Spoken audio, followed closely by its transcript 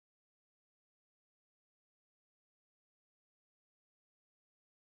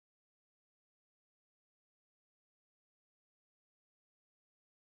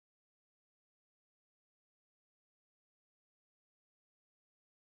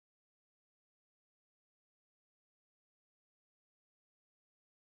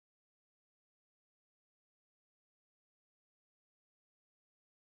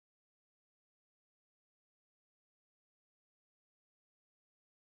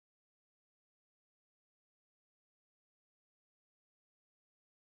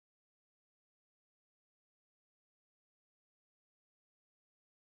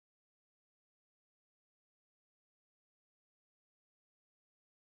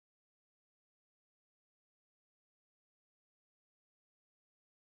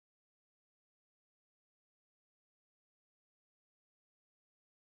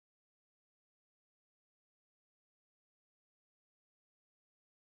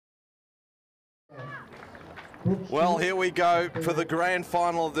Well, here we go for the grand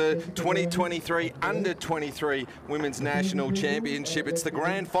final of the 2023 Under-23 Women's National Championship. It's the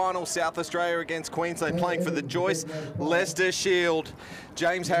grand final, South Australia against Queensland, playing for the Joyce Leicester Shield.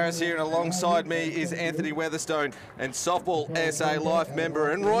 James Harris here, and alongside me is Anthony Weatherstone and Softball SA Life member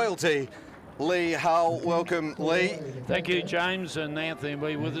and royalty, Lee Hull. Welcome, Lee. Thank you, James, and Anthony will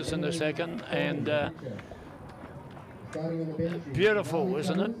be with us in a second. And beautiful,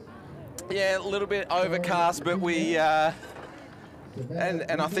 isn't it? Yeah, a little bit overcast, but we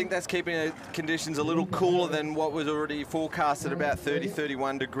and I think that's keeping the conditions a little cooler than what was already forecast at about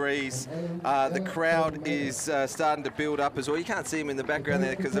 30-31 degrees. The crowd is starting to build up as well. You can't see them in the background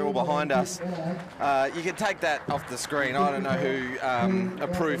there because they're all behind us. You can take that off the screen. I don't know who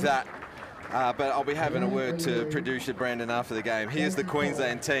approved that, but I'll be having a word to producer Brandon after the game. Here's the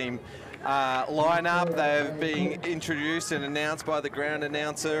Queensland team lineup. They're being introduced and announced by the ground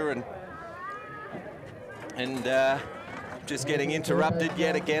announcer, and just getting interrupted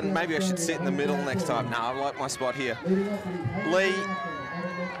yet again. Maybe I should sit in the middle next time. No, I like my spot here. Lee,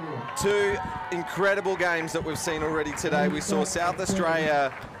 two incredible games that we've seen already today. We saw South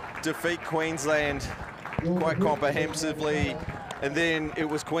Australia defeat Queensland quite comprehensively, and then it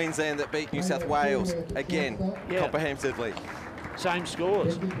was Queensland that beat New South Wales again, comprehensively. Same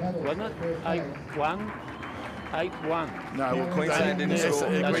scores, wasn't it? 8-1. 8-1. No, well, Queensland didn't score.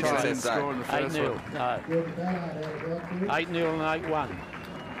 Queensland scored in the first 8-0. No. 8-0 and 8-1.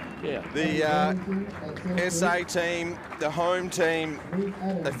 Yeah. The SA team, the home team,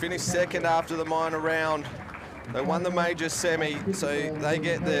 they finished second after the minor round. They won the major semi, so they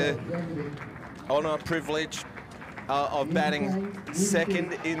get the honour, privilege of batting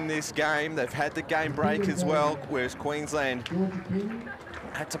second in this game. They've had the game break as well, whereas Queensland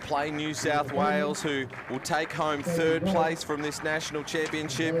had to play New South Wales, who will take home third place from this national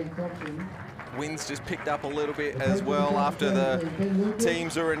championship. Winds just picked up a little bit as well after the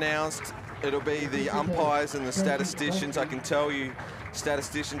teams are announced. It'll be the umpires and the statisticians. I can tell you,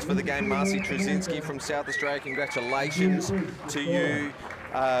 statisticians for the game, Marcy Trzynski from South Australia, congratulations to you,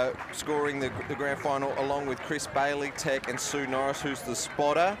 scoring the grand final along with Chris Bailey, Tech, and Sue Norris, who's the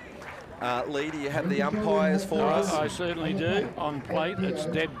spotter. Lee, do you have the umpires for us? I certainly do. On plate, it's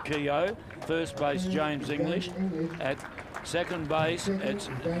Deb Keogh. First base, James English. At second base, it's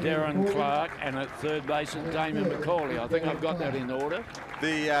Darren Clark. And at third base, it's Damien McCauley. I think I've got that in order.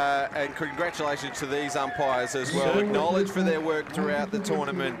 And congratulations to these umpires as well. Acknowledged for their work throughout the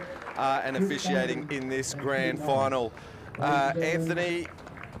tournament and officiating in this grand final. Anthony,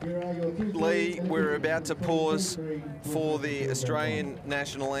 Lee, we're about to pause for the Australian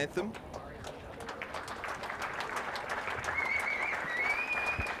national anthem.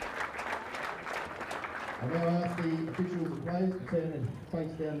 I now ask the officials and players to turn and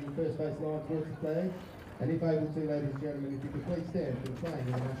face down the first base line towards the flag. And if able to, ladies and gentlemen, if you could please stand for the playing of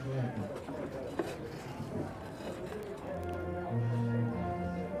the national anthem.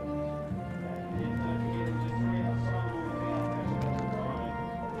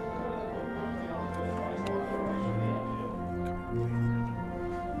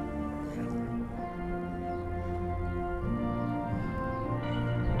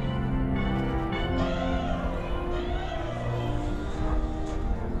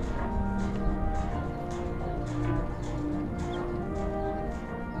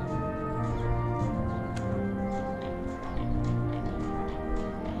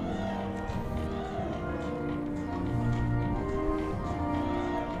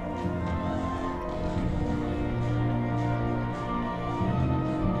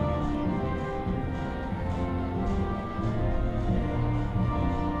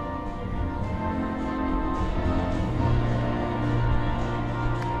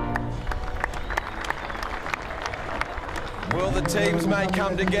 Well, the teams may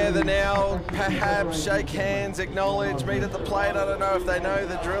come together now, perhaps shake hands, acknowledge, meet at the plate. I don't know if they know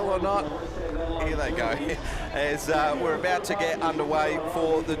the drill or not. Here they go, as we're about to get underway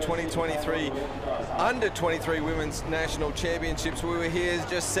for the 2023 Under-23 Women's National Championships. We were here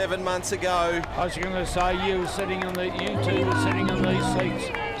just 7 months ago. I was going to say you two were sitting in these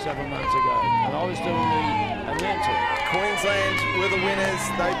seats 7 months ago, and I was doing the announcing. Queensland were the winners.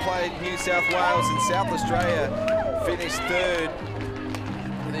 They played New South Wales, and South Australia finished third.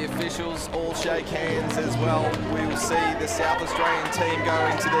 The officials all shake hands as well. We will see the South Australian team go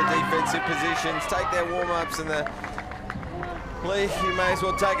into their defensive positions, take their warm-ups, and Lee, you may as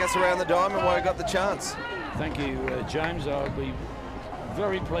well take us around the diamond while you got the chance. Thank you, James. I'll be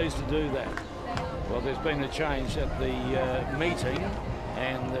very pleased to do that. Well, there's been a change at the meeting,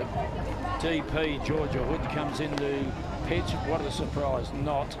 and the DP, Georgia Hood, comes into pitch. What a surprise,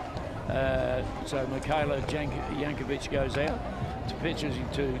 not. So Michaela Jankovic goes out to pitches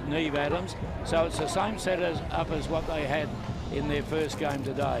to Neve Adams. So it's the same up as what they had in their first game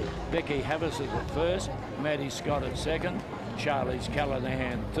today. Becky Havas is at first, Maddie Scott at second, Charlize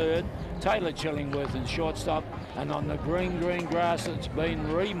Callahan third, Taylor Chillingworth in shortstop, and on the green grass that's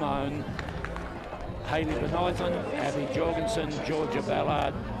been remown, Hayley Benithan, Abby Jorgensen, Georgia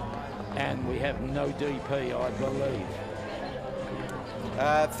Ballard, and we have no DP, I believe.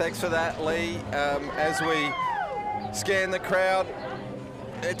 Thanks for that, Lee. As we scan the crowd,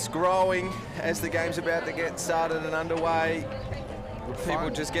 it's growing as the game's about to get started and underway. People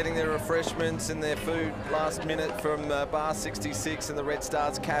just getting their refreshments and their food last minute from Bar 66 and the Red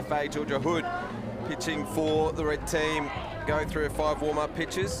Stars Cafe. Georgia Hood pitching for the red team, going through 5 warm-up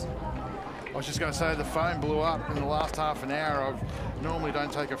pitches. I was just going to say the phone blew up in the last half an hour. I normally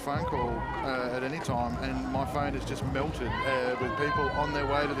don't take a phone call at any time, and my phone has just melted with people on their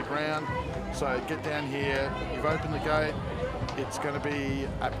way to the ground. So get down here, you've opened the gate. It's going to be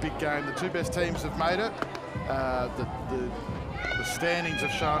a big game. The 2 best teams have made it. The standings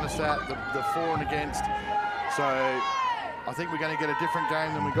have shown us that, the for and against. So I think we're going to get a different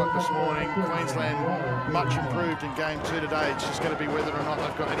game than we got this morning. Queensland much improved in game 2 today. It's just going to be whether or not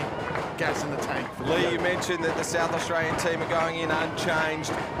they've got any gas in the tank. Lee, you mentioned that the South Australian team are going in unchanged.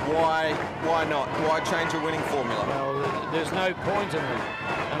 Why not? Why change a winning formula? Well, there's no point in it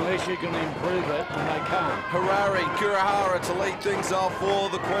unless you can improve it, and they can't. Harari Kurihara to lead things off for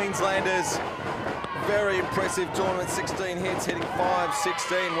the Queenslanders. Very impressive tournament, 16 hits, hitting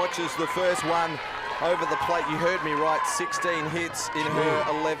 .516. Watches the first one over the plate. You heard me right, 16 hits in her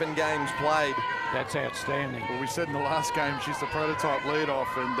 11 games played. That's outstanding. Well, we said in the last game she's the prototype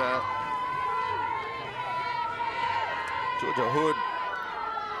leadoff, and Georgia Hood,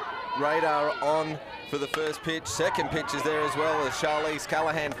 radar on for the first pitch. Second pitch is there as well as Charlize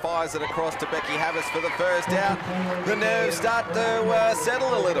Callahan fires it across to Becky Havas for the first out. The nerves start to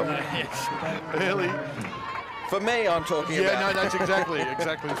settle a little. yes, early. For me, I'm talking about. Yeah, no, that's exactly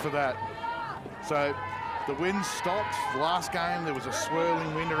for that. So the wind stopped. Last game there was a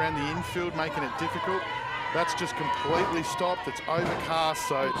swirling wind around the infield, making it difficult. That's just completely stopped. It's overcast,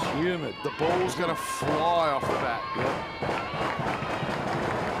 so it's humid. The ball's going to fly off the bat. Yep.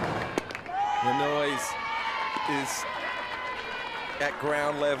 The noise is at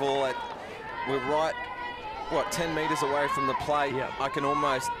ground level. We're right, 10 metres away from the plate. Yep. I can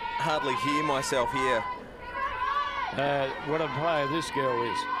almost hardly hear myself here. What a player this girl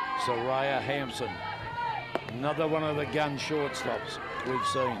is, Soraya Hampson. Another one of the gun shortstops we've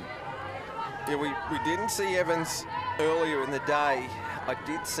seen. Yeah, we didn't see Evans earlier in the day. I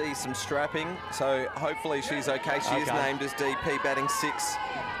did see some strapping, so hopefully she's okay. She is named as DP, batting 6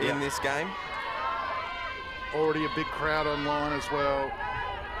 in this game. Already a big crowd online as well.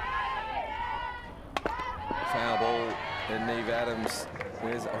 Foul ball, and Neve Adams.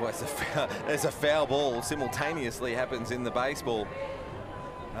 There's a foul ball simultaneously happens in the baseball.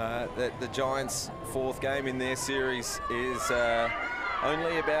 The Giants' 4th game in their series is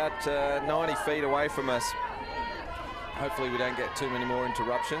only about 90 feet away from us. Hopefully we don't get too many more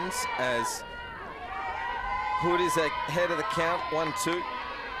interruptions as Hood is ahead of the count, 1-2.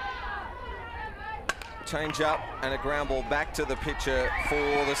 Change up and a ground ball back to the pitcher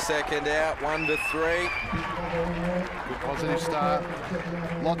for the second out, 1-3. Good positive start.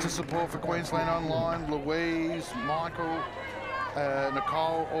 Lots of support for Queensland online. Louise, Michael,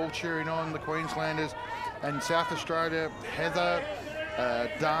 Nicole, all cheering on the Queenslanders. And South Australia, Heather,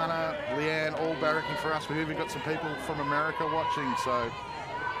 Dana, Leanne, all barracking for us. We've even got some people from America watching, so.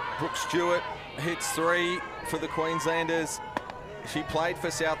 Brooke Stewart hits 3 for the Queenslanders. She played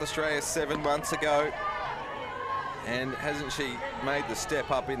for South Australia 7 months ago. And hasn't she made the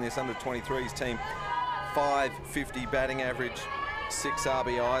step up in this under-23s team? .550 batting average, 6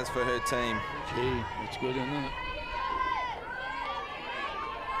 RBIs for her team. Gee, it's good, isn't it?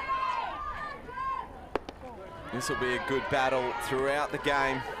 This will be a good battle throughout the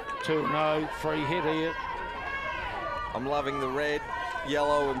game. 2-0, free hit here. I'm loving the red,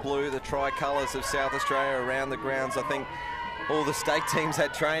 yellow and blue, the tricolours of South Australia around the grounds. I think all the state teams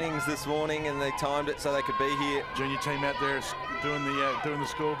had trainings this morning and they timed it so they could be here. Junior team out there is doing the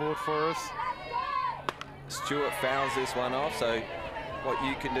scoreboard for us. Stewart fouls this one off, so what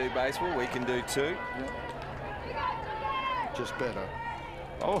you can do baseball, we can do too. Yep. Just better.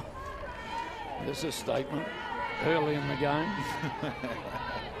 Oh, this is a statement early in the game.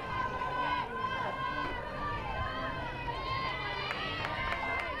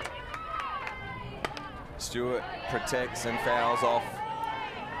 Stewart protects and fouls off.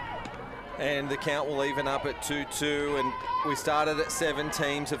 And the count will even up at 2-2. And we started at 7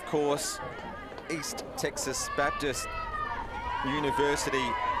 teams, of course. East Texas Baptist University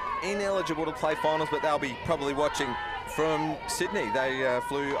ineligible to play finals, but they'll be probably watching from Sydney. They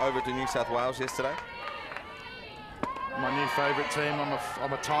flew over to New South Wales yesterday. My new favourite team.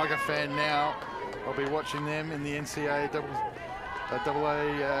 I'm a Tiger fan now. I'll be watching them in the NCAA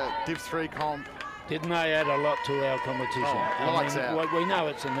AA Div 3 comp. Didn't they add a lot to our competition? Oh, lights out. We know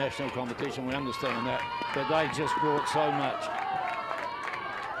it's a national competition, we understand that, but they just brought so much.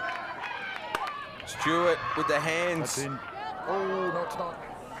 Stewart with the hands. That's in. Oh, no, it's not.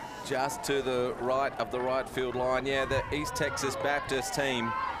 Just to the right of the right field line. Yeah, the East Texas Baptist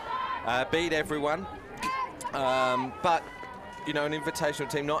team beat everyone. But, you know, an invitational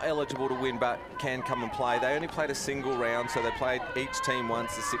team, not eligible to win, but can come and play. They only played a single round, so they played each team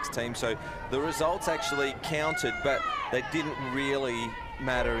once, the 6 teams. So the results actually counted, but they didn't really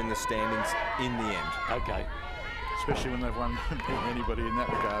matter in the standings in the end. Okay. Especially when they've won anybody in that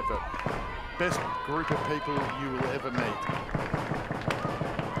regard. But best group of people you will ever meet.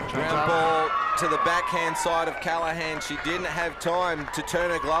 Ground ball to the backhand side of Callahan. She didn't have time to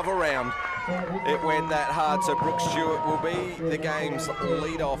turn her glove around. It went that hard, so Brooke Stewart will be the game's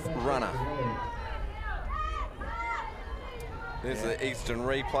lead-off runner. There's the Eastern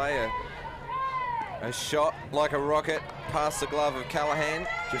replay. A shot like a rocket past the glove of Callahan.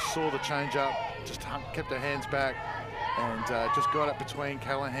 Just saw the change up, just kept her hands back, and just got it between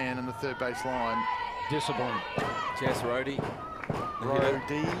Callahan and the third base line. Discipline. Jess Rhodey.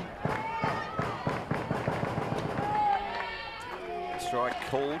 Rhodey. Strike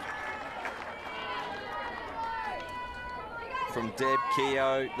called from Deb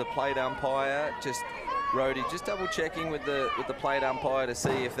Keogh, the plate umpire. Just Rhodey just double checking with the plate umpire to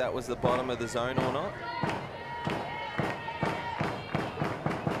see if that was the bottom of the zone or not.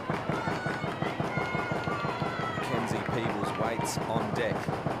 Mackenzie Peebles waits on deck.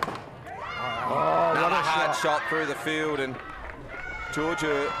 Oh, another hard shot through the field, and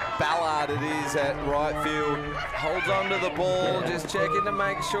Georgia Ballard it is at right field. Holds on to the ball, just checking to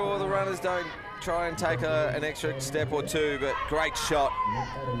make sure the runners don't try and take an extra step or two, but great shot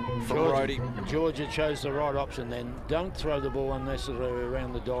from Rhodey. Georgia chose the right option then. Don't throw the ball unnecessarily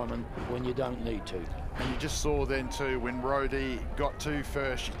around the diamond when you don't need to. And you just saw then too, when Rhodey got to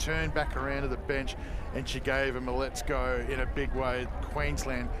first, she turned back around to the bench and she gave him a let's go in a big way.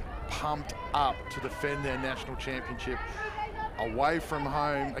 Queensland pumped up to defend their national championship away from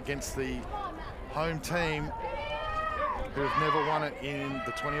home against the home team who have never won it in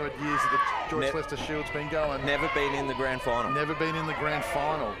the 20-odd years that the Joyce Lester Shield's been going. Never been in the grand final. Never been in the grand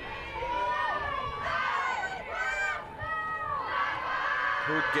final.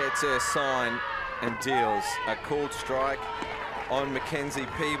 Hood gets her sign and deals a called strike on Mackenzie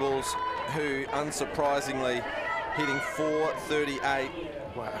Peebles, who unsurprisingly hitting .438.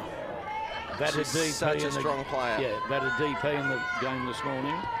 Wow. She's such a strong player. Yeah, batted DP in the game this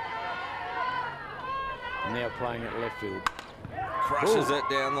morning. Now playing at left field. Crushes it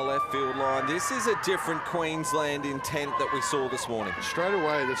down the left field line. This is a different Queensland intent that we saw this morning. Straight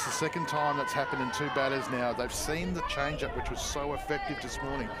away, that's the second time that's happened in 2 batters now. They've seen the change-up, which was so effective this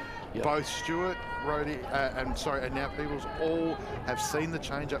morning. Yep. Both Stewart, Rhodey, and now Peebles all have seen the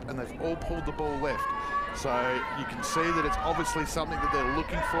change-up, and they've all pulled the ball left. So you can see that it's obviously something that they're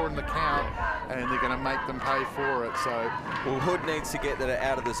looking for in the count, and they're going to make them pay for it. So, well, Hood needs to get that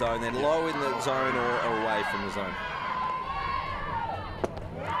out of the zone, then low in the zone or away from the zone.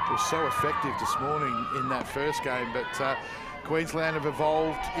 It was so effective this morning in that first game, but Queensland have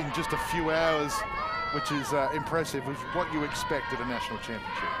evolved in just a few hours, which is impressive, which is what you expect at a national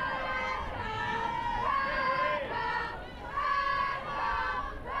championship.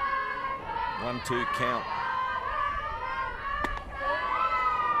 One-two count.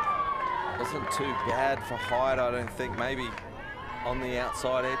 Wasn't too bad for Hyde, I don't think. Maybe on the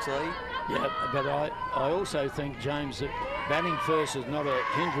outside edge, Lee. Yeah, but I also think, James, that batting first is not a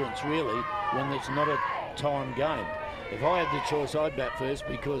hindrance, really, when it's not a time game. If I had the choice, I'd bat first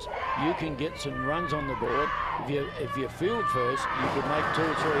because you can get some runs on the board. If you field first, you could make 2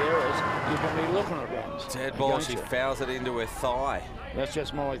 or 3 errors. You can be looking at runs. Dead ball, she fouls it into her thigh. That's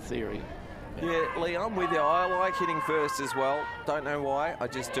just my theory. Yeah, Lee, I'm with you. I like hitting first as well. Don't know why, I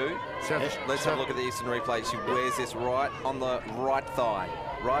just do. Let's have a look at the Eastern replay. She wears this right on the right thigh.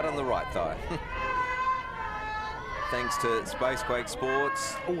 Right on the right thigh. Thanks to Spacequake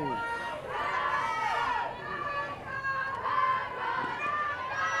Sports. Ooh.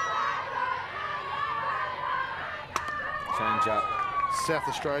 Change up. South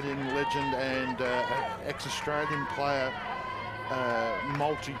Australian legend and ex-Australian player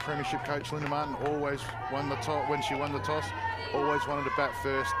multi-premiership coach Linda Martin always won the toss. When she won the toss, always wanted to bat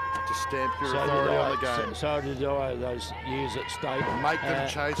first to stamp your authority on the game. So did I those years at State. Make them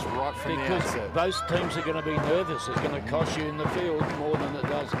chase right from the outset. Because those teams are going to be nervous. It's going to cost you in the field more than it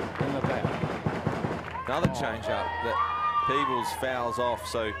does in the bat. Another change-up that Peebles fouls off.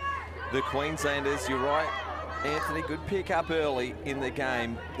 So the Queenslanders, you're right, Anthony, good pick up early in the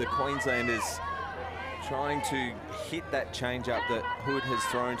game. The Queenslanders trying to hit that change-up that Hood has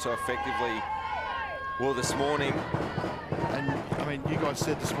thrown so effectively, well, this morning. And, I mean, you guys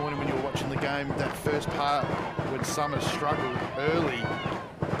said this morning when you were watching the game, that first part when Summers struggled early,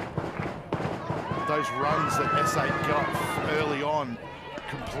 those runs that SA got early on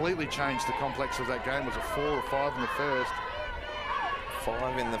completely changed the complex of that game. Was it 4 or 5 in the first?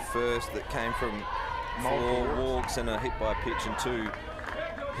 5 in the first that came from 4 walks and a hit by pitch and 2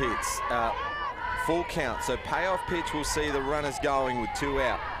 hits. Full count, so payoff pitch will see the runners going with 2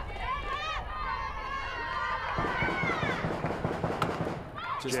 out.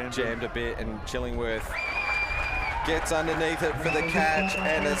 Just jammed a bit, and Chillingworth gets underneath it for the catch,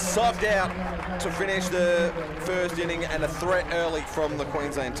 and a soft out to finish the first inning, and a threat early from the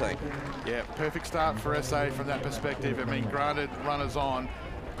Queensland team. Yeah, perfect start for SA from that perspective. I mean, granted, runners on,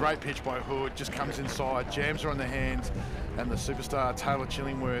 great pitch by Hood, just comes inside, jams her on the hands, and the superstar Taylor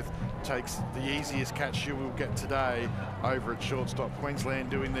Chillingworth takes the easiest catch she will get today over at shortstop. Queensland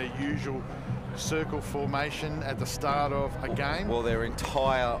doing their usual circle formation at the start of a game. Well, their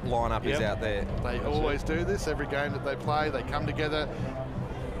entire lineup is out there. They always do this every game that they play. They come together.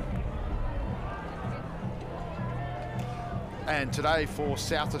 And today for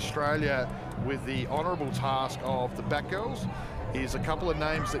South Australia, with the honourable task of the Batgirls, is a couple of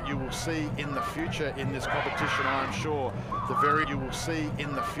names that you will see in the future in this competition, I'm sure. You will see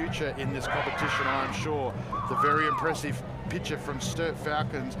in the future in this competition, I'm sure. The very impressive pitcher from Sturt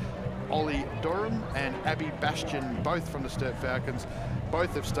Falcons, Ollie Durham, and Abby Bastian, both from the Sturt Falcons.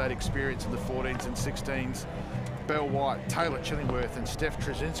 Both have state experience in the 14s and 16s. Belle White, Taylor Chillingworth, and Steph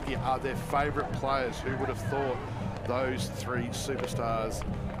Trzynski are their favourite players. Who would have thought those 3 superstars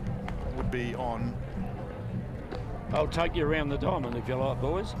would be on? I'll take you around the diamond if you like,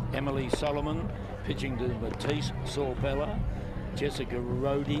 boys. Emily Solomon pitching to Matisse Sorbella. Jessica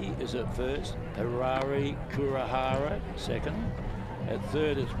Rhodey is at first. Harari Kurahara second. At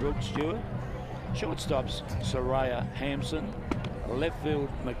third is Brooke Stewart. Shortstops Soraya Hampson. Left field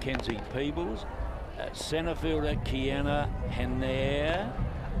Mackenzie Peebles. At centre fielder Kiana Henner.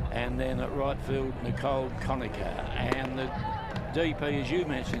 And then at right field Nicole Conacher. And the DP, as you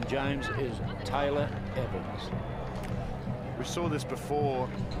mentioned, James, is Taylor Evans. We saw this before.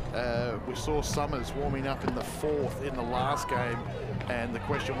 We saw Summers warming up in the 4th in the last game, and the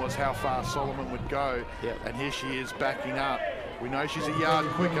question was how far Solomon would go. And here she is backing up. We know she's a yard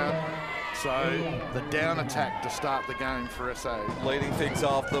quicker, so the down attack to start the game for SA. Leading things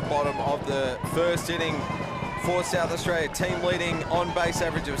off the bottom of the first inning for South Australia. Team leading on base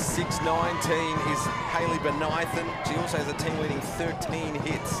average of 619 is Hayley Benithan. She also has a team leading 13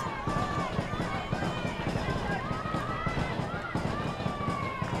 hits.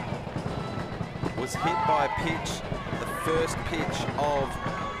 Was hit by a pitch, the first pitch of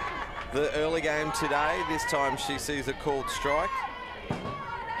the early game today. This time she sees a called strike.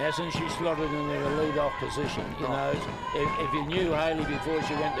 Hasn't she slotted in a lead-off position? You know, if you knew Hayley before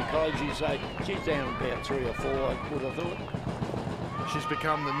she went to college, you'd say she's down about 3 or 4, I would have thought. She's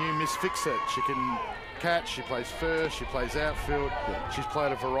become the new Miss Fix-It. She can catch, she plays first, she plays outfield. She's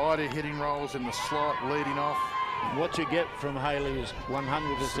played a variety of hitting roles in the slot, leading off. What you get from Hayley is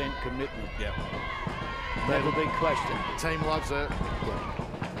 100% commitment. Yeah. Never big question. The team loves her.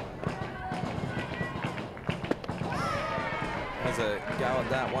 Has a go at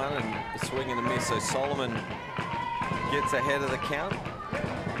that one and a swing and a miss. So Solomon gets ahead of the count.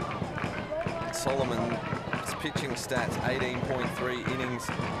 Solomon's pitching stats, 18.3 innings,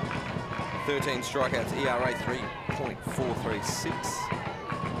 13 strikeouts, ERA 3.436.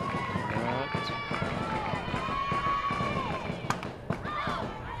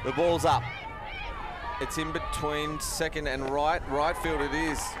 The ball's up. It's in between second and right. Right field it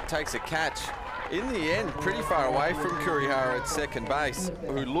is. Takes a catch. In the end, pretty far away from Kurihara at second base,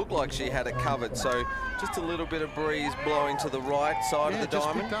 who looked like she had it covered. So just a little bit of breeze blowing to the right side of the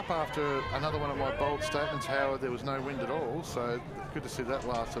diamond. Just picked up after another one of my bold statements, Howard. There was no wind at all. So good to see that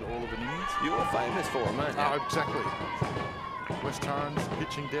lasted all of an innings. You were famous for it, mate. Oh, exactly. West Torrens,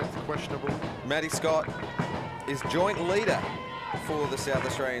 pitching depth, questionable. Maddie Scott is joint leader for the South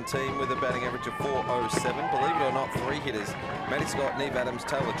Australian team with a batting average of 407. Believe it or not, 3 hitters. Maddie Scott, Neve Adams,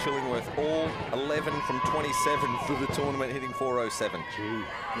 Taylor Chillingworth, all 11 from 27 for the tournament, hitting 407. Gee.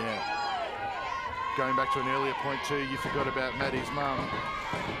 Yeah. Going back to an earlier point too, you forgot about Maddie's mum.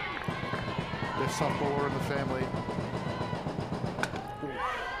 Best softballer in the family.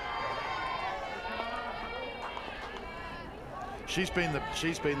 She's been the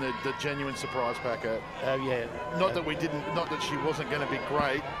genuine surprise packer. Oh yeah. Not that she wasn't going to be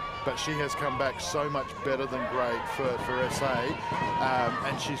great, but she has come back so much better than great for SA,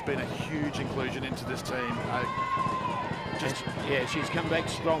 and she's been a huge inclusion into this team. Yeah, she's come back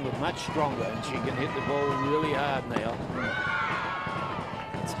stronger, much stronger, and she can hit the ball really hard now.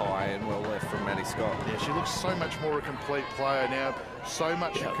 It's high and well left from Maddie Scott. Yeah, she looks so much more a complete player now, so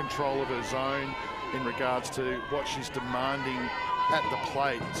much in control of her zone in regards to what she's demanding at the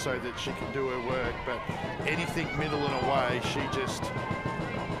plate so that she can do her work. But anything middle and away, she just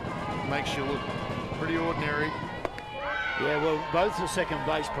makes you look pretty ordinary. Yeah, well, both the second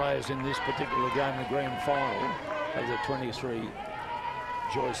base players in this particular game, the grand final of the 23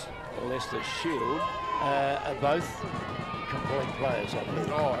 Joyce Leicester Shield, are both complete players, I think.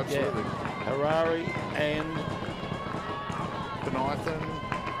 Oh, absolutely. Yeah. Harari and Benithan,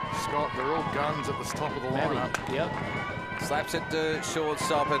 Scott, they're all guns at the top of the lineup. Yep. Slaps it to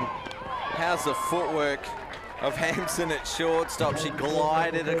shortstop, and how's the footwork of Hampson at shortstop? She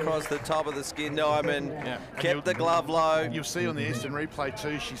glided across the top of the skin diamond, kept the glove low. You'll see on the Eastern replay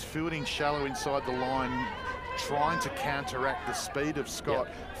too, she's fielding shallow inside the line, trying to counteract the speed of Scott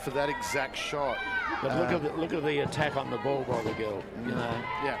for that exact shot. But look at the attack on the ball by the girl. You know,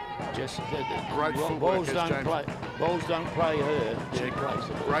 just great footwork. Balls don't play her. She plays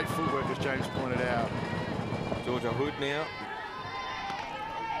it. Great footwork, as James pointed out. Georgia Hood now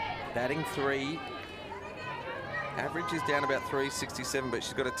batting 3. Average is down about 367, but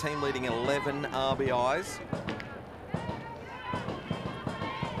she's got a team leading 11 RBIs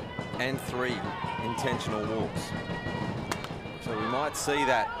and 3 intentional walks. So we might see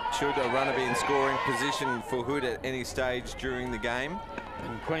that should a runner be in scoring position for Hood at any stage during the game.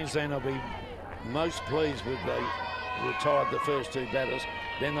 And Queensland will be most pleased with they retired the first 2 batters.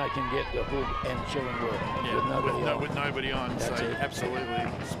 Then they can get the Hood and Chillingworth with nobody on. That's so it. Absolutely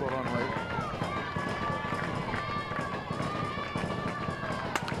spot on, Lee.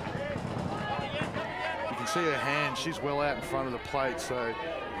 You can see her hand. She's well out in front of the plate. So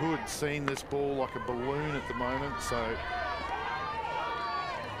Hood seeing this ball like a balloon at the moment. So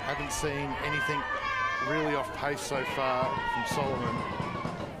haven't seen anything really off pace so far from Solomon.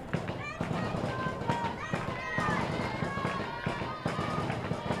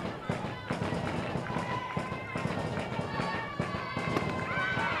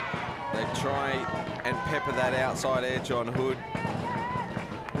 Try and pepper that outside edge on Hood.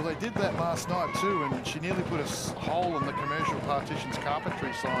 Well, they did that last night too, and she nearly put a hole in the Commercial Partitions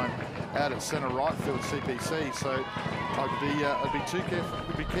carpentry sign out at centre right field CPC. So I'd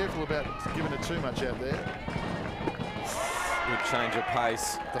be careful about giving it too much out there. Good change of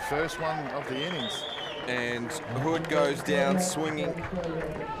pace. The first one of the innings. And Hood goes down swinging.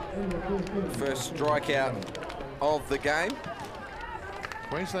 First strikeout of the game.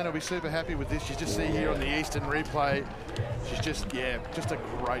 Queensland will be super happy with this. You just see here on the Eastern replay, she's just a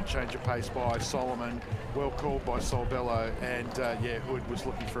great change of pace by Solomon. Well called by Solbello, and Hood was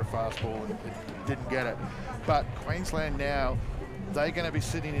looking for a fastball and didn't get it. But Queensland now, they're going to be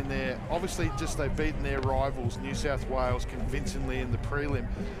sitting in there. Obviously, they've beaten their rivals, New South Wales, convincingly in the prelim.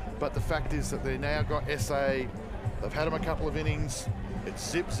 But the fact is that they now got SA. They've had them a couple of innings. It's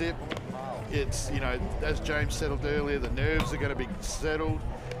zip. It's, as James settled earlier, the nerves are going to be settled.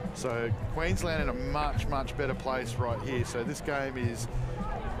 So Queensland in a much, much better place right here. So this game is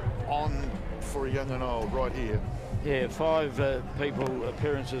on for young and old right here. Yeah, 5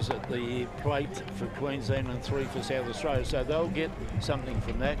 appearances at the plate for Queensland and 3 for South Australia. So they'll get something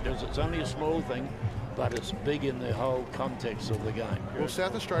from that because it's only a small thing, but it's big in the whole context of the game. Well,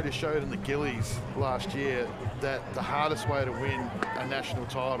 South Australia showed in the Gillies last year that the hardest way to win a national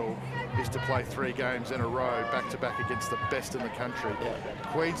title is to play 3 games in a row, back-to-back against the best in the country. Yeah.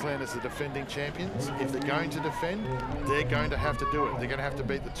 Queensland is the defending champions. If they're going to defend, they're going to have to do it. They're going to have to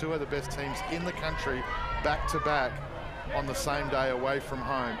beat the 2 other best teams in the country back-to-back on the same day away from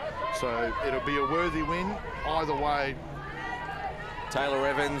home. So it'll be a worthy win either way. Taylor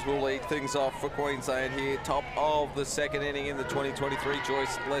Evans will lead things off for Queensland here. Top of the second inning in the 2023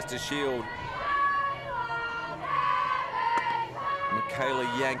 Joyce Leicester Shield. Michaela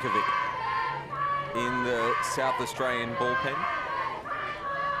Yankovic in the South Australian bullpen.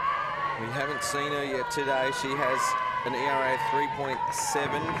 We haven't seen her yet today. She has an ERA of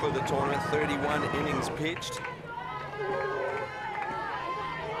 3.7 for the tournament, 31 innings pitched.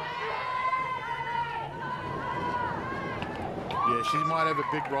 Yeah, she might have a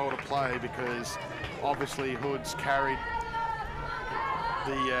big role to play because obviously Hood's carried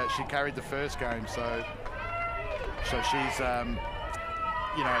she carried the first game, so she's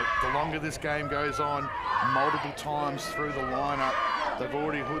you know, the longer this game goes on, multiple times through the lineup, they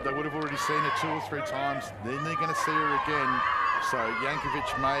would have already seen her 2 or 3 times, then they're going to see her again, so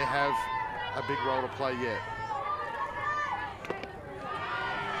Yankovic may have a big role to play yet.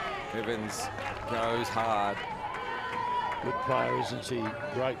 Evans goes hard. Good player, isn't she?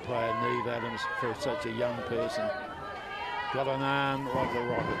 Great player, Neve Adams, for such a young person. Got an arm like a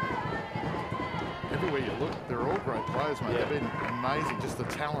rocket. Everywhere you look, they're all great players, mate. Yeah. They've been amazing, just the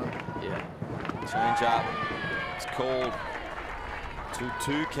talent. Yeah. Change up. It's called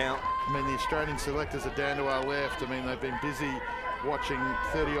 2-2 count. I mean, the Australian selectors are down to our left. I mean, they've been busy watching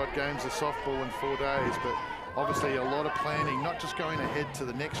 30-odd games of softball in 4 days, but obviously a lot of planning, not just going ahead to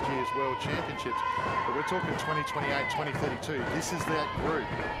the next year's World Championships, but we're talking 2028, 2032. This is that group.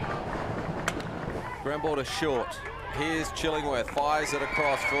 Ground ball to short. Here's Chillingworth, fires it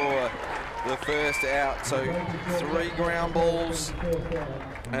across for the first out. So 3 ground balls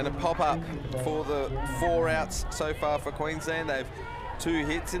and a pop-up for the 4 outs so far for Queensland. They've 2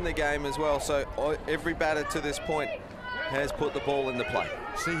 hits in the game as well. So every batter to this point has put the ball into play.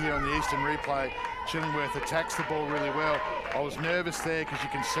 See here on the Eastern replay, Chillingworth attacks the ball really well. I was nervous there because you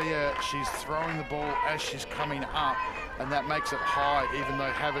can see her, she's throwing the ball as she's coming up, and that makes it high, even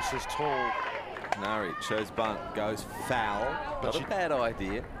though Havis is tall. Nari shows bunt, goes foul. Not a bad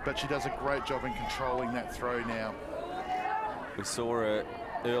idea. But she does a great job in controlling that throw now. We saw her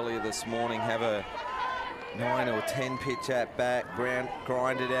earlier this morning have a 9 or 10 pitch at bat,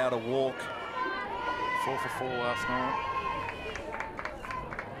 grinded out a walk. 4 for 4 last night.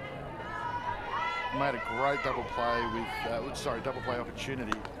 Made a great double play with, double play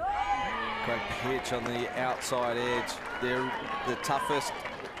opportunity. Great pitch on the outside edge. They're the toughest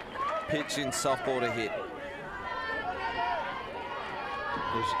pitch in softball to hit.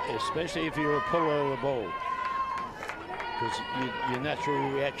 Especially if you're a puller of the ball. Because your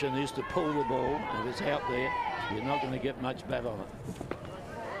natural reaction is to pull the ball. If it's out there, you're not going to get much bat on it.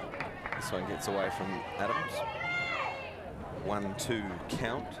 This one gets away from Adams. 1-2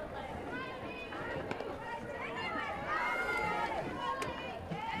 count.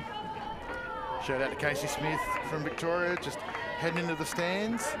 Shout out to Casey Smith from Victoria, just heading into the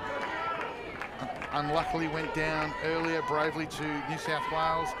stands. Unluckily went down earlier bravely to New South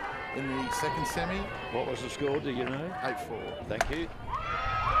Wales in the 2nd semi. What was the score, do you know? 8-4. Thank you.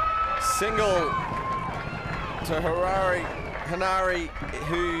 Single to Hanari,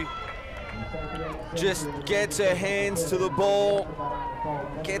 who just gets her hands to the ball,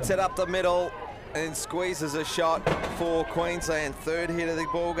 gets it up the middle, and squeezes a shot for Queensland. 3rd hit of the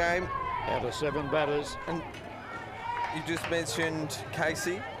ball game. Out of 7 batters. And you just mentioned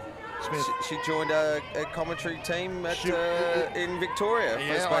Casey. Smith. She joined a commentary team at, in Victoria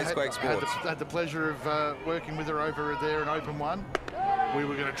for Space Quake Sports. I had the pleasure of working with her over there in Open 1. We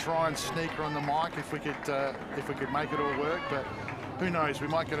were going to try and sneak her on the mic if we could make it all work, but who knows, we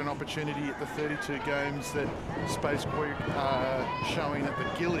might get an opportunity at the 32 games that Space Quake are showing at the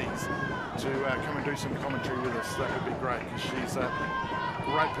Gillies to come and do some commentary with us. That would be great, because she's a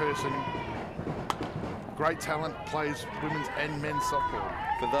great person, great talent, plays women's and men's softball.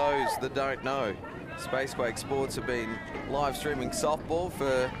 For those that don't know, Space Quake Sports have been live streaming softball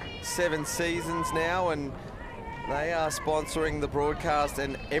for 7 seasons now, and they are sponsoring the broadcast,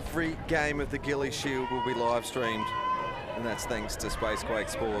 and every game of the Gillies Shield will be live streamed, and that's thanks to Space Quake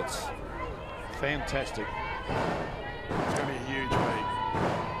Sports. Fantastic. It's going to be a huge week.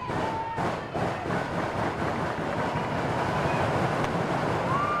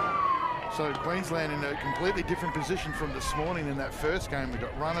 So Queensland in a completely different position from this morning in that first game. We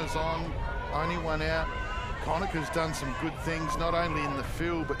got runners on, only 1 out. Conacher's done some good things, not only in the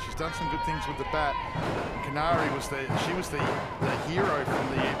field, but she's done some good things with the bat. Canary was the hero from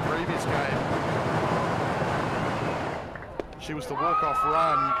the previous game. She was the walk-off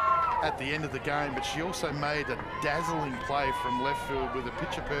run at the end of the game, but she also made a dazzling play from left field with a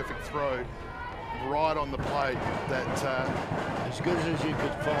picture-perfect throw right on the plate that as good as you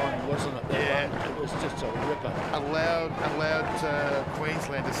could find, wasn't it? Yeah, it was just a ripper. Allowed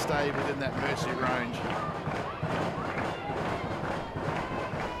Queensland to stay within that mercy range.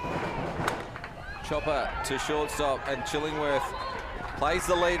 Chopper to shortstop, and Chillingworth plays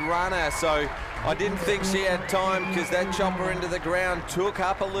the lead runner, so I didn't think she had time, because that chopper into the ground took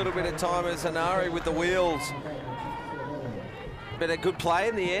up a little bit of time as Hanari with the wheels but a good play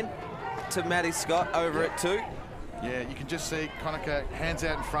in the end to Maddie Scott over at 2. Yeah, you can just see Conacher hands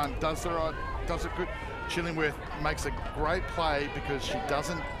out in front, does it good. Chillingworth makes a great play because she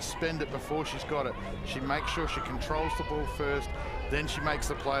doesn't spend it before she's got it. She makes sure she controls the ball first, then she makes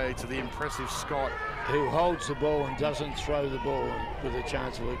the play to the impressive Scott, who holds the ball and doesn't throw the ball with a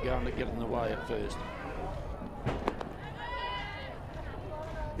chance of it going to get in the way at first.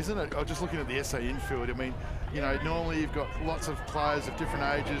 Isn't it? I was just looking at the SA infield. I mean, you know, normally you've got lots of players of different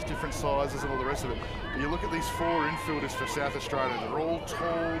ages, different sizes and all the rest of it. But you look at these 4 infielders for South Australia. They're all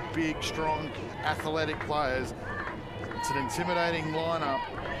tall, big, strong, athletic players. It's an intimidating lineup,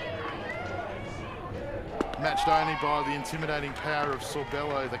 matched only by the intimidating power of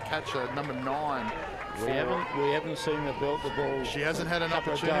Sorbello, the catcher, number 9. We haven't seen her belt the ball. She hasn't had an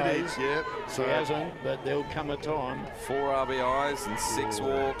opportunity. Yep. She hasn't, but there'll come a time. 4 RBIs and 6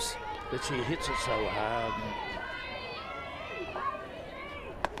 walks. But she hits it so hard.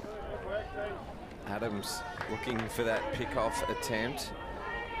 Adams looking for that pick-off attempt.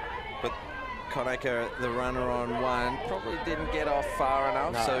 But Conacher, the runner on 1, probably didn't get off far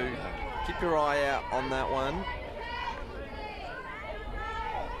enough. So keep your eye out on that one.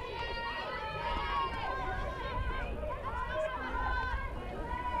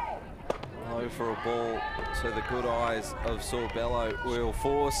 Low for a ball, so the good eyes of Sorbello will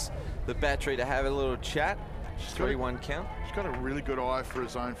force the battery to have a little chat. 3-1 count. She's got a really good eye for a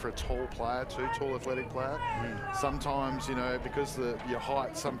zone for a tall player too, tall athletic player. Sometimes, you know, because your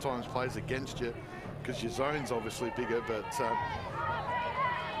height sometimes plays against you, because your zone's obviously bigger, but it's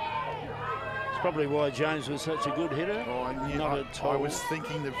probably why James was such a good hitter. Oh, I was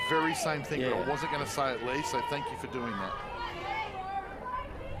thinking the very same thing, but I wasn't going to say it, Lee, so thank you for doing that.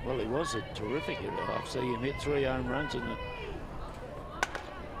 Well, he was a terrific hitter. I've seen him hit 3 home runs in the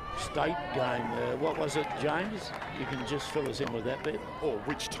state game. What was it, James? You can just fill us in with that bit. Oh,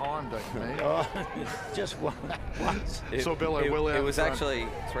 which time, don't you mean? Oh, just once. Sorbello well out. It was actually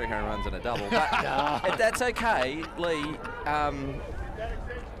 3 home runs and a double. But that's okay, Lee.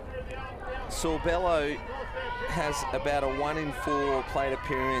 Sorbello has about a 1 in 4 plate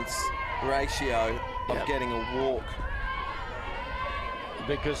appearance ratio of getting a walk.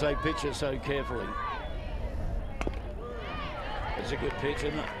 Because they pitch it so carefully. It's a good pitch,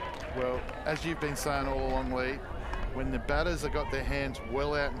 isn't it? Well, as you've been saying all along, Lee, when the batters have got their hands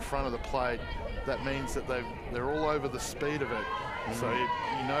well out in front of the plate, that means that they're all over the speed of it. So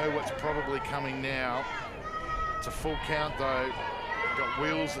you know what's probably coming now. It's a full count though. Got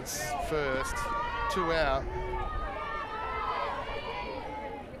Wheels at first, 2 out.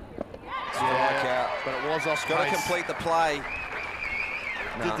 Strike out. But it was off. Got to complete the play.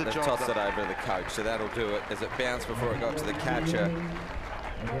 No, Did the they've job, tossed it over to the coach, so that'll do it as it bounced before it got to the catcher.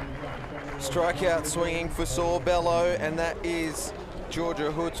 Strikeout swinging for Sorbello, and that is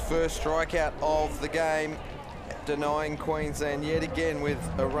Georgia Hood's first strikeout of the game, denying Queensland yet again with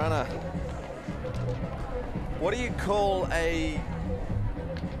a runner. What do you call a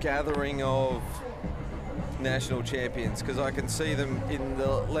gathering of national champions? Because I can see them in the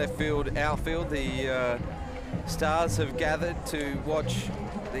left field, outfield. The Stars have gathered to watch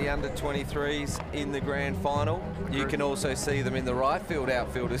the under-23s in the grand final. You can also see them in the right field,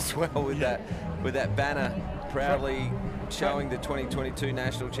 outfield as well with that banner proudly showing the 2022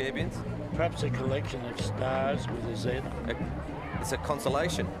 national champions. Perhaps a collection of stars with a Z. It's a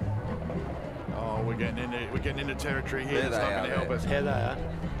consolation. Oh, we're getting into territory here. That's not going to help us. Here they are.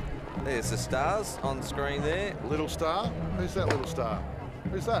 There's the stars on screen there. Little star? Who's that little star?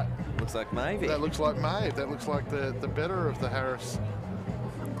 Who's that? Looks like Maeve. That looks like Maeve. That looks like the better of the Harris.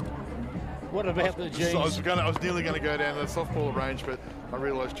 What about the G's? I was nearly going to go down to the softball range, but I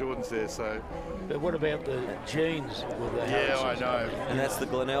realised Jordan's there, so. But what about the Jeans with the Harris? Yeah, I know. And that's the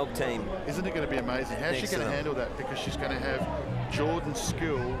Glenelg team. Isn't it going to be amazing? How's she going to handle that? Because she's going to have Jordan's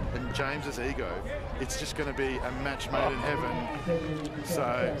skill and James's ego. It's just going to be a match made in heaven.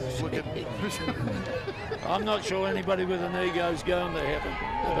 So look at. I'm not sure anybody with an ego's going to heaven,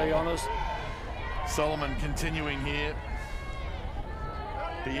 to be honest. Solomon continuing here.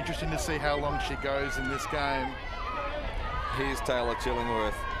 Be interesting to see how long she goes in this game. Here's Taylor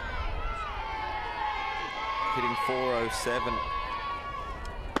Chillingworth hitting 407,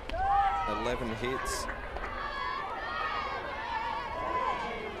 11 hits.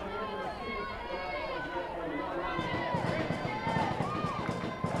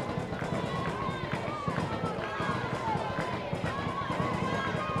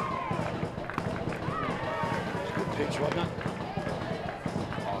 Good pitch, wasn't it?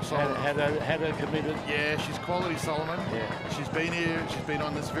 Had her committed. Yeah, she's quality, Solomon. Yeah. She's been here, she's been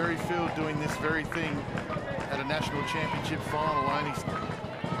on this very field doing this very thing at a national championship final only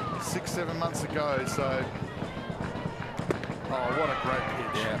 6-7 months ago. So, oh, what a great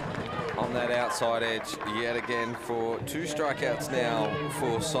pitch. Yeah, on that outside edge yet again for 2 strikeouts now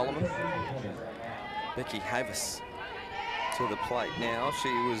for Solomon. Becky Havis to the plate now.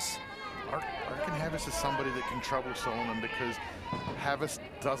 She was... I reckon Havis is somebody that can trouble Solomon, because Havis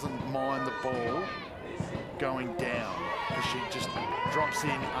doesn't mind the ball going down, because she just drops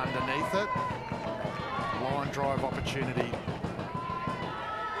in underneath it. Line drive opportunity.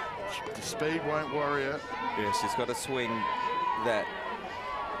 The speed won't worry her. Yeah, she's got a swing that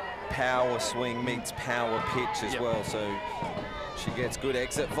power swing meets power pitch as well, so she gets good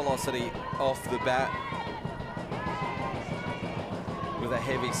exit velocity off the bat with a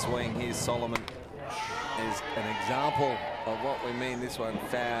heavy swing. Here's Solomon is an example of what we mean. This one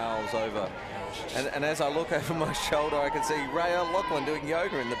fouls over. And as I look over my shoulder, I can see Ray O'Loughlin doing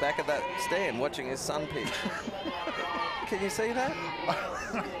yoga in the back of that stand, watching his son pitch. Can you see that? I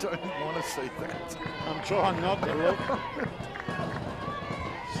don't want to see that. I'm trying not to look.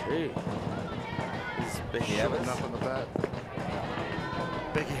 See. This is Becky Shooting Havis. up on the bat.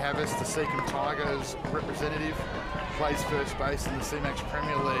 Becky Havis, the Seacombe Tigers representative, plays first base in the C-Max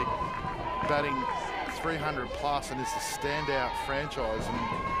Premier League, batting 300 plus, and is the standout franchise and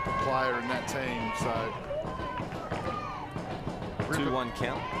player in that team. So 2-1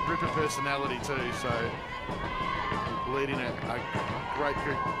 count. Ripper personality too, so leading a great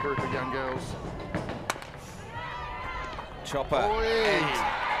group of young girls. Chopper. And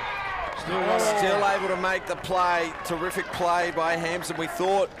Still able to make the play. Terrific play by Hampson. We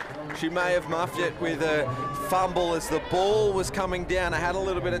thought she may have muffed it with a fumble as the ball was coming down. It had a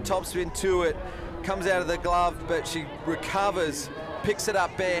little bit of topspin to it. Comes out of the glove, but she recovers, picks it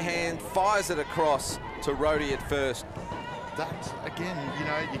up bare hand, fires it across to Rhodey at first. That's, again, you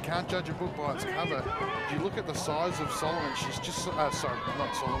know, you can't judge a book by its cover. If you look at the size of Solomon, she's just, sorry,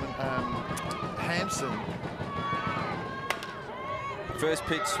 not Solomon, Hampson. First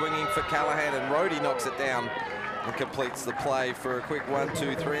pitch swinging for Callahan, and Rhodey knocks it down and completes the play for a quick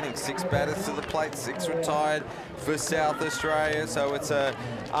 1-2-3 innings. 6 batters to the plate, 6 retired for South Australia. So it's a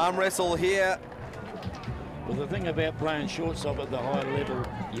arm wrestle here. Well, the thing about playing shortstop at the high level,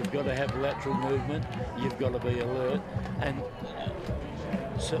 you've got to have lateral movement, you've got to be alert. And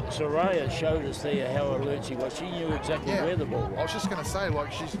Soraya showed us there how alert she was. She knew exactly where the ball was. I was just going to say,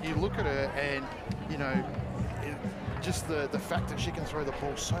 like, you look at her and, you know, just the fact that she can throw the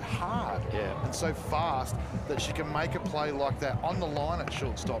ball so hard and so fast that she can make a play like that on the line at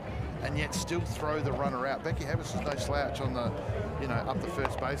shortstop and yet still throw the runner out. Becky Havis is no slouch on the, you know, up the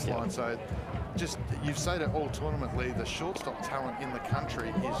first baseline. So just, you've said it all tournamentally, the shortstop talent in the country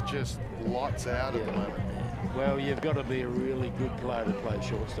is just lights out at the moment. Well, you've got to be a really good player to play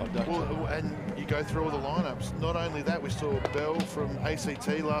shortstop, don't you? And you go through all the lineups. Not only that, we saw Bell from ACT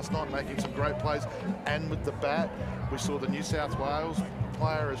last night making some great plays, and with the bat, we saw the New South Wales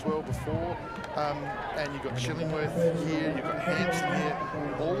player as well before. And you've got Chillingworth here, you've got Hampson here.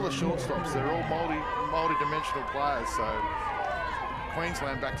 All the shortstops, they're all multi-dimensional players. So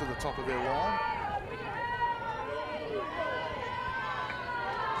Queensland back to the top of their line.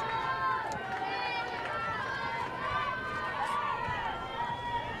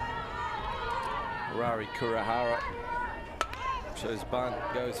 Rari Kurahara shows bunt,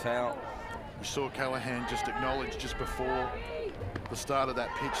 goes foul. We saw Callahan just acknowledge just before the start of that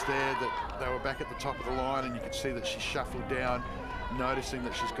pitch there that they were back at the top of the line, and you could see that she shuffled down, noticing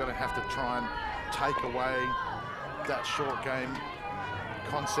that she's going to have to try and take away that short game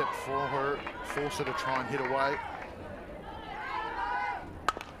concept for her, force her to try and hit away.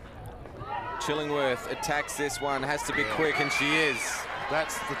 Chillingworth attacks this one, has to be quick, and she is.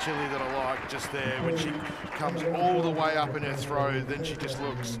 That's the Chili that I like just there. When she comes all the way up in her throw, then she just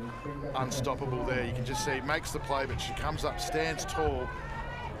looks unstoppable there. You can just see, makes the play, but she comes up, stands tall,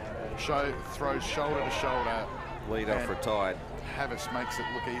 throws shoulder to shoulder. Lead off retired. Havis makes it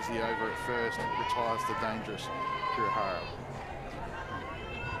look easy over at first, retires the dangerous Kurahara.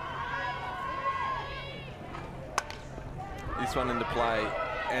 This one into play,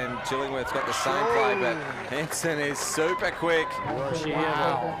 and Chillingworth's got the same play, but Hampson is super quick.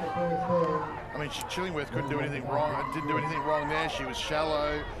 Wow. I mean, Chillingworth couldn't do anything wrong. Didn't do anything wrong there. She was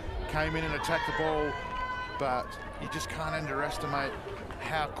shallow, came in and attacked the ball, but you just can't underestimate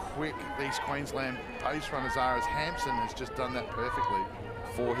how quick these Queensland base runners are, as Hampson has just done that perfectly.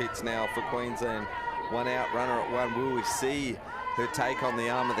 4 hits now for Queensland. 1 out, runner at 1. Will we see her take on the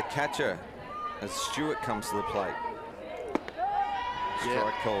arm of the catcher as Stewart comes to the plate?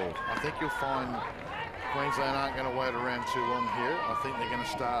 Strike called. I think you'll find Queensland aren't going to wait around too long here. I think they're going to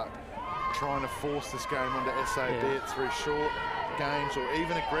start trying to force this game onto SAB through short games or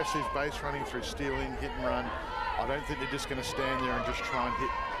even aggressive base running through stealing, hit and run. I don't think they're just going to stand there and just try and hit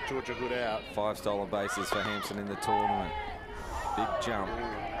Georgia Hood out. 5 stolen bases for Hampson in the tournament. Big jump.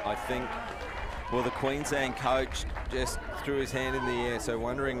 I think, well, the Queensland coach just threw his hand in the air, so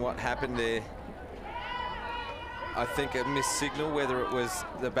wondering what happened there. I think a missed signal, whether it was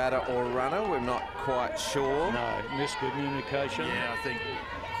the batter or runner, we're not quite sure. No, miscommunication. Yeah, I think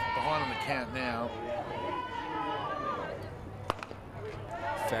behind on the count now.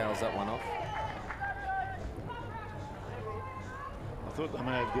 Fouls that one off. I thought they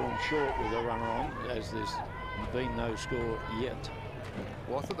may have gone short with a runner on, as there's been no score yet.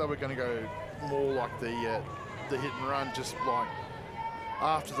 Well, I thought they were going to go more like the hit and run, just like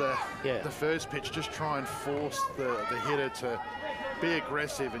after the first pitch, just try and force the hitter to be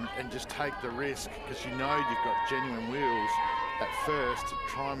aggressive and just take the risk, because you know you've got genuine wheels at first to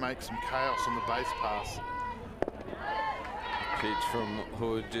try and make some chaos on the base pass. Pitch from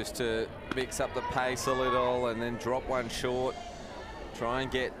Hood just to mix up the pace a little and then drop one short. Try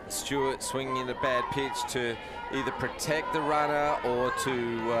and get Stewart swinging in a bad pitch to either protect the runner or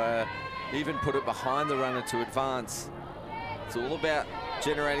to even put it behind the runner to advance. It's all about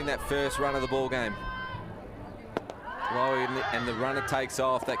generating that first run of the ball game. Low in, and the runner takes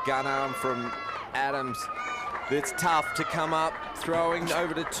off. That gun arm from Adams. It's tough to come up throwing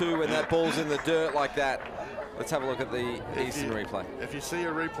over to 2 when that ball's in the dirt like that. Let's have a look at the Eastern replay. If you see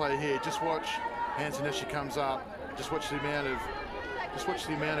a replay here, just watch Hanson as she comes up. Just watch the amount of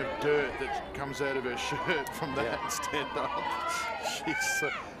dirt that comes out of her shirt from that stand up. She's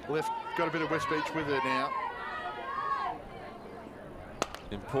got a bit of West Beach with her now.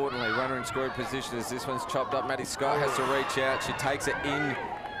 Importantly, runner in scoring position as this one's chopped up. Maddie Scott has to reach out. She takes it in.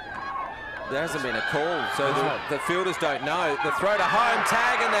 There hasn't been a call, so the fielders don't know. The throw to home,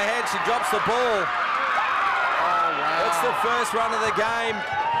 tag in the head. She drops the ball. Oh, wow. That's the first run of the game.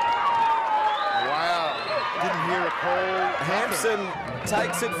 Wow. Didn't hear a call. Hampson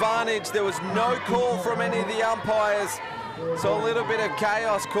takes advantage. There was no call from any of the umpires, so a little bit of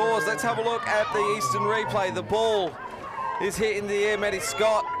chaos caused. Let's have a look at the Eastern replay. The ball is hit in the air. Maddie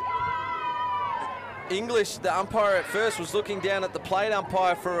Scott. English, the umpire at first, was looking down at the plate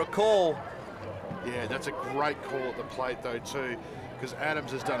umpire for a call. Yeah, that's a great call at the plate though too, because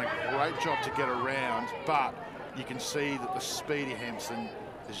Adams has done a great job to get around, but you can see that the speedy Hampson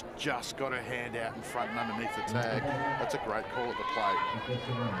has just got her hand out in front and underneath the tag. That's a great call at the plate.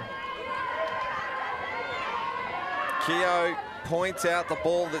 Keogh points out the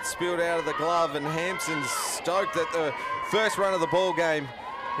ball that spilled out of the glove, and Hampson's stoked that the first run of the ball game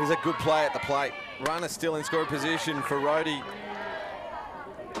is a good play at the plate. Runner still in scoring position for Rhodey.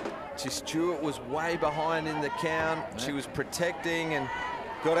 Stewart was way behind in the count. She was protecting and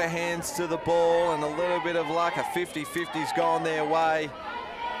got her hands to the ball, and a little bit of luck. A 50-50's gone their way.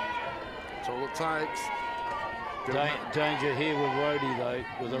 That's all it takes. Danger here with Rhodey, though,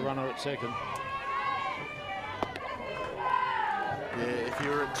 with a runner at second. Yeah, if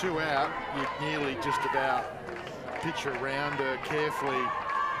you're at 2 out, you'd nearly just about pitch around her carefully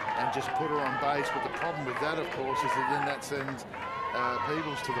and just put her on base. But the problem with that, of course, is that then that sends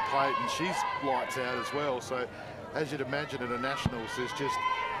Peebles to the plate, and she's lights out as well. So as you'd imagine at a Nationals,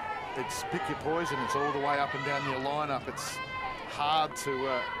 it's pick your poison. It's all the way up and down your lineup. It's hard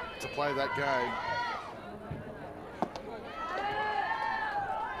to play that game.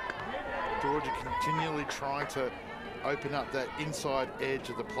 Georgia continually trying to open up that inside edge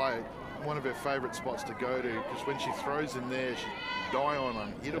of the plate. One of her favourite spots to go to, because when she throws in there, she's die on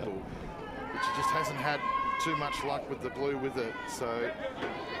unhittable, but she just hasn't had too much luck with the blue with it. So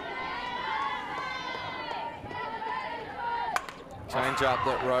change up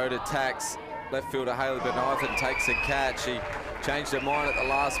that Road attacks. Left fielder Hayley Benithan takes a catch. She changed her mind at the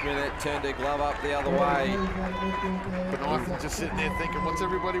last minute, turned her glove up the other way. Benithan just sitting there thinking, what's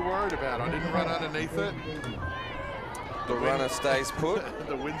everybody worried about? I didn't run underneath it. The runner stays put.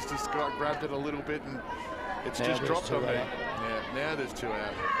 The wind's just grabbed it a little bit, and it's now just dropped on me. Out. Yeah, now there's 2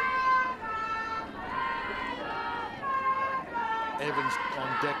 out. Evans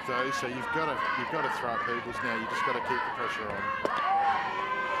on deck though, so you've got to throw at Peebles now. You just got to keep the pressure on.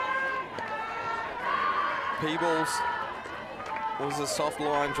 Peebles was a soft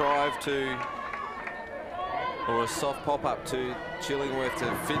line drive to, or a soft pop-up to Chillingworth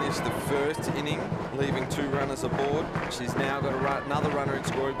to finish the first inning, leaving 2 runners aboard. She's now got another runner in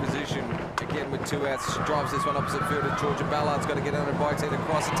scoring position, again with 2 outs. She drives this one opposite field to Georgia Ballard's got to get on her bike, head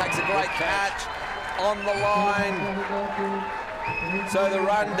across, and takes a great catch on the line. So the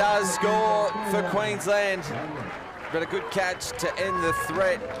run does score for Queensland. but a good catch to end the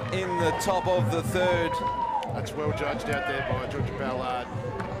threat in the top of the third. That's well judged out there by Georgia Ballard.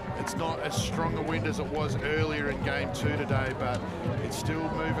 It's not as strong a wind as it was earlier in game 2 today, but it's still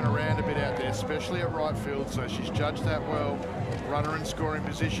moving around a bit out there, especially at right field, so she's judged that well. Runner in scoring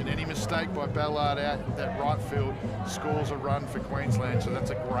position. Any mistake by Ballard out that right field scores a run for Queensland, so that's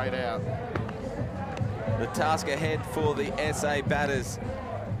a great out. The task ahead for the SA batters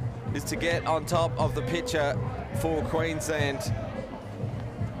is to get on top of the pitcher for Queensland.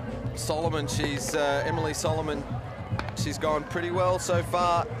 Solomon, Emily Solomon, she's gone pretty well so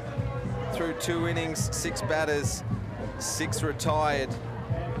far through 2 innings, 6 batters, 6 retired.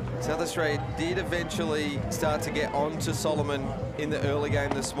 South Australia did eventually start to get on to Solomon in the early game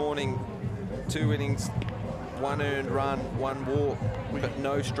this morning. 2 innings, 1 earned run, 1 walk, but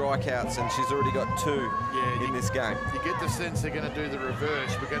no strikeouts, and she's already got 2 in this game. You get the sense they're going to do the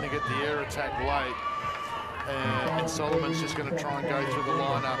reverse. We're going to get the air attack late, and Solomon's just going to try and go through the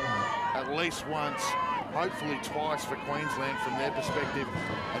lineup at least once, hopefully twice for Queensland from their perspective,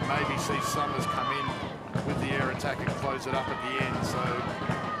 and maybe see Summers come in with the air attack and close it up at the end. So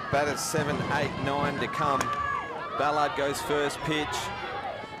batters 7, 8, 9 to come. Ballard goes first pitch.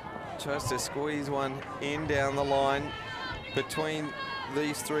 Tries to squeeze one in down the line between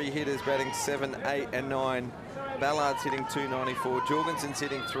these 3 hitters batting 7, 8 and 9. Ballard's hitting 294, Jorgensen's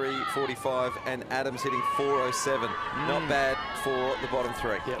hitting 345, and Adams hitting 407. Not bad for the bottom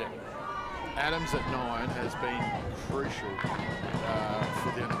 3. Yep. Adams at 9 has been crucial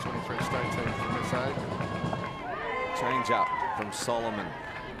for the under-23 state team from SA. Change up from Solomon.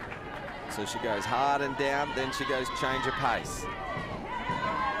 So she goes hard and down, then she goes change of pace.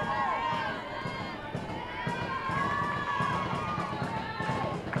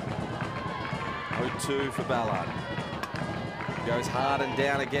 Two for Ballard. Goes hard and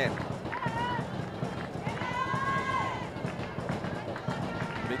down again.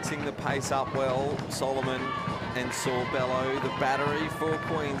 Mixing the pace up well, Solomon and Sorbello, the battery for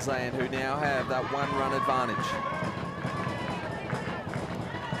Queensland, who now have that 1-run advantage.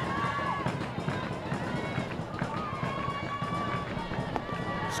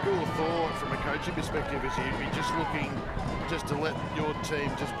 School of thought from a coaching perspective is you'd be just looking just to let your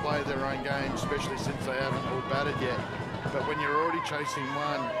team just play their own game, especially since they haven't all batted yet. But when you're already chasing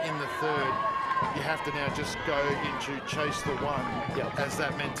 1 in the third, you have to now just go into chase the 1 as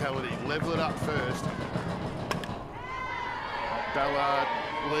that mentality. Level it up first. Ballard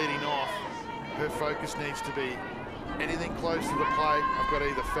leading off. Her focus needs to be anything close to the plate. I've got to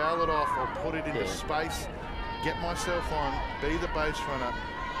either foul it off or put it into space, get myself on, be the base runner,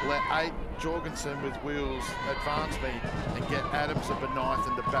 let 8 Jorgensen with wheels advance me, and get Adams and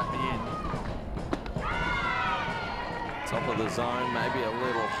Benithan to bat me in. Top of the zone, maybe a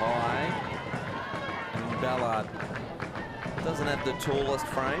little high. And Ballard doesn't have the tallest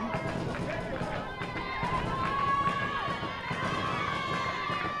frame.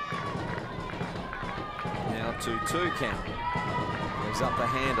 Now 2-2 count. Moves up the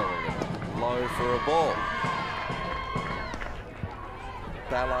handle a little. Low for a ball.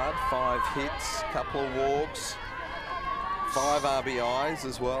 Ballard, 5 hits, couple of walks, 5 RBIs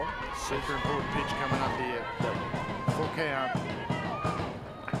as well. Super important pitch coming up here. Full count.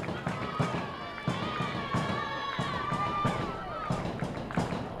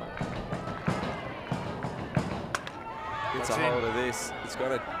 Gets a hold of this. It's got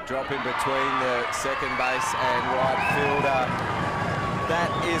to drop in between the second base and right fielder. That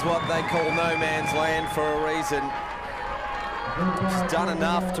is what they call no man's land for a reason. She's done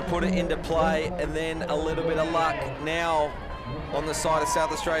enough to put it into play, and then a little bit of luck. Now on the side of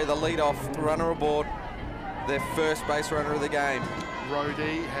South Australia, the leadoff runner aboard, their first base runner of the game.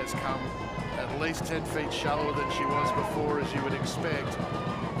 Rhodey has come at least 10 feet shallower than she was before, as you would expect.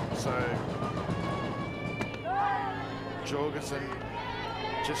 So Jorgensen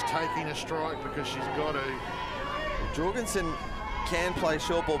just taking a strike because she's got to. Jorgensen can play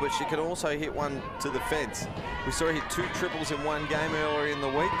short ball, but she can also hit one to the fence. We saw her hit 2 triples in 1 game earlier in the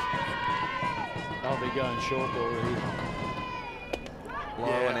week. I'll be going short ball here.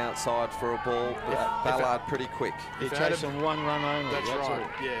 Low and outside for a ball. Ballard pretty quick. You're chasing 1 run only. That's right.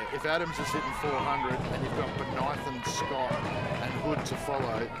 Yeah, if Adams is hitting 400 and you've got Benithan, Scott and Hood to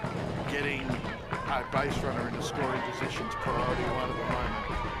follow, getting a base runner in a scoring position is priority 1 at the moment.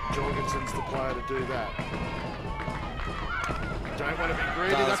 Jorgensen's the player to do that. Don't want to be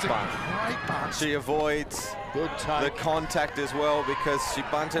greedy. That's a great bunt. She avoids the contact as well, because she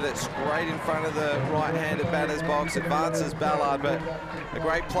bunted it straight in front of the right-handed batter's box. Advances Ballard, but a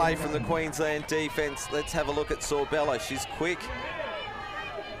great play from the Queensland defence. Let's have a look at Sorbello. She's quick.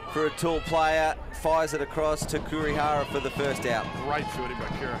 for a tall player, fires it across to Kurihara for the first out. Great fielding by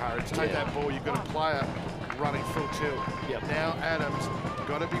Kurihara. To take that ball, you've got a player running full tilt. Yep. Now Adams,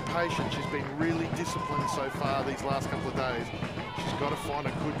 got to be patient. She's been really disciplined so far these last couple of days. She's got to find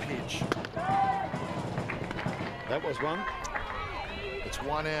a good pitch. That was one. It's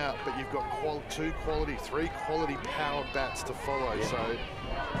one out, but you've got three quality powered bats to follow. Yep. So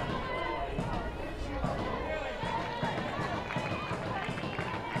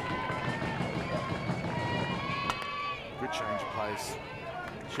good change of pace.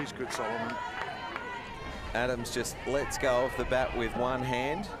 She's good, Solomon. Adams just lets go of the bat with one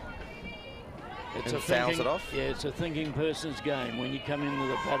hand and fouls it off. Yeah, it's a thinking person's game. When you come into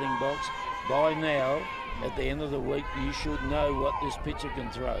the batting box, by now, at the end of the week, you should know what this pitcher can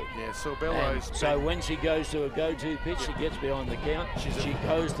throw. Yeah, Sorbello's. So when she goes to a go-to pitch, she gets behind the count. She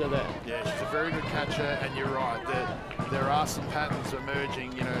goes to that. Yeah, she's a very good catcher, and you're right. There are some patterns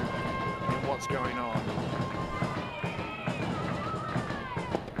emerging, you know, in what's going on.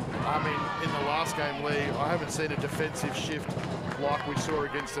 I mean, in the last game, Lee, I haven't seen a defensive shift like we saw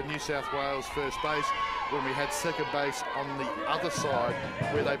against the New South Wales first base when we had second base on the other side,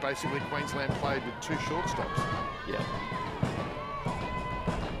 where they basically, Queensland played with two shortstops. Yeah.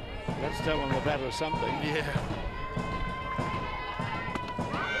 That's telling the batter something. Yeah.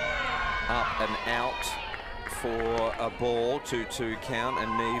 Up and out for a ball, 2-2 count,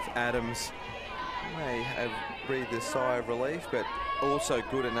 and Neve Adams may have breathed a sigh of relief, but also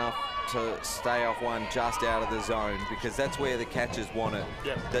good enough to stay off one just out of the zone, because that's where the catchers want it.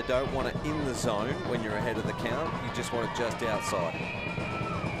 Yep. They don't want it in the zone when you're ahead of the count. You just want it just outside.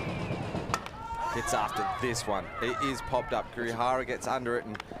 Gets after this one. It is popped up. Kurihara gets under it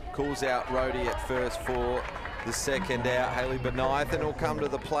and calls out Rhodey at first for the second out. Hayley Benithan will come to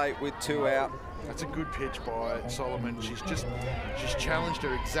the plate with 2 out. That's a good pitch by Solomon. She's challenged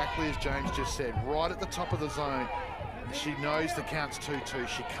her exactly as James just said, right at the top of the zone. She knows the count's 2-2.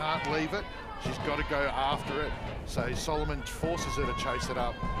 She can't leave it. She's got to go after it. So Solomon forces her to chase it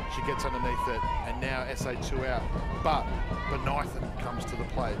up. She gets underneath it, and now SA 2 out. But Benithan comes to the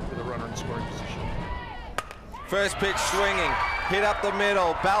plate with a runner in scoring position. First pitch swinging, hit up the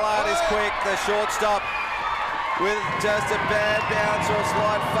middle. Ballard is quick, the shortstop with just a bad bounce or a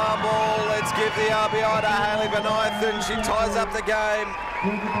slight fumble. Let's give the RBI to Hayley Benithan. She ties up the game.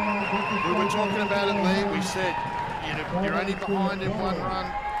 We were talking about it, Lee. We said, you're only behind in 1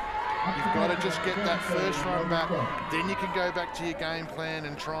 run. You've got to just get that first run back. Then you can go back to your game plan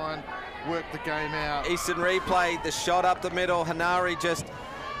and try and work the game out. Eastern replay, the shot up the middle. Hanari just,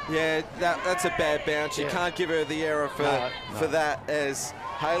 yeah, that's a bad bounce. You can't give her the error for that, as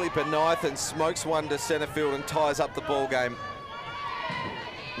Hayley Benithan smokes one to centre field and ties up the ball game.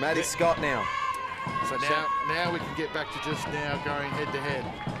 Maddie Scott now. So now we can get back to just now going head to head.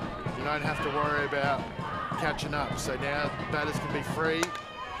 You don't have to worry about catching up. So now batters can be free.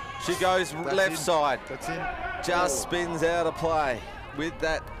 She goes left side. That's in. Just spins out of play with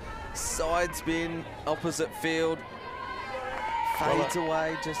that side spin, opposite field. Fades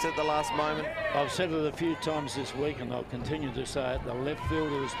away just at the last moment. I've said it a few times this week, and I'll continue to say it. The left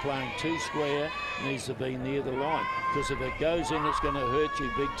fielder is playing 2 square, needs to be near the line, because if it goes in, it's going to hurt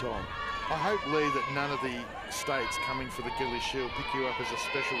you big time. I hope, Lee, that none of the states coming for the Gillies Shield pick you up as a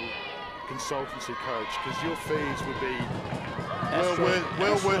special consultancy coach, because your fees would be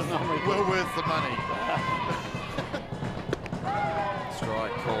well worth the money.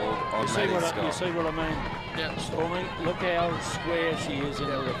 Strike called on Maddie Scott. You see what I mean? Yeah. Stormy, look how square she is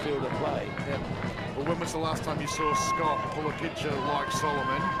into the field of play. Yeah. Well, when was the last time you saw Scott pull a pitcher like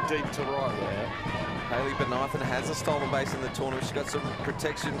Solomon deep to right? Yeah. Hayley Benithan has a stolen base in the tournament. She's got some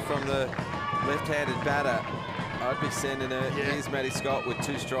protection from the left-handed batter. I'd be sending her. Here's Maddie Scott with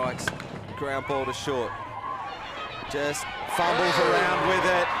 2 strikes. Ground ball to short. Just fumbles around with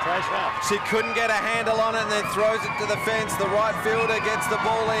it. She couldn't get a handle on it and then throws it to the fence. The right fielder gets the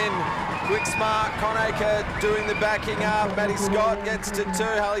ball in. Quick smart, Conacher doing the backing up. Maddie Scott gets to 2.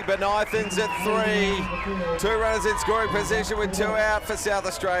 Hayley Benithan's at 3. 2 runners in scoring position with 2 out for South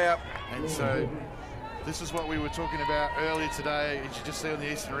Australia. And so this is what we were talking about earlier today. As you just see on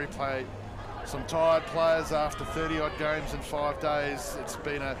the Eastern replay, some tired players after 30-odd games in 5 days. It's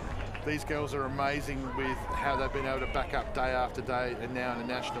been these girls are amazing with how they've been able to back up day after day, and now in the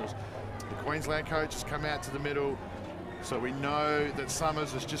Nationals. The Queensland coach has come out to the middle, so we know that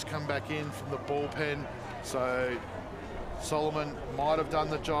Summers has just come back in from the bullpen. So Solomon might have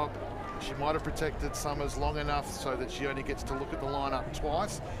done the job. She might have protected Summers long enough so that she only gets to look at the lineup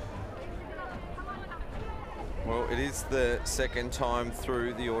twice. Well, it is the second time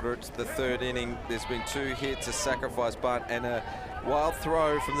through the order. It's the third inning. There's been 2 hits, a sacrifice bunt, and a wild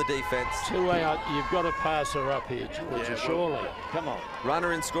throw from the defence. 2 out. You've got to pass her up here, Georgia, surely. Come on.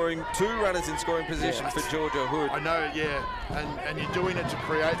 Runner in scoring, 2 runners in scoring position for Georgia Hood. I know, yeah, and you're doing it to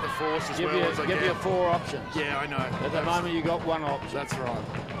create the force as well as I give you 4 options. Yeah, I know. At the moment, you got 1 option. That's right.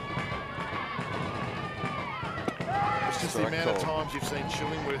 It's just the amount of times you've seen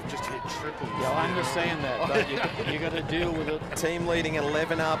Chillingworth just hit triples. Yeah, I understand that, but you got to deal with it. Team leading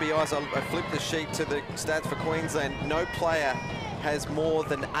 11 RBIs. I flipped the sheet to the stats for Queensland. No player has more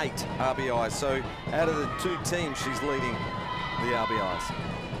than 8 RBIs. So out of the 2 teams, she's leading the RBIs.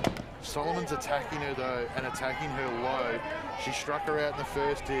 Solomon's attacking her though, and attacking her low. She struck her out in the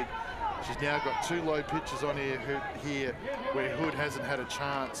first hit. She's now got 2 low pitches on here where Hood hasn't had a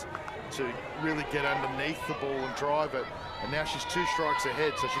chance to really get underneath the ball and drive it. And now she's 2 strikes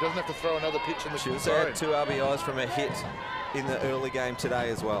ahead, so she doesn't have to throw another pitch in the She also had 2 RBIs from a hit in the early game today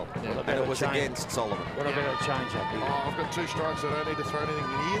as well. Yeah. And it was against Solomon. What about a change up here? Oh, I've got 2 strikes. I don't need to throw anything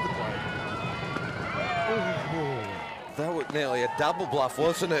near the plate. That was nearly a double bluff,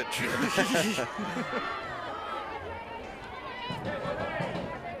 wasn't it?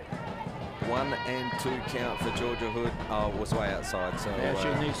 1 and 2 count for Georgia Hood. Oh, was way outside. So now she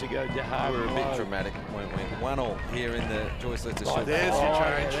needs to go hard. We were a bit dramatic, weren't we? 1-1 here in the Joyce Lister Shield. There's your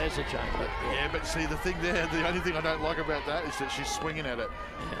change. Yeah, there's a change. Yeah, but see the thing there, the only thing I don't like about that is that she's swinging at it.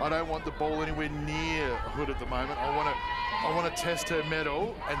 Yeah. I don't want the ball anywhere near Hood at the moment. I want to test her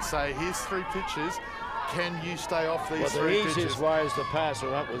mettle and say, here's 3 pitches. Can you stay off these 3 pitches? The easiest way is to pass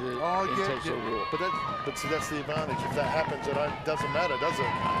her up with the intentional rule. But see, that's the advantage. If that happens, it doesn't matter, does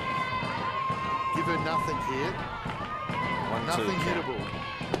it? Give her nothing here. Nothing hittable.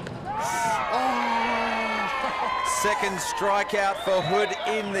 Oh! Second strikeout for Hood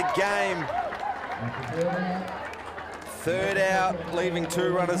in the game. 3rd out, leaving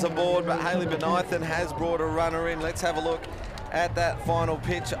 2 runners aboard, but Hayley Benithan has brought a runner in. Let's have a look at that final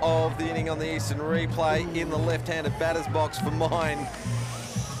pitch of the inning on the Eastern replay in the left-handed batter's box for mine.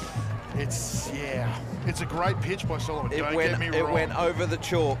 It's a great pitch by Solomon. It went over the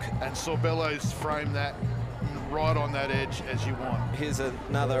chalk. And Sorbello's framed that right on that edge as you want. Here's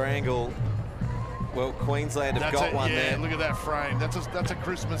another angle. Well, Queensland have got one there. Look at that frame. That's a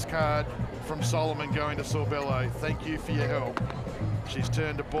Christmas card from Solomon going to Sorbello. Thank you for your help. She's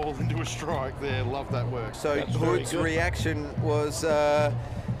turned a ball into a strike there. Love that work. So Hood's reaction was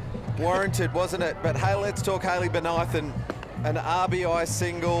warranted, wasn't it? But hey, let's talk Hayley Benithan. An RBI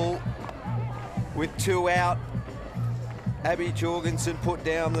single with 2 out. Abby Jorgensen put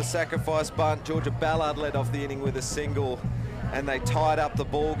down the sacrifice bunt. Georgia Ballard led off the inning with a single, and they tied up the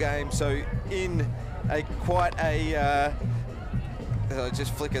ball game. So in I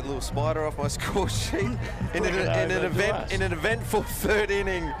just flick a little spider off my score sheet. In an eventful 3rd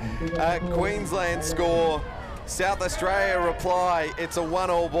inning, Queensland score, South Australia reply. It's a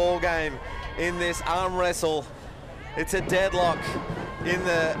 1-1 ball game in this arm wrestle. It's a deadlock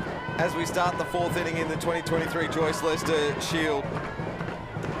as we start the 4th inning in the 2023 Joyce Lister Shield.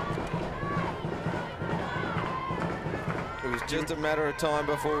 It was just a matter of time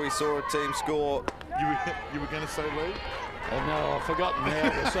before we saw a team score. You were going to say lead? Oh, no, I've forgotten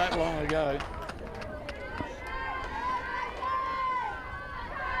now. It was that long ago.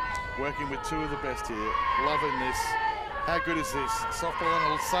 Working with 2 of the best here. Loving this. How good is this?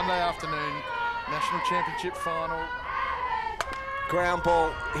 Softball on a Sunday afternoon. National Championship final. Ground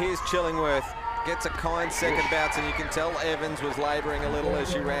ball. Here's Chillingworth. Gets a kind second bounce, and you can tell Evans was labouring a little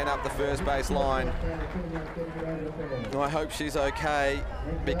as she ran up the first base line. I hope she's okay,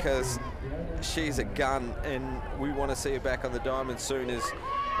 because she's a gun, and we want to see her back on the diamond soon as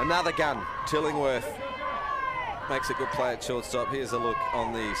another gun. Chillingworth makes a good play at shortstop. Here's a look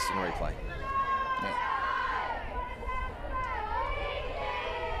on the Eastern replay.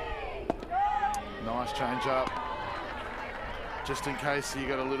 Nice change up. Just in case you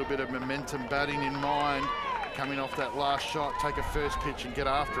got a little bit of momentum batting in mind, coming off that last shot, take a first pitch and get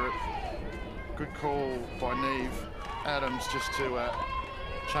after it. Good call by Neve Adams just to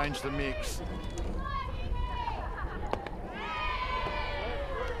change the mix.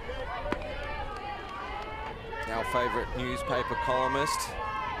 Our favourite newspaper columnist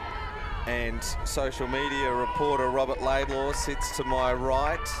and social media reporter Robert Laidlaw sits to my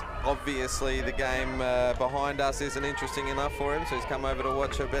right. Obviously the game behind us isn't interesting enough for him, so he's come over to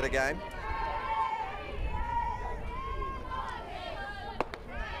watch a better game.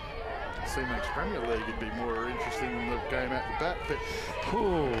 C-Max Premier League would be more interesting than the game at the bat, but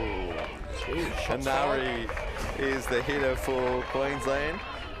Hanari is the hitter for Queensland.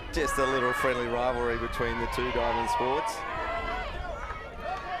 Just a little friendly rivalry between the two diamond sports.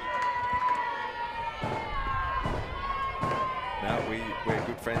 No, we're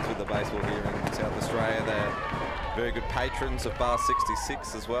good friends with the baseball here in South Australia. They're very good patrons of Bar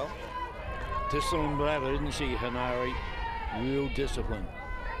 66 as well. Disciplined batter, isn't she, Hanari? Real discipline.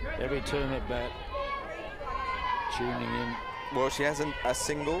 Every turn at bat, tuning in. Well, she hasn't a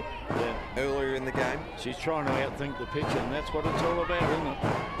single earlier in the game. She's trying to outthink the pitcher, and that's what it's all about, isn't it?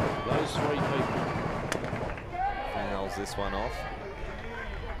 Those three people. Fouls this one off.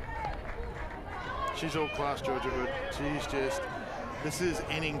 She's all class, Georgia Hood. She's just, this is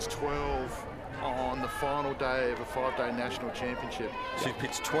innings 12 on the final day of a 5-day national championship. She's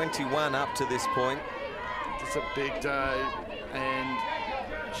pitched 21 up to this point. It's a big day, and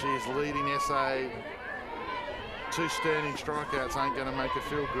she's leading SA. 2 standing strikeouts ain't going to make her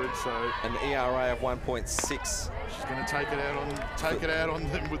feel good, so an ERA of 1.6. She's going to take it out on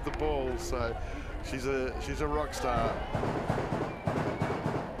them with the ball. So she's a rock star.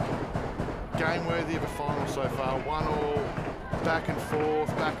 Game worthy of a final so far. 1-1, back and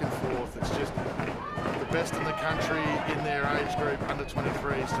forth. It's just the best in the country in their age group, under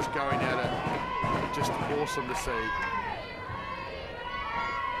 23s, just going at it. Just awesome to see.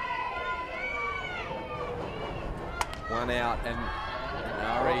 One out, and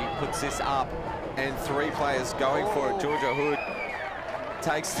Ari puts this up, and 3 players going for it. Georgia Hood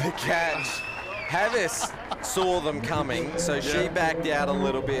takes the catch. Havis saw them coming, so she backed out a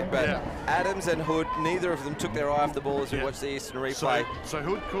little bit, but Adams and Hood, neither of them took their eye off the ball as we watched the Eastern replay. So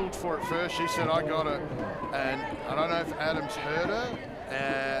Hood called for it first. She said, I got it, and I don't know if Adams heard her,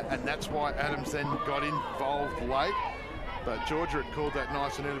 and that's why Adams then got involved late, but Georgia had called that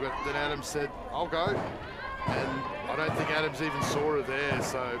nice and early, but then Adams said, I'll go. And I don't think Adams even saw her there,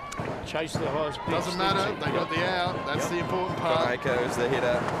 so chase the highest pitch. Doesn't matter. They got the out. That's the important part. Jamaica is the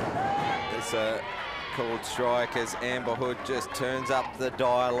hitter. It's a called strike as Amber Hood just turns up the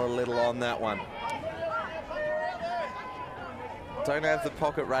dial a little on that one. Don't have the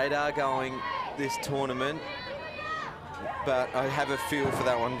pocket radar going this tournament, but I have a feel for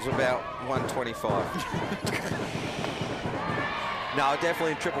that one. It's about 125. No,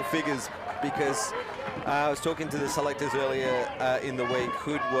 definitely in triple figures, because I was talking to the selectors earlier in the week.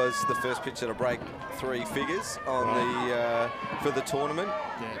 Hood was the first pitcher to break 3 figures on the for the tournament.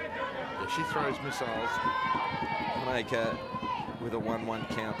 Yeah, she throws missiles. Jamaica with a 1-1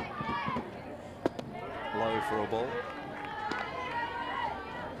 count. Low for a ball.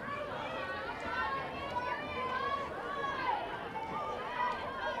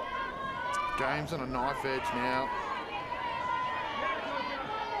 Game's on a knife edge now.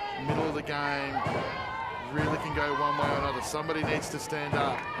 Middle of the game, really can go one way or another. Somebody needs to stand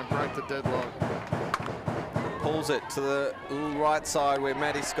up and break the deadlock. Pulls it to the right side where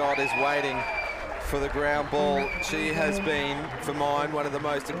Maddie Scott is waiting for the ground ball. She has been, for mine, one of the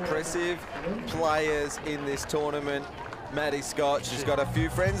most impressive players in this tournament. Maddie Scott, she's got a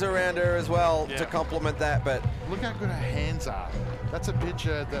few friends around her as well to complement that, but look how good her hands are. That's a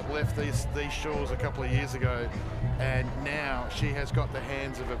pitcher that left these shores a couple of years ago, and now she has got the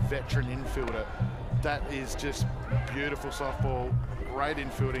hands of a veteran infielder. That is just beautiful softball, great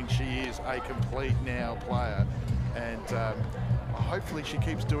infielding. She is a complete now player, and hopefully she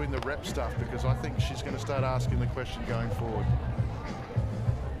keeps doing the rep stuff, because I think she's going to start asking the question going forward.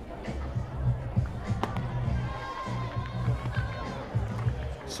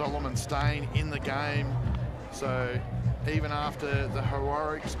 Solomon staying in the game, so even after the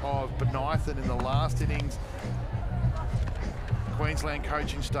heroics of Benithan in the last innings, Queensland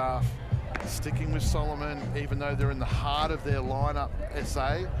coaching staff sticking with Solomon, even though they're in the heart of their lineup,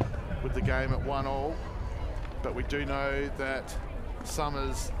 SA, with the game at 1-1. But we do know that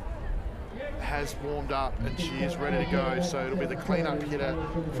Summers has warmed up and she is ready to go, so it'll be the clean-up hitter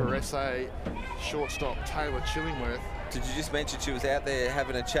for SA, shortstop Taylor Chillingworth. did you just mention she was out there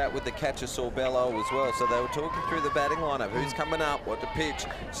having a chat with the catcher Sorbello as well? So they were talking through the batting lineup, who's coming up, what to pitch.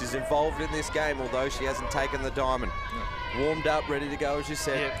 She's involved in this game, although she hasn't taken the diamond. Warmed up, ready to go, as you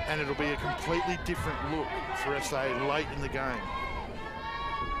said. Yeah, and it'll be a completely different look for SA late in the game.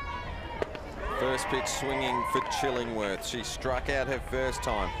 First pitch swinging for Chillingworth. She struck out her first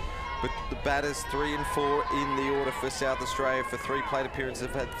time. But the batters 3 and 4 in the order for South Australia for 3 plate appearances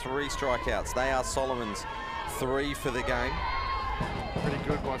have had 3 strikeouts. They are Solomon's 3 for the game. Pretty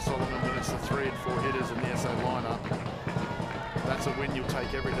good by Solomon when it's the 3 and 4 hitters in the SA lineup. That's a win you'll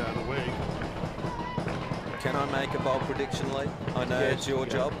take every day of the week. Can I make a bold prediction, Lee? I know it's your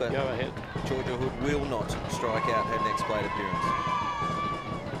job, but go ahead. Georgia Hood will not strike out her next plate appearance.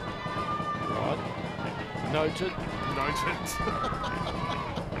 Right. Noted. Noted.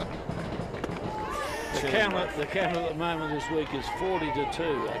 The count at the moment this week is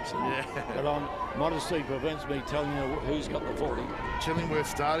 40-2, actually. Yeah. But modesty prevents me telling you who's got the 40.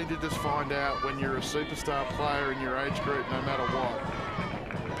 Chillingworth's starting to just find out when you're a superstar player in your age group, no matter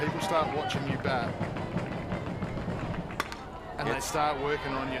what. People start watching you bat. And they start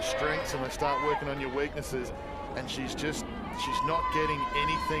working on your strengths and they start working on your weaknesses. And she's not getting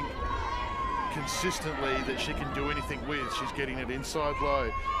anything consistently that she can do anything with. She's getting it inside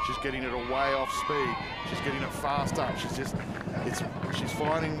low. She's getting it away off speed. She's getting it fast up. She's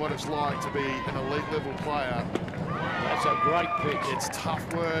finding what it's like to be an elite level player. That's a great pitch. It's tough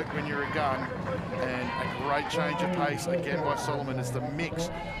work when you're a gun, and a great change of pace again by Solomon. It's the mix.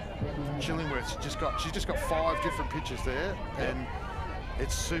 Chillingworth, she's just got 5 different pitches there, and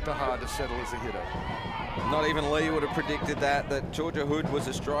it's super hard to settle as a hitter. Not even Lee would have predicted that Georgia Hood was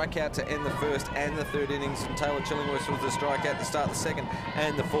a strikeout to end the first and the third innings, and Taylor Chillingworth was the strikeout to start the second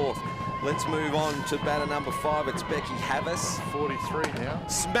and the fourth. Let's move on to batter number 5. It's Becky Havas. 43 now.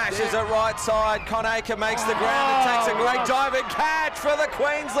 Smashes it right side. Conacher makes the ground and takes a great diving catch for the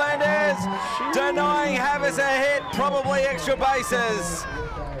Queenslanders. Denying Havas a hit, probably extra bases.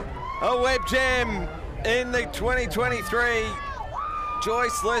 A web gem in the 2023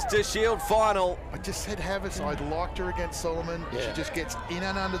 Joyce Lester Shield final. I just said Havas, I liked her against Solomon. Yeah. She just gets in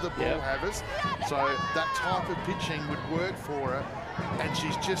and under the ball, Havas. So that type of pitching would work for her. And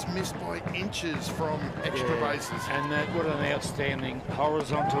she's just missed by inches from extra bases. And what an outstanding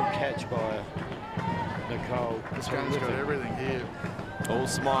horizontal catch by Nicole. This gun's got everything here. All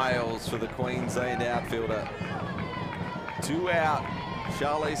smiles for the Queensland outfielder. 2 out.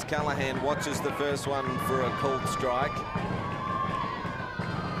 Charlize Callahan watches the first one for a called strike.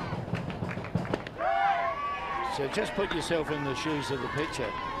 So just put yourself in the shoes of the pitcher.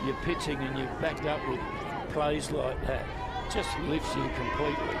 You're pitching and you're backed up with plays like that. Just lifts you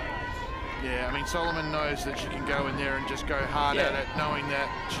completely. Yeah, I mean, Solomon knows that she can go in there and just go hard at it, knowing that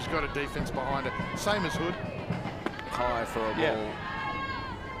she's got a defense behind her. Same as Hood. High for a ball.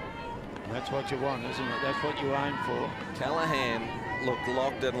 That's what you want, isn't it? That's what you aim for. Callahan looked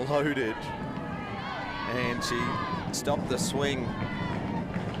locked and loaded, and she stopped the swing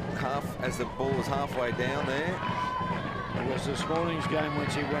as the ball was halfway down there. It was this morning's game when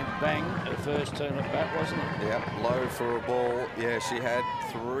she went bang at first turn at bat, wasn't it? Yep, low for a ball. Yeah, she had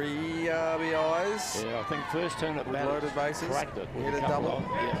 3 RBIs. Yeah, I think first turn at bat, loaded bases. cracked it. Hit a double.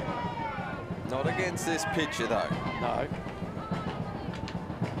 Yeah. Not against this pitcher though. No.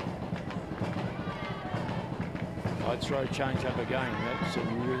 I'd throw change up again. That's a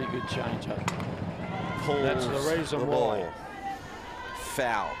really good change up. Pulls That's the reason the why. ball.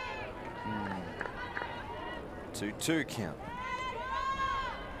 Foul. 2-2 count.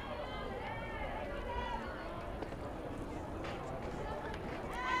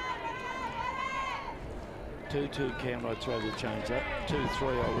 Two count, I'd throw the change up.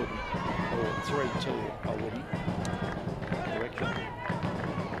 2-3 I wouldn't. Or 3-2 I wouldn't. Correction.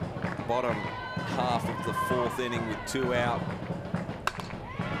 Bottom half of the 4th inning with 2 out.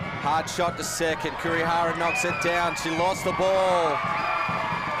 Hard shot to second. Kurihara knocks it down. She lost the ball.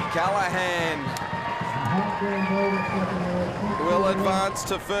 Callahan will advance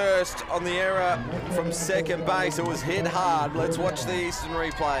to first on the error from second base. It was hit hard. Let's watch the Eastern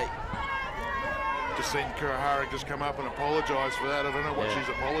replay. Just seen Kurihara just come up and apologise for that. I don't know what she's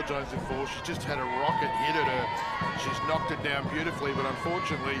apologising for. She just had a rocket hit at her. She's knocked it down beautifully, but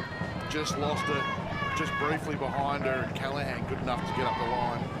unfortunately just lost it just briefly behind her, and Callahan good enough to get up the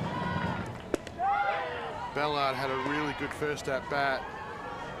line. Ballard had a really good first at-bat,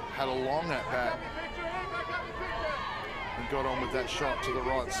 had a long at-bat, and got on with that shot to the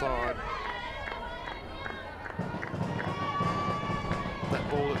right side. That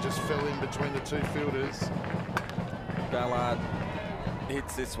ball that just fell in between the 2 fielders. Ballard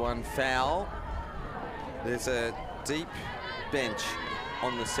hits this one foul. There's a deep bench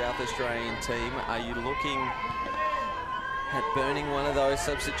on the South Australian team. Are you looking at burning one of those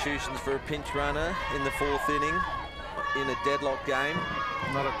substitutions for a pinch runner in the 4th inning in a deadlock game?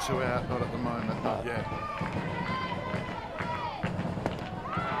 Not at 2 out, not at the moment, not yet.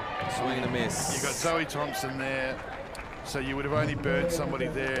 Swing and a miss. You got Zoe Thompson there, so you would have only burned somebody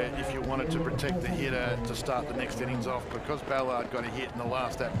there if you wanted to protect the hitter to start the next innings off. Because Ballard got a hit in the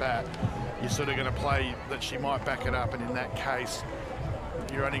last at-bat, you're sort of going to play that she might back it up, and in that case,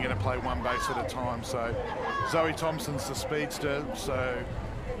 you're only going to play 1 base at a time. So Zoe Thompson's the speedster, so...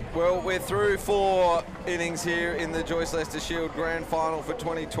 Well, we're through 4 innings here in the Joyce Lester Shield Grand Final for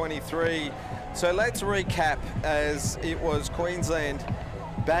 2023. So let's recap, as it was Queensland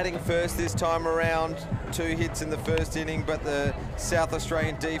batting first this time around. 2 hits in the first inning, but the South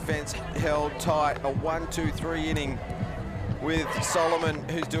Australian defence held tight. A 1-2-3 inning with Solomon,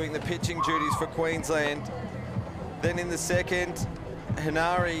 who's doing the pitching duties for Queensland. Then in the second,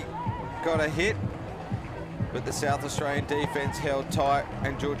 Hanari got a hit, but the South Australian defence held tight,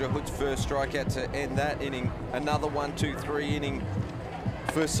 and Georgia Hood's first strikeout to end that inning. Another 1-2-3 inning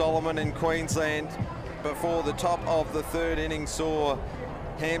for Solomon in Queensland before the top of the third inning saw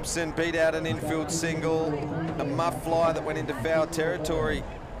Hampson beat out an infield single, a muff fly that went into foul territory.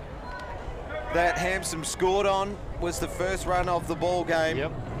 That Hampson scored on was the first run of the ball game.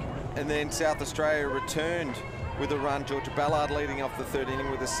 Yep. And then South Australia returned with a run. Georgia Ballard leading off the third inning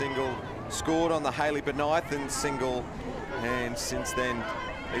with a single, scored on the Haley Benithan single, and since then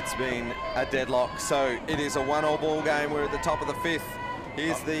it's been a deadlock. So it is a 1-all ball game. We're at the top of the 5th.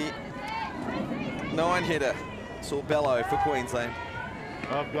 Here's the 9-hitter, Sorbello for Queensland.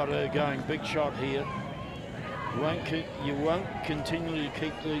 I've got her going big shot here. You won't continually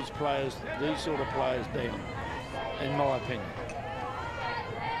keep these players, these sort of players down, in my opinion.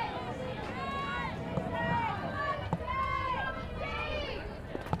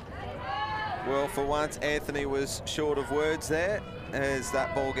 Well, for once, Anthony was short of words there as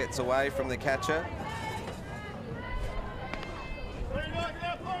that ball gets away from the catcher.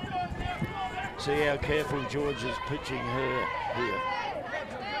 See how careful George is pitching her here.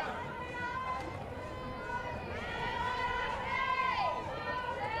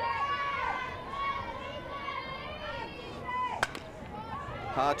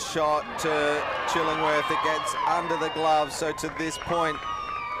 Hard shot to Chillingworth. It gets under the glove. So to this point,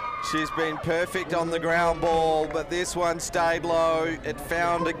 she's been perfect on the ground ball, but this one stayed low. It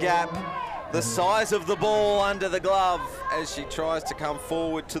found a gap the size of the ball under the glove as she tries to come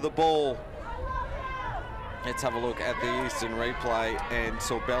forward to the ball. Let's have a look at the Eastern replay, and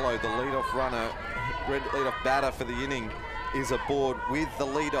Sorbello, the leadoff runner, leadoff batter for the inning, is aboard with the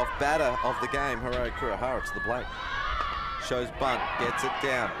leadoff batter of the game, Haroe Kurihara, to the plate. Shows bunt, gets it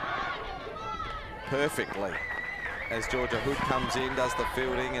down perfectly as Georgia Hood comes in, does the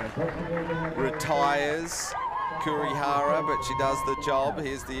fielding and retires Kurihara, but she does the job.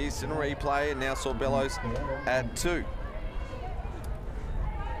 Here's the Eastern replay, and now Sorbello's at 2.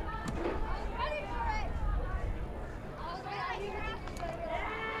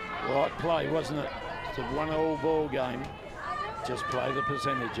 Right play, wasn't it? It's a 1-all ball game. Just play the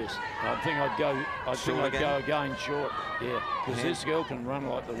percentages. I think I'd go again short. Yeah, because this girl can run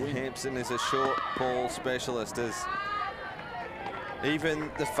like the wind. Hampson is a short ball specialist, as even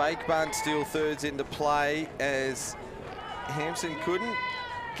the fake bunt still thirds into play as Hampson couldn't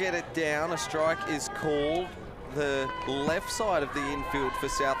get it down. A strike is called. The left side of the infield for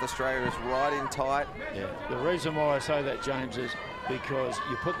South Australia is right in tight. Yeah, the reason why I say that, James, is because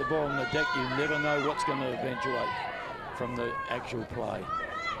you put the ball on the deck, you never know what's going to eventuate from the actual play.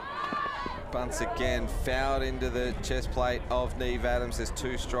 Bunts again, fouled into the chest plate of Neve Adams. There's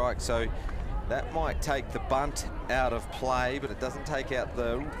 2 strikes, so that might take the bunt out of play, but it doesn't take out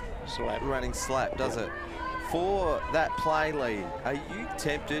the running slap, does it? For that play, Lee, are you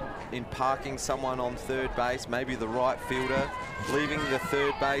tempted in parking someone on third base, maybe the right fielder, leaving the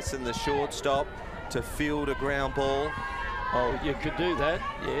third base and the shortstop to field a ground ball? Oh, you could do that.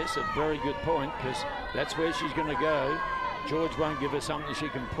 Yes, a very good point, because that's where she's going to go. George won't give her something she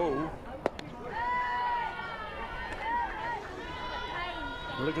can pull.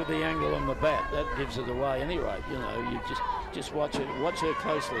 Look at the angle on the bat. That gives it away anyway. You know, you just watch it. Watch her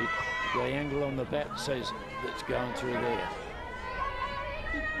closely. The angle on the bat says that's going through there.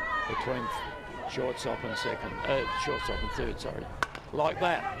 Between shortstop and second. Shortstop and third, sorry. Like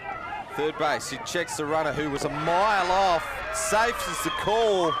that. Third base, she checks the runner who was a mile off. Safe is the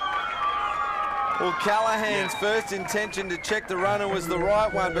call. Well, Callahan's first intention to check the runner was the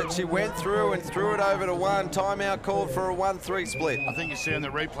right one, but she went through and threw it over to 1. Timeout called for a 1-3 split. I think you see on the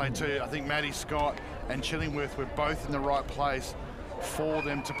replay too, I think Maddie Scott and Chillingworth were both in the right place for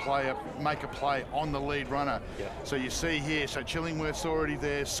them to make a play on the lead runner. Yeah. So you see here, so Chillingworth's already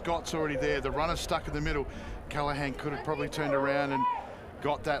there, Scott's already there, the runner's stuck in the middle. Callahan could have probably turned around and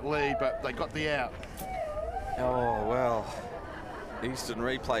got that lead, but they got the out. Oh, well, Eastern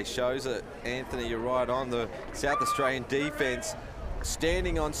replay shows it. Anthony, you're right on. The South Australian defence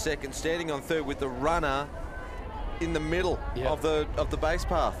standing on second, standing on third with the runner in the middle of the base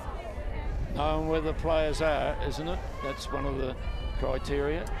path. Knowing where the players are, isn't it? That's one of the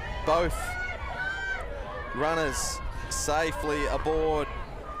criteria. Both runners safely aboard.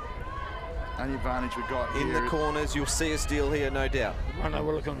 Only advantage we got in the corners. You'll see a steal here, no doubt.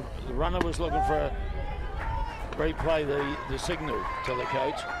 The runner was looking for a replay the signal to the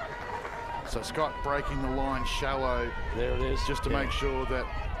coach. So Scott breaking the line shallow. There it is. Just to make sure that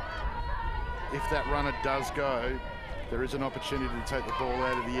if that runner does go, there is an opportunity to take the ball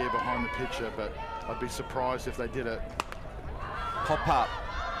out of the air behind the pitcher, but I'd be surprised if they did it. Pop up.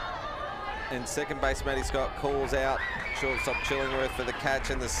 And second base, Matty Scott calls out shortstop Chillingworth for the catch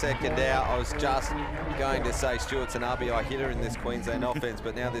and the second out. I was just going to say Stewart's an RBI hitter in this Queensland offense,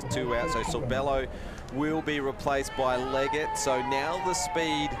 but now there's 2 out. So Sorbello will be replaced by Leggett. So now the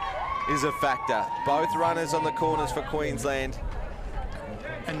speed is a factor. Both runners on the corners for Queensland.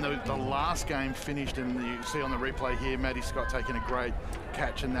 And the last game finished, and you see on the replay here, Matty Scott taking a great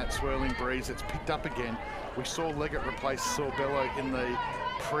catch in that swirling breeze. It's picked up again. We saw Leggett replace Sorbello in the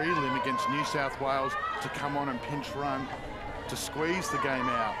prelim against New South Wales to come on and pinch run to squeeze the game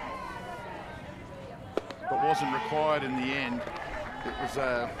out, but wasn't required in the end.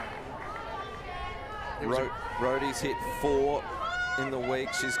 Rhodey's hit 4 in the week.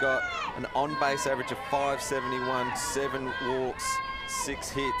 She's got an on-base average of 571, 7 walks, 6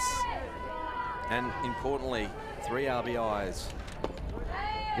 hits, and importantly, 3 RBIs.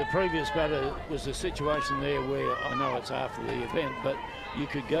 The previous batter was a situation there where, I know it's after the event, but you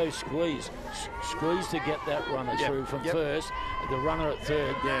could go squeeze to get that runner through from first, the runner at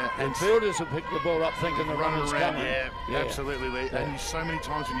third. Yeah, and fielders will pick the ball up thinking the runner's coming. Yeah, absolutely, Lee. Yeah. And so many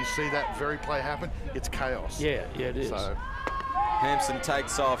times when you see that very play happen, it's chaos. Yeah, it is. So Hampson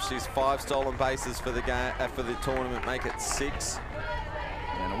takes off. She's 5 stolen bases for the game, for the tournament, make it 6.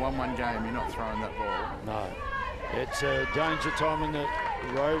 In a 1-1 game, you're not throwing that ball. No. It's a danger time in the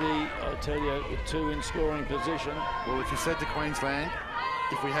Rhodey, I tell you, with 2 in scoring position. Well, if you said to Queensland,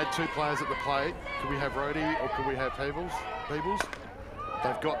 if we had 2 players at the plate, could we have Rhodey or could we have Peebles?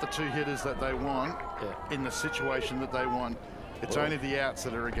 They've got the 2 hitters that they want in the situation that they want. It's only the outs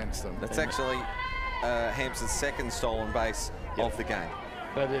that are against them. That's actually Hampson's 2nd stolen base of the game.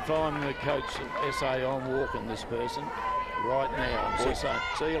 But if I'm the coach at SA, I'm walking this person right now. I'm just saying,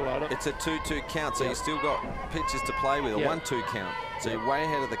 see you later. It's a 2-2 count, so you've still got pitches to play with, a 1-2 count. So you're way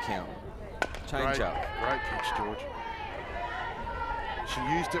ahead of the count. Change up. Great pitch, George. She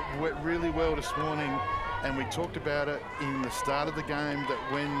used it really well this morning, and we talked about it in the start of the game that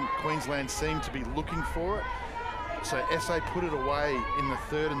when Queensland seemed to be looking for it, so SA put it away in the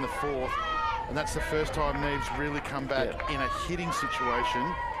 3rd and the 4th, and that's the first time Neve's really come back in a hitting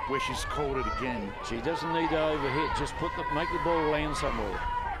situation where she's called it again. She doesn't need to overhit, just make the ball land somewhere.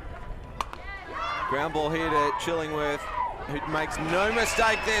 Ground ball here to Chillingworth, who makes no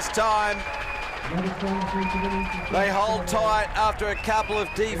mistake this time. They hold tight after a couple of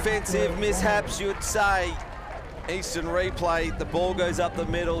defensive mishaps, you'd say. Eastern replay, the ball goes up the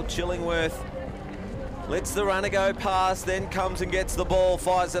middle. Chillingworth lets the runner go past, then comes and gets the ball,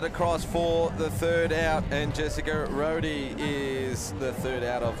 fires it across for the 3rd out, and Jessica Rhodey is the 3rd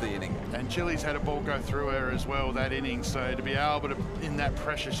out of the inning. And Chili's had a ball go through her as well that inning, so to be able to, in that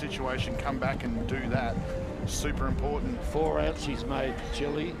pressure situation, come back and do that, super important. 4 outs she's made,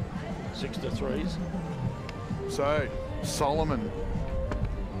 Chili, 6 to 3s. So Solomon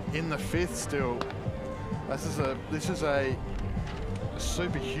in the 5th still. This is a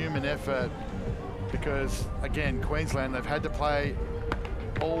superhuman effort, because again, Queensland, they've had to play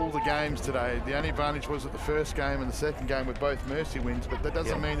all the games today. The only advantage was that the first game and the second game were both mercy wins, but that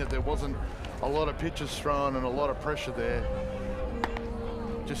doesn't mean that there wasn't a lot of pitches thrown and a lot of pressure there.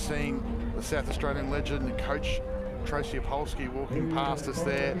 Just seeing the South Australian legend and coach Tracy Opolsky walking past us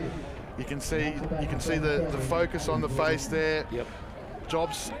there. You can see the focus on the face there. Yep.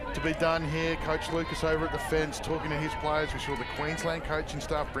 Jobs to be done here. Coach Lucas over at the fence talking to his players. We saw the Queensland coaching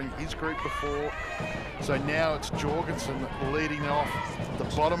staff bring his group before. So now it's Jorgensen leading off the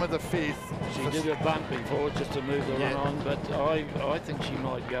bottom of the 5th. She did a bunt before just to move the run on, but I think she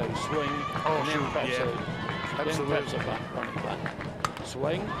might go swing. Oh, perhaps a bunt, running bunt.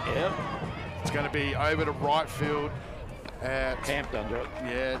 Swing, It's going to be over to right field. Camped under it.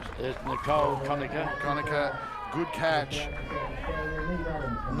 Yeah. Nicole Conacher. Good catch.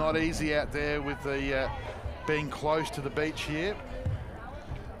 Not easy out there with the being close to the beach here.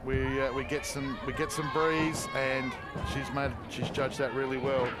 We get some breeze, and she's judged that really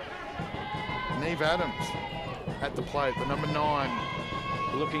well. Neve Adams at the plate, the number 9.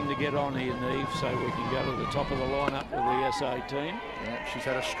 Looking to get on here, Neve, so we can go to the top of the lineup with the SA team. Yeah, she's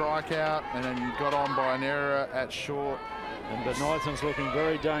had a strikeout and then got on by an error at short. And Nathan's looking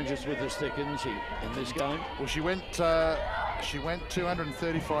very dangerous with the stick, isn't she, in this game? Well, she went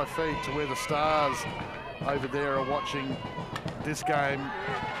 235 feet to where the Stars over there are watching this game.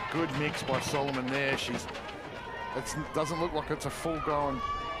 Good mix by Solomon there. It doesn't look like it's a full-grown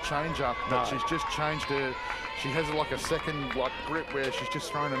change-up, but she's just changed her. She has like a second grip where she's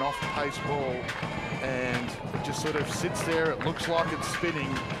just thrown an off-pace ball, and it just sort of sits there. It looks like it's spinning.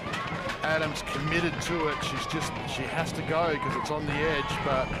 Adams committed to it. She has to go because it's on the edge,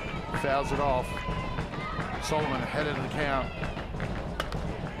 but fouls it off. Solomon ahead of the count.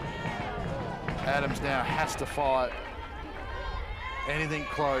 Adams now has to fight. Anything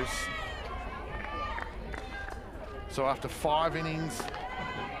close. So after 5 innings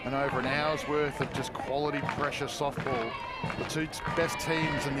and over an hour's worth of just quality pressure softball, the two best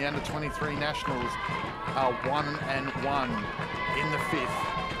teams in the under-23 nationals are 1-1 in the 5th.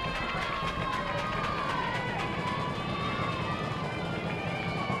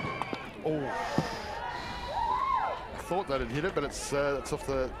 Oh, I thought that had hit it, but it's off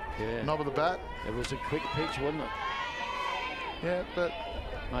the knob of the bat. It was a quick pitch, wasn't it? Yeah, but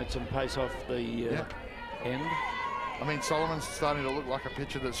made some pace off the end. I mean, Solomon's starting to look like a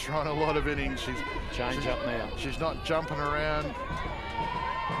pitcher that's thrown a lot of innings. She's up now. She's not jumping around.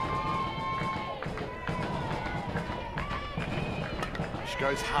 She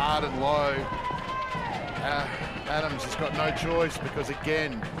goes hard and low. Adams has got no choice because,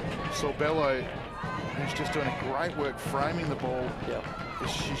 again, Sorbello, who's just doing a great work framing the ball. Yep.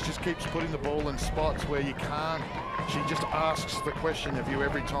 She just keeps putting the ball in spots where you can't. She just asks the question of you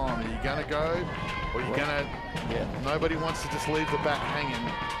every time. Are you going to go? Or are you going to... Yeah. Nobody wants to just leave the bat hanging.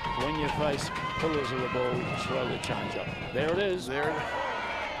 When you face pullers of the ball, throw the change up. There it is.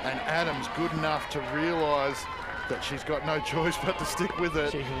 And Adams good enough to realise that she's got no choice but to stick with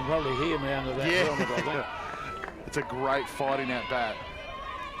it. She can probably hear me under that helmet, I think. It's a great fighting at bat.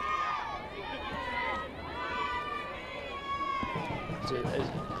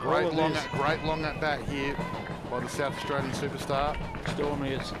 Great long at bat here by the South Australian superstar.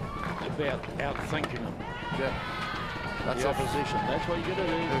 Stormy, it's about outthinking them. Yeah. That's the opposition. That's what you got to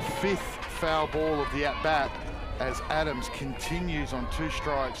do. The 5th foul ball of the at bat as Adams continues on 2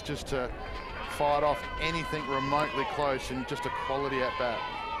 strikes just to fight off anything remotely close in just a quality at bat.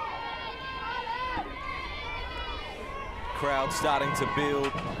 Crowd starting to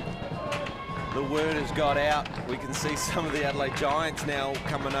build. The word has got out. We can see some of the Adelaide Giants now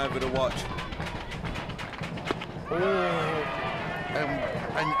coming over to watch.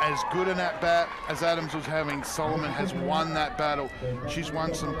 And as good an at-bat as Adams was having, Solomon has won that battle. She's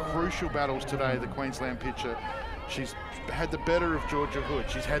won some crucial battles today, the Queensland pitcher. She's had the better of Georgia Hood.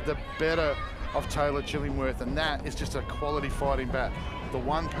 She's had the better of Taylor Chillingworth, and that is just a quality fighting bat. The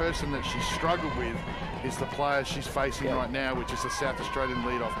one person that she's struggled with is the player she's facing right now, which is the South Australian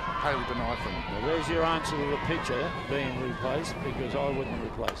leadoff, Hayley Benithan. Well, there's your answer to the pitcher being replaced, because I wouldn't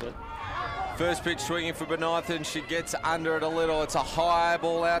replace it. First pitch swinging for Benithan. She gets under it a little. It's a high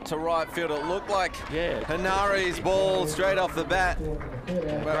ball out to right field. It looked like Hanari's ball straight off the bat.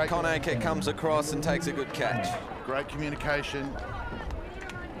 But Conacher comes across and takes a good catch. Great communication.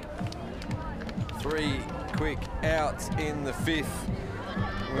 3 quick outs in the 5th.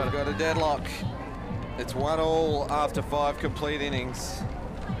 We've got a deadlock. It's 1-1 after 5 complete innings.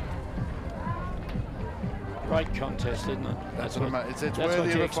 Great contest, isn't it? It's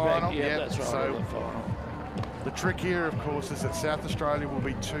worthy of a final. Yeah, that's right. So the trick here, of course, is that South Australia will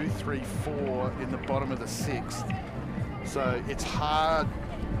be 2, 3, 4 in the bottom of the 6th. So it's hard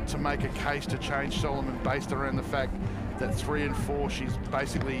to make a case to change Solomon based around the fact that 3 and 4 she's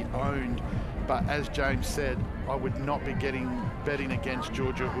basically owned. But as James said, I would not be betting against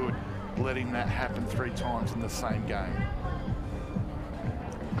Georgia Hood, letting that happen 3 times in the same game.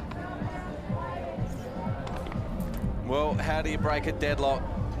 Well, how do you break a deadlock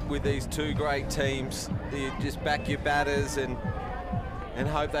with these 2 great teams? Do you just back your batters and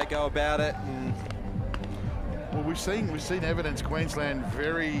hope they go about it? Well, we've seen evidence. Queensland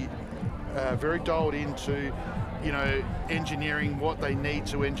very dialed into, you know, engineering what they need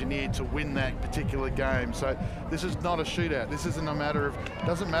to engineer to win that particular game. So this is not a shootout. This isn't a matter of,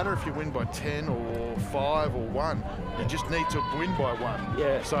 doesn't matter if you win by 10 or 5 or 1. You just need to win by 1.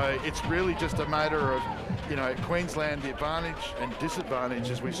 Yeah. So it's really just a matter of, you know, Queensland, the advantage and disadvantage,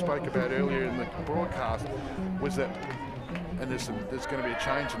 as we spoke about earlier in the broadcast, was that, and there's going to be a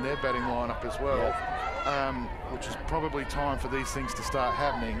change in their batting lineup as well, which is probably time for these things to start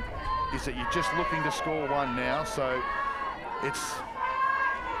happening, is that you're just looking to score 1 now. So it's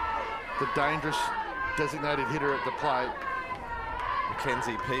the dangerous designated hitter at the plate.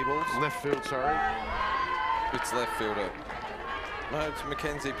 Mackenzie Peebles. Left field, sorry. It's left fielder. No, it's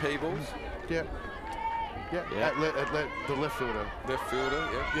Mackenzie Peebles. Yeah. Yeah, at the left fielder. Left fielder,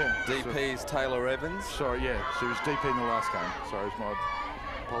 yeah. DP's Taylor Evans. Sorry, yeah, she was DP in the last game. Sorry, it's my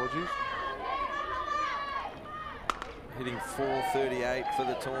apologies. hitting 438 for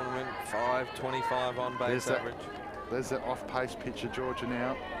the tournament, 525 on base average. There's that off-pace pitcher, Georgia,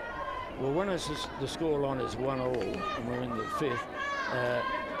 now. Well, when it's the scoreline is 1-1 and we're in the 5th,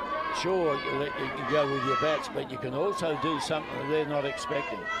 sure, you go with your bats, but you can also do something that they're not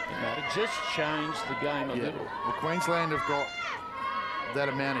expecting. Just change the game a little. Well, Queensland have got that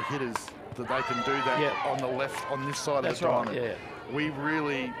amount of hitters that they can do that on the left, on this side of the diamond. Right, we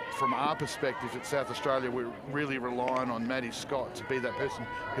really, from our perspective at South Australia, we're really relying on Maddie Scott to be that person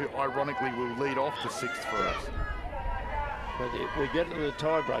who ironically will lead off the 6th for us. But if we get to the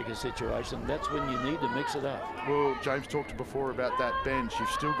tiebreaker situation, that's when you need to mix it up. Well, James talked before about that bench. You've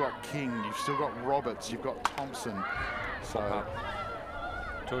still got King, you've still got Roberts, you've got Thompson. So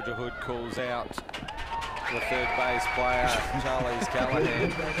Georgia Hood calls out the third base player, Charlize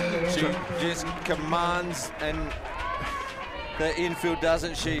Callahan. She just commands and the infield,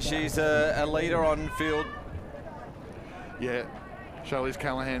 doesn't she? She's a leader on field. Yeah. Charlize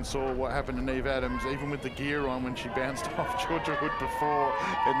Callahan saw what happened to Neve Adams, even with the gear on when she bounced off Georgia Hood before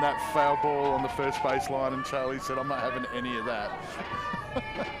in that foul ball on the first base line, and Charlie said, I'm not having any of that.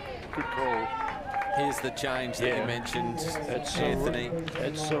 Good call. Here's the change that you mentioned, Anthony.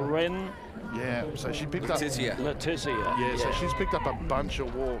 It's Seren. Yeah, so she picked Letitia. Yeah, so she's picked up a bunch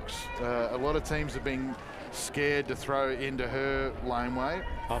of walks. A lot of teams have been scared to throw into her laneway.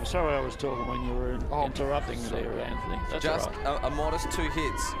 I'm sorry I was talking when you were interrupting there, Anthony. That's just right. a modest 2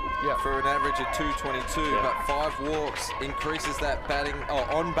 hits for an average of 222, but 5 walks increases that batting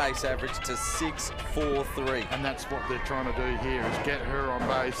on base average to 643. And that's what they're trying to do here, is get her on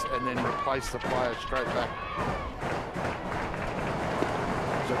base and then replace the player straight back.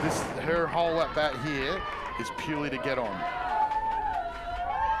 So her whole at bat here is purely to get on.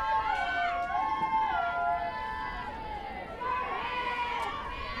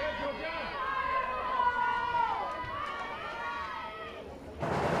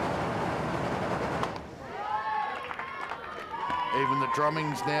 Even the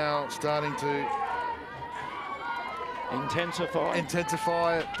drumming's now starting to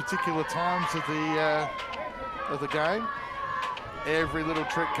intensify at particular times of the game. Every little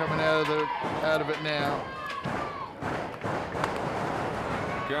trick coming out of it now.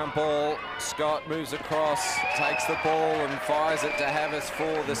 Ground ball, Scott moves across, takes the ball and fires it to Havas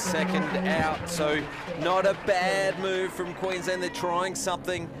for the second out. So not a bad move from Queensland. They're trying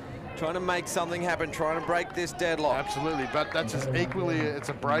something, trying to make something happen, trying to break this deadlock. Absolutely, but that's it's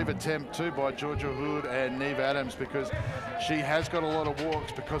a brave attempt too by Georgia Hood and Neve Adams, because she has got a lot of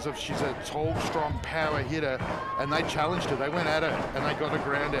walks because she's a tall, strong power hitter, and they challenged her. They went at her and they got a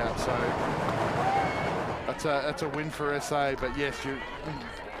ground out. So that's a win for SA. But yes, you're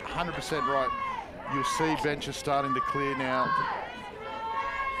 100% right. You'll see benches starting to clear now.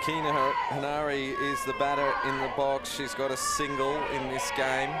 Kina Hanari is the batter in the box. She's got a single in this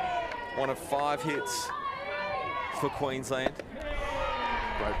game. One of 5 hits for Queensland.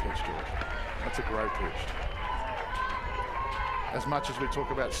 Great pitch, George. That's a great pitch. As much as we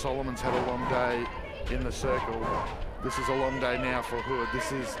talk about Solomon's had a long day in the circle, this is a long day now for Hood.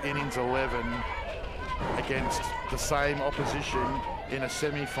 This is innings 11 against the same opposition in a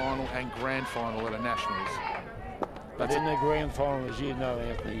semi-final and grand final at a Nationals. But in the grand final, as you know,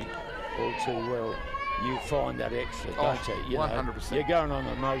 Anthony, all too well, you find that extra, don't you? 100%. You're going on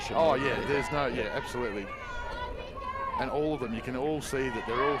emotion. Oh, yeah, absolutely. And all of them, you can all see that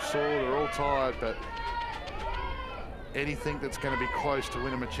they're all sore, they're all tired, but anything that's going to be close to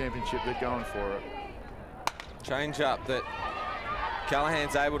winning a championship, they're going for it. Change up that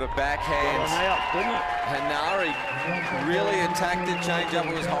Callahan's able to backhand. Hanari really attacked the change-up.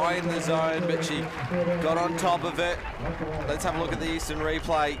 It was high in the zone, but she got on top of it. Let's have a look at the Eastern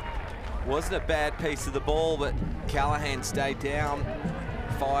replay. Wasn't a bad piece of the ball, but Callahan stayed down,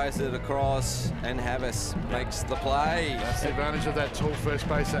 fires it across, and Havas makes the play. That's the advantage of that tall first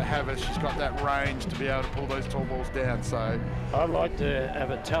base at Havas. She's got that range to be able to pull those tall balls down. So I'd like to have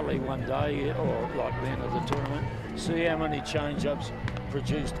a tally one day, or like the end of the tournament, see how many change-ups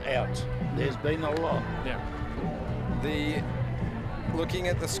produced outs. There's been a lot. Yeah. Looking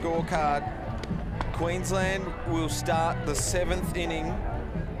at the scorecard, Queensland will start the 7th inning,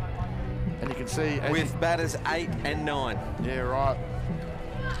 and you can see with batters 8 and 9. Yeah, right.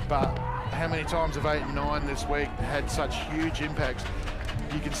 But how many times have 8 and 9 this week had such huge impacts?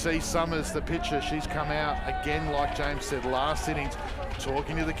 You can see Summers, the pitcher, she's come out again, like James said, last innings,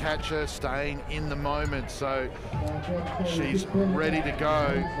 talking to the catcher, staying in the moment. So she's ready to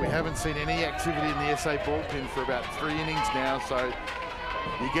go. We haven't seen any activity in the SA bullpen for about 3 innings now. So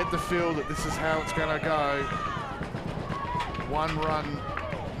you get the feel that this is how it's going to go. 1 run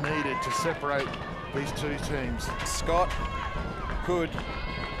needed to separate these two teams. Scott, Hood,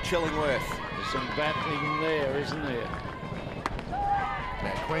 Chillingworth. There's some battling there, isn't there?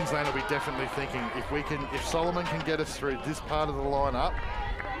 Now, Queensland will be definitely thinking, if Solomon can get us through this part of the lineup,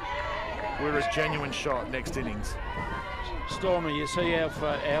 we're a genuine shot next innings. Stormy, you see how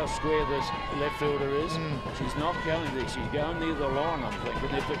square this left fielder is? She's not going there. She's going near the line, I'm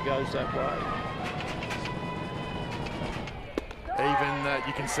thinking, if it goes that way. Even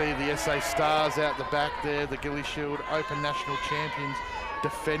you can see the SA Stars out the back there, the Gilly Shield Open National Champions,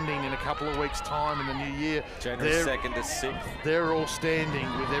 defending in a couple of weeks' time in the new year. January 2nd to 6th. They're all standing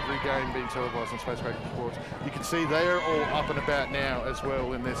with every game being televised on Space Rugby Sports. You can see they're all up and about now as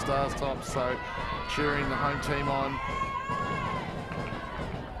well in their Stars tops, so cheering the home team on.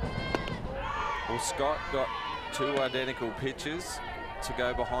 Well, Scott got 2 identical pitches to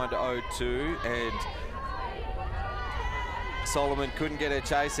go behind 0-2, and Solomon couldn't get her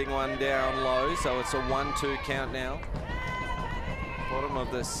chasing one down low, so it's a 1-2 count now. Bottom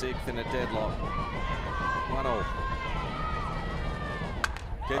of the 6th in a deadlock. 1-all.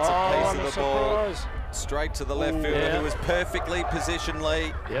 Gets a piece of the ball straight to the left fielder, who was perfectly positioned,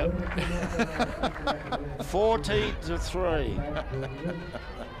 Lee. Yep. 14-3.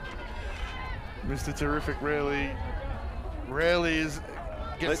 Mr. Terrific rarely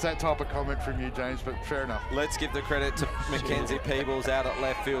gets that type of comment from you, James, but fair enough. Let's give the credit to Mackenzie Peebles out at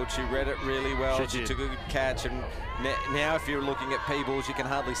left field. She read it really well. She took a good catch, and now if you're looking at Peebles, you can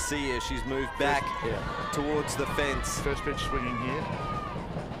hardly see her. She's moved back towards the fence. First pitch swinging here.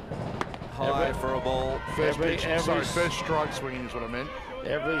 High for a ball. First strike swinging is what I meant.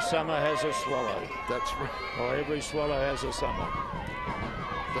 Every summer has a swallow. That's right. Or every swallow has a summer.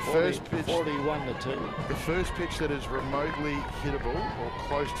 The first pitch, 41-2. The first pitch that is remotely hittable or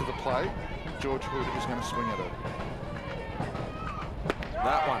close to the plate, George Hood is going to swing at it.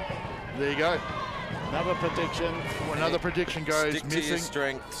 That one. There you go. Another prediction. Well, another prediction goes Stick missing. to your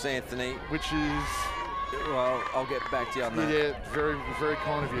strengths, Anthony. Which is... Well, I'll get back to you on that. Yeah, very, very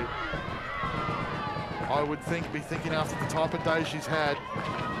kind of you. I would be thinking after the type of day she's had,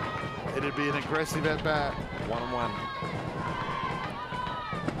 it'd be an aggressive at-bat. 1-1.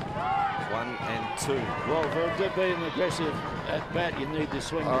 1-2. Well, for it to be an aggressive at bat, you need to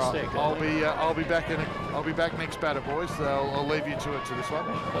swing the stick. I'll be back next batter, boys. So I'll leave you to this one.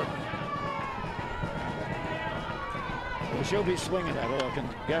 Well, she'll be swinging at it, I can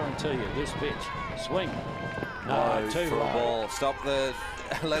guarantee you. This pitch, swing. No, too for a low. ball.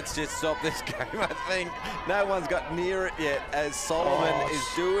 Let's just stop this game. I think no one's got near it yet, as Solomon is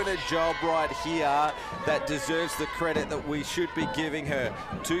doing a job right here that deserves the credit that we should be giving her.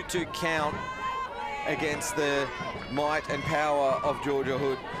 2-2 count against the might and power of Georgia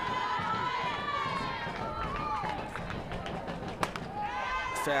Hood.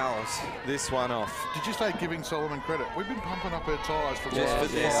 Fouls this one off. Did you say giving Solomon credit? We've been pumping up her tyres for just for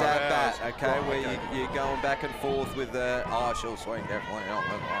this at bat, okay, right, where you're going back and forth with the she'll swing definitely.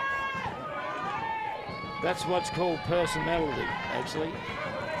 That's what's called personality, actually.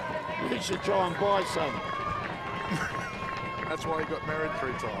 You should try and buy some. That's why he got married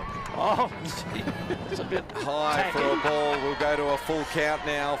 3 times. Oh, it's a bit high tacky. for a ball. We'll go to a full count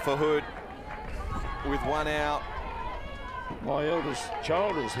now for Hood with 1 out. My eldest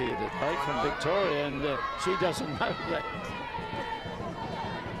child is here today from Victoria, and she doesn't know that.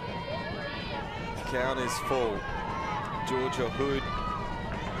 Count is full. Georgia Hood,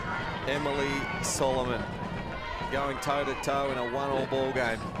 Emily Solomon going toe-to-toe in a 1-all ball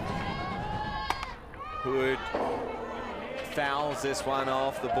game. Hood fouls this one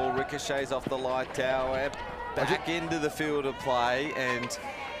off. The ball ricochets off the light tower, back into the field of play, and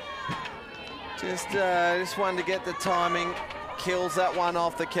just wanted to get the timing. Kills that one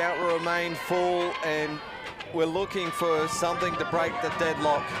off. The count will remain full, and we're looking for something to break the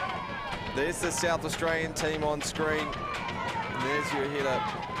deadlock. There's the South Australian team on screen, and there's your hitter.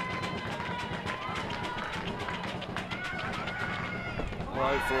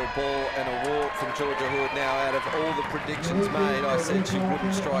 Low for a ball and a walk from Georgia Hood. Now, out of all the predictions made, I said she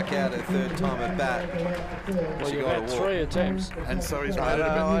wouldn't strike out her 3rd time at bat. Well, she you've got had a walk. 3 attempts. And so he's made it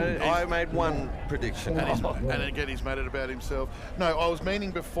about... I made 1 prediction. And again, he's made it about himself. No, I was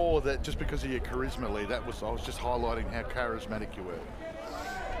meaning before that just because of your charisma, Lee, I was just highlighting how charismatic you were.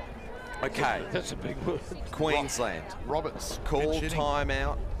 Okay. That's a big word. Queensland. Roberts. Call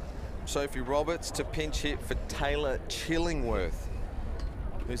timeout. Sophie Roberts to pinch hit for Taylor Chillingworth,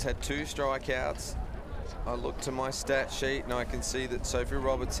 who's had 2 strikeouts. I look to my stat sheet and I can see that Sophie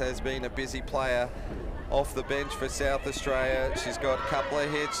Roberts has been a busy player off the bench for South Australia. She's got a couple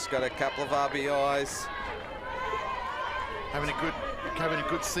of hits, she's got a couple of RBIs. Having a having a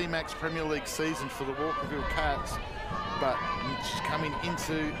good C-Max Premier League season for the Walkerville Cats, but she's coming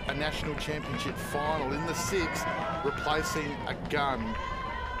into a national championship final in the 6th, replacing a gun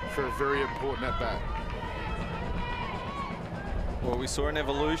for a very important at-bat. Well, we saw an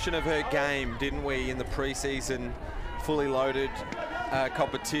evolution of her game, didn't we, in the pre-season fully loaded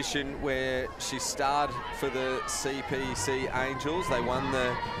competition where she starred for the CPC Angels. They won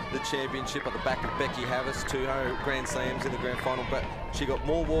the championship at the back of Becky Havis, 2 Grand Slams in the grand final, but she got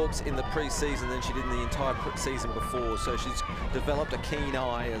more walks in the pre-season than she did in the entire season before, so she's developed a keen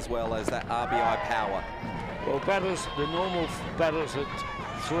eye as well as that RBI power. Well, batters, the normal batters at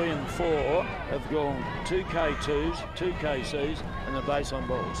 3 and 4 have gone 2 K2s, 2 KCs, and the base on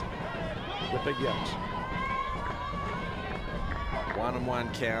balls, the big guns.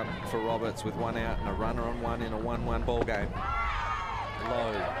 1-1 count for Roberts with 1 out and a runner on 1 in a 1-1 ball game.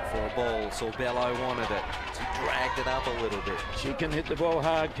 Low for a ball. Sorbello wanted it. She dragged it up a little bit. She can hit the ball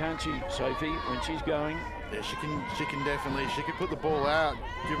hard, can't she, Sophie, when she's going? Yeah, she can definitely. She can put the ball out,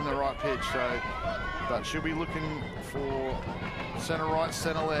 given the right pitch. So, but she'll be looking for centre right,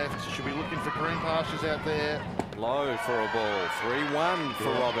 centre left. She'll be looking for green pastures out there. Low for a ball. 3-1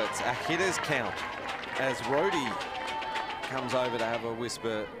 for Roberts. A hitter's count as Rhodey comes over to have a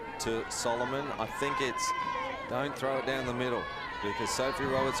whisper to Solomon. I think it's don't throw it down the middle, because Sophie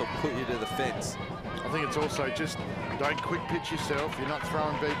Roberts will put you to the fence. I think it's also just don't quick pitch yourself. You're not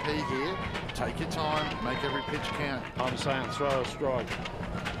throwing BP here. Take your time, make every pitch count. I'm saying throw a strike.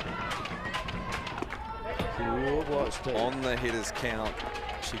 On the hitter's count,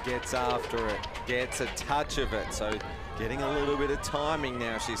 she gets after it, gets a touch of it, so getting a little bit of timing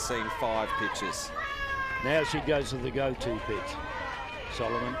now. She's seen 5 pitches. Now she goes to the go-to pitch,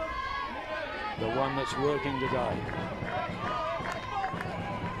 Solomon, the one that's working today.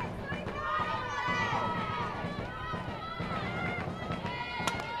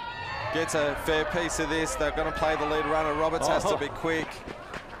 Gets a fair piece of this. They're going to play the lead runner. Roberts has to be quick.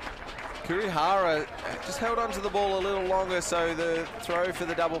 Kurihara just held on to the ball a little longer, so the throw for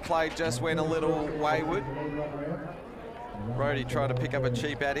the double play just went a little wayward. Rhodey tried to pick up a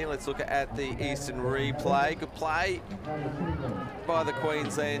cheap out here. Let's look at the Eastern replay. Good play by the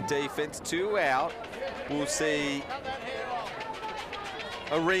Queensland defence. 2 out. We'll see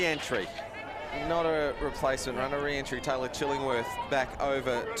a re-entry. Not a replacement run, a re-entry. Taylor Chillingworth back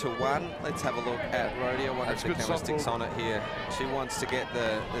over to 1. Let's have a look at Rhodey. I wonder if the camera sticks on it here. She wants to get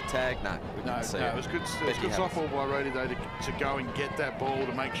the tag. No, we didn't see it. It was good softball by Rhodey, though, to go and get that ball,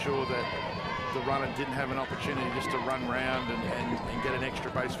 to make sure that the runner didn't have an opportunity just to run round and get an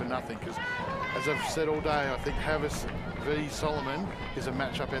extra base for nothing. Because, as I've said all day, I think Havis v Solomon is a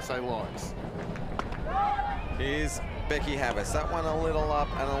matchup SA likes. Here's Becky Havis. That one a little up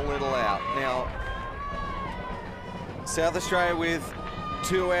and a little out. Now, South Australia with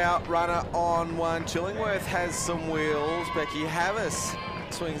 2 out, runner on 1. Chillingworth has some wheels. Becky Havis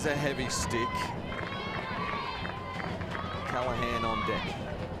swings a heavy stick. Callahan on deck.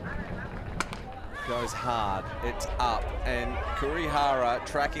 Goes hard, it's up, and Kurihara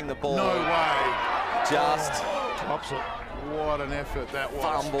tracking the ball. No way. Just tops it. What an effort that was.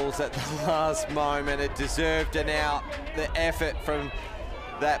 Fumbles at the last moment. It deserved an out. The effort from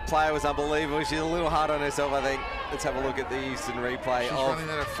that player was unbelievable. She's a little hard on herself, I think. Let's have a look at the Eastern replay. She's running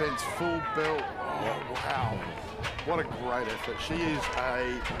that offence full belt. Oh, wow. What a great effort. She is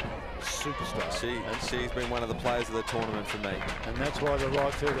a superstar. She's been one of the players of the tournament for me. And that's why the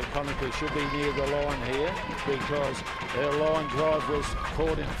right fielder Conacher should be near the line here, because her line drive was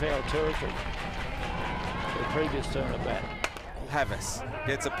caught in foul territory the previous turn at bat. Havis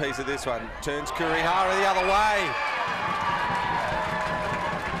gets a piece of this one, turns Kurihara the other way.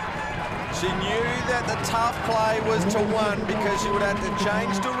 She knew that the tough play was to 1 because she would have to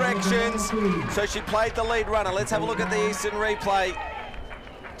change directions, so she played the lead runner. Let's have a look at the Eastern replay.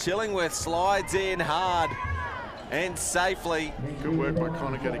 Chillingworth slides in hard and safely. Good work by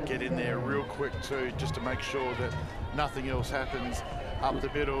Conacher to get in there real quick too, just to make sure that nothing else happens up the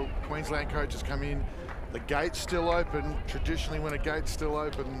middle. Queensland coaches come in. The gate's still open. Traditionally, when a gate's still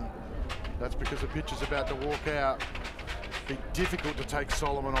open, that's because the pitcher's about to walk out. Be difficult to take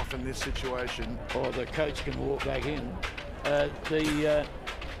Solomon off in this situation. Or the coach can walk back in.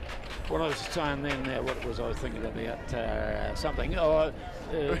 What I was saying then, what was I thinking about? Something.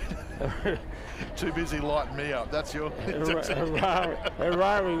 Too busy lighting me up. That's your.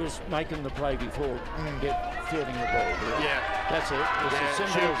 Harari was making the play before fielding the ball. Yeah, that's it. It's as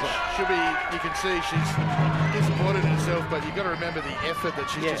simple as that. She'll be. You can see she's disappointed in herself, but you've got to remember the effort that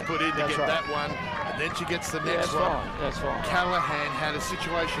she's just put in to get that one, and then she gets the next one. That's fine. Callahan had a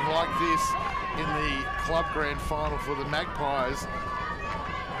situation like this in the club grand final for the Magpies,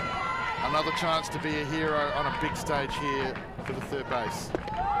 Another chance to be a hero on a big stage here for the third base.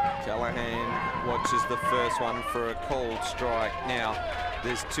 Callahan watches the first one for a called strike. Now,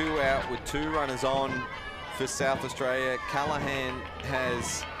 there's 2 out with 2 runners on for South Australia. Callahan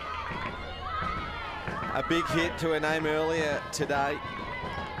has a big hit to her name earlier today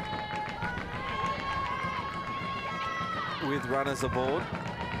with runners aboard.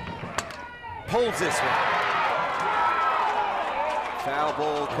 Pulls this one. Foul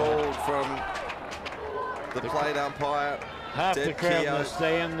ball called from the plate umpire. Half the crowd in the Keogh.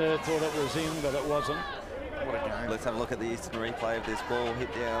 stand thought it was in, but it wasn't. What a game. Let's have a look at the instant replay of this ball.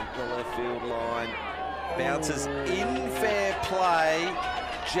 Hit down the left field line. Bounces in fair play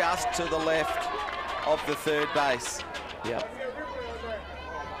just to the left of the third base. Yep.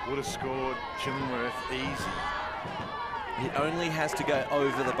 Would have scored Chillingworth easy. It only has to go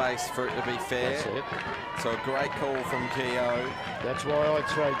over the base for it to be fair. That's it. So a great call from Keogh. That's why I'd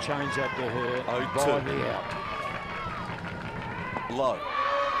throw change up to her 0-2. by the out. Low.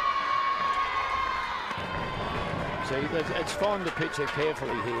 See, it's fine to pitch her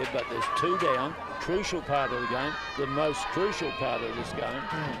carefully here, but there's 2 down. Crucial part of the game, the most crucial part of this game.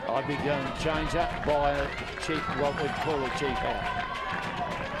 I'd be going change up by a cheap, what we'd call a cheap out.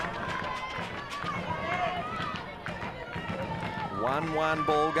 1-1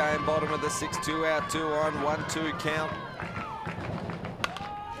 ball game, bottom of the 6th, 2 out, 2 on, 1-2 count.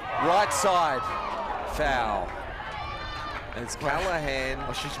 Right side, foul. It's Callahan.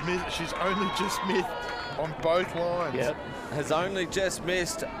 Oh, she's only just missed on both lines. Yep. Has only just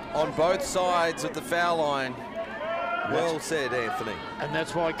missed on both sides of the foul line. Well said, Anthony. And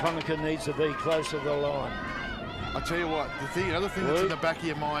that's why Conacher needs to be close to the line. I tell you what, the other thing that's in the back of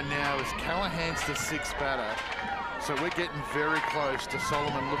your mind now is Callahan's the 6th batter. So we're getting very close to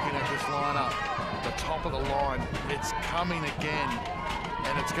Solomon looking at this lineup, the top of the line. It's coming again,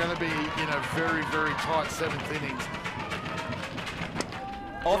 and it's going to be in a very, very tight 7th innings.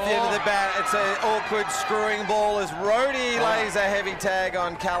 Off the end of the bat, it's an awkward screwing ball as Rhodey lays a heavy tag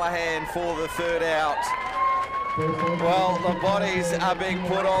on Callahan for the 3rd out. Well, the bodies are being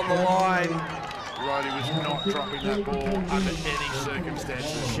put on the line. Rhodey was not dropping that ball under any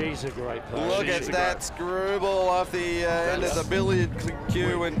circumstances. She's a great player. Look at that screwball off the end of the billiard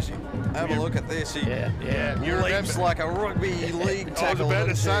cue, and have a look at this. She leaps like a rugby league tackle. I was about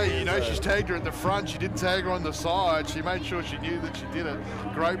to say, you know, she's tagged her at the front. She didn't tag her on the side. She made sure she knew that she did it.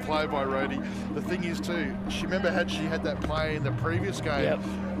 Great play by Rhodey. The thing is, too, she had that play in the previous game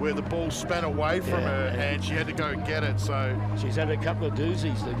where the ball span away from her and she had to go get it. So she's had a couple of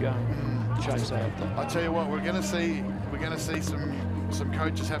doozies to go chase after. I tell you what, we're going to see some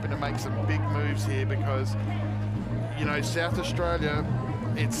coaches having to make some big moves here because, you know, South Australia,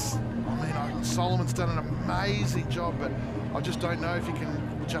 Solomon's done an amazing job, but I just don't know if you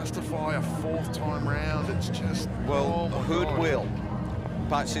can justify a 4th time round. It's just, Hood will.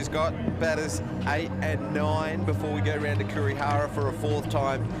 But she's got batters 8 and 9 before we go round to Kurihara for a 4th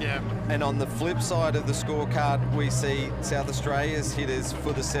time. Yeah. And on the flip side of the scorecard, we see South Australia's hitters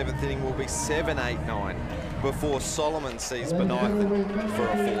for the 7th inning will be 7, 8, 9 before Solomon sees Benithan for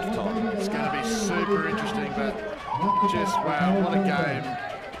a 4th time. It's going to be super interesting, but just, wow, what a game.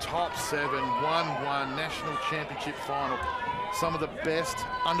 Top 7, 1-1, National Championship final. Some of the best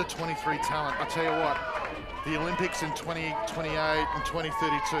under-23 talent. I tell you what, the Olympics in 2028 and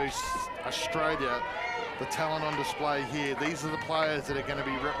 2032, Australia, the talent on display here. These are the players that are going to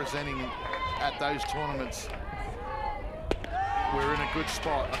be representing at those tournaments. We're in a good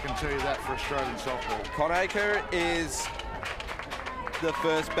spot, I can tell you that, for Australian softball. Conacher is the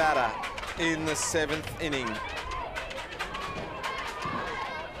first batter in the 7th inning.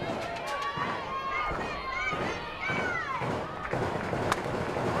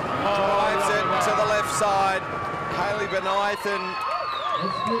 Drives it to the left side. Hayley Benithan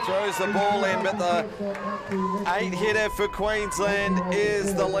throws the ball in, but the 8-hitter for Queensland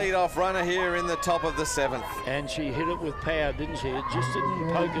is the leadoff runner here in the top of the 7th. And she hit it with power, didn't she? It just didn't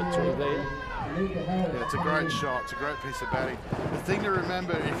poke it through there. Yeah, it's a great shot. It's a great piece of batting. The thing to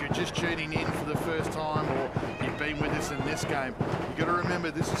remember, if you're just tuning in for the first time or you've been with us in this game, you've got to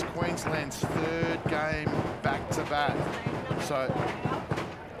remember this is Queensland's 3rd game back-to-back. So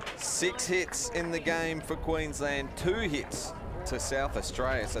 6 hits in the game for Queensland, 2 hits to South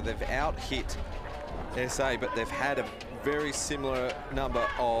Australia. So they've out-hit SA, but they've had a very similar number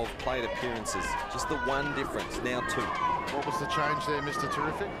of plate appearances. Just the one difference, now 2. What was the change there, Mr.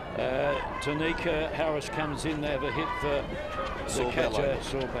 Terrific? Tanika Harris comes in. They have a hit for the catcher,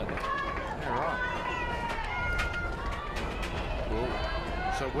 Sorbello. Yeah, right.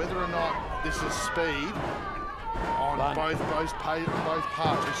 So whether or not this is speed, on both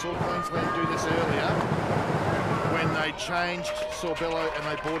parts. We saw Queensland do this earlier when they changed Sorbello and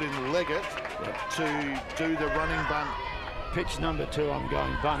they brought in Leggett to do the running bunt. Pitch number 2, I'm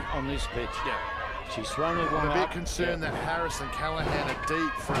going bunt on this pitch. Yeah. She's thrown it one I'm a bit up. concerned that Harris and Callahan are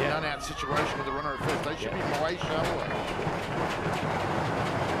deep for a none-out situation with the runner at first. They should be way shallower.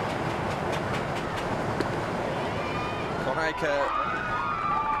 Conacher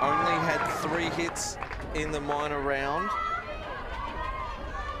only had 3 hits in the minor round.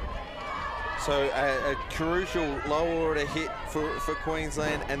 So a crucial low-order hit for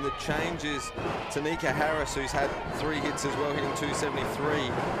Queensland, and the changes to Nika Harris, who's had 3 hits as well, hitting 273.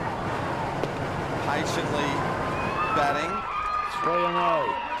 Patiently batting. 3-0.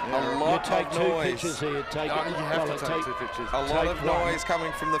 A lot you take of 2 noise. pitches here. You have to take 2 pitches. A lot of noise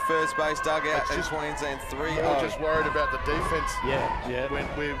coming from the first base dugout in Queensland. 3-0. We're just worried about the defence. Yeah. When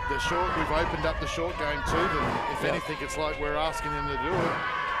we've opened up the short game to them. If anything, it's like we're asking them to do it.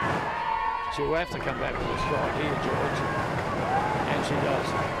 She'll have to come back with a strike here, George. And she does.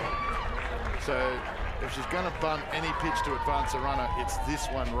 So if she's going to bunt any pitch to advance a runner, it's this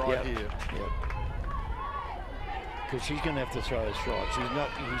one right here. Because she's going to have to throw a strike.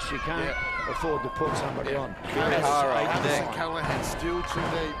 She can't afford to put somebody on. Harris and Callahan still too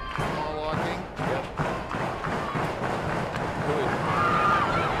deep, to my liking.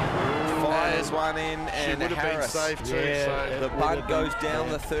 Fires one in, and Harris. Been safe too, so the bunt goes down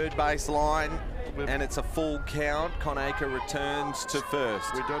the third base line, and it's a full count. Conacher returns to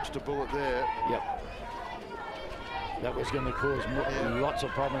first. We dodged a bullet there. That was going to cause lots of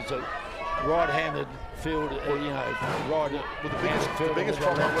problems. So right-handed field, right. Well, the biggest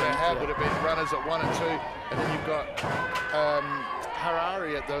problem I would have had would have been runners at 1 and 2, and then you've got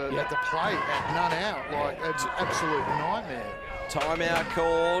Harari at the plate at none out. Like it's an absolute nightmare. Timeout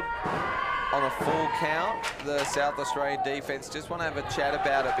called on a full count. The South Australian defence just want to have a chat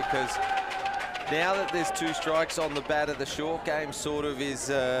about it, because now that there's 2 strikes on the batter, the short game sort of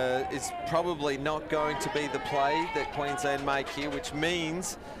is probably not going to be the play that Queensland make here, which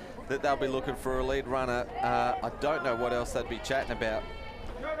means that they'll be looking for a lead runner. I don't know what else they'd be chatting about.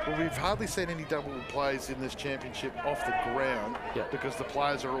 Well, we've hardly seen any double plays in this championship off the ground because the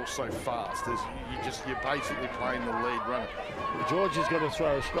players are all so fast. You're basically playing the lead runner. George has got to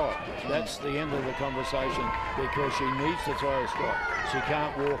throw a strike. That's the end of the conversation, because she needs to throw a strike. She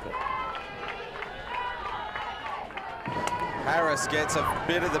can't walk it. Harris gets a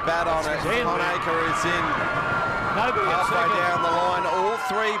bit of the bat on it. Conacher is in. Halfway down the line, all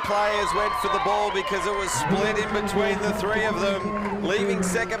 3 players went for the ball because it was split in between the 3 of them, leaving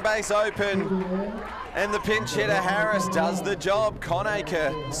second base open. And the pinch hitter Harris does the job.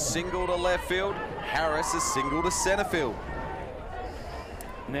 Conacher single to left field. Harris is single to centre field.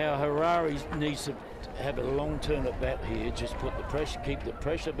 Now Harari needs to have a long turn at bat here. Just put the pressure, keep the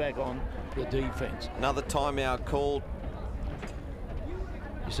pressure back on the defence. Another timeout called.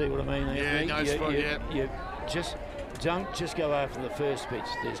 You see what I mean? You don't just go after the first pitch.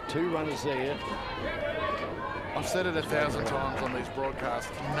 There's 2 runners there. I've said it 1,000 times on these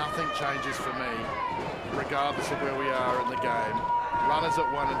broadcasts. Nothing changes for me, regardless of where we are in the game. Runners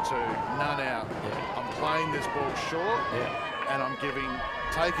at 1 and 2, none out. I'm playing this ball short, and I'm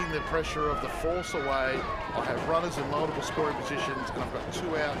taking the pressure of the force away. I have runners in multiple scoring positions, and I've got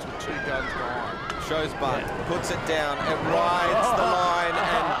 2 outs with 2 guns behind. Shows bunt, puts it down, it rides the line,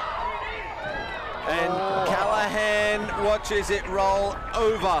 and Callahan watches it roll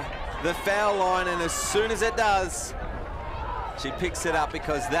over the foul line, and as soon as it does, she picks it up,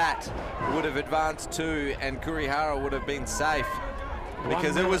 because that would have advanced 2, and Kurihara would have been safe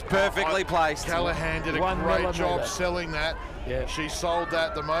because it was perfectly placed. Callahan did a great job selling that. She sold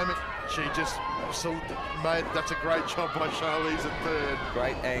that the moment. She just that's a great job by Charlize at third.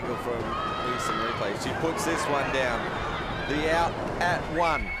 Great angle from Easton replay. She puts this one down. The out at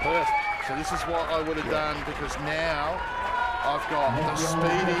 1. Perfect. So this is what I would have done, because now I've got the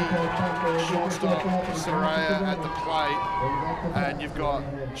speedy shortstop Saraya at the plate, and you've got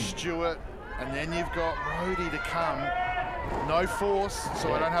Stewart, and then you've got Rhodey to come. No force,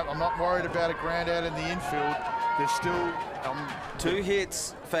 so I'm not worried about a ground out in the infield. There's still 2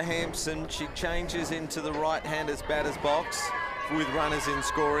 hits for Hampson. She changes into the right-hander's batter's box with runners in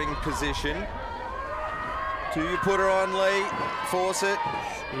scoring position. Do you put her on, Lee? Force it?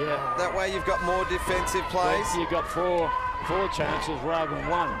 Yeah. That way you've got more defensive plays. You've got four chances rather than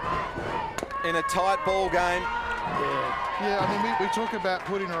 1. In a tight ball game, Yeah, I mean, we talk about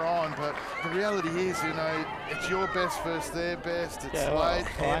putting her on, but the reality is, you know, it's your best versus their best. It's late.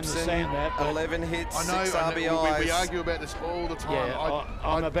 I understand that. 11 hits, I know, 6 RBIs. we argue about this all the time. Yeah,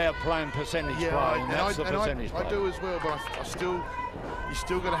 I'm about playing percentage play, and that's the percentage play. I do as well, but you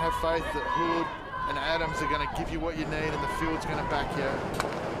still got to have faith that Hood and Adams are going to give you what you need, and the field's going to back you.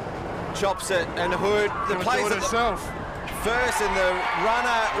 Chops it, and Hood, the plays it herself. First, and the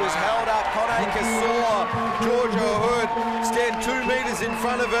runner was held up. Conacre saw Georgia Hood stand 2 metres in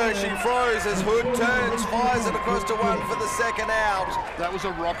front of her. She froze as Hood turns, fires it across to 1 for the second out. That was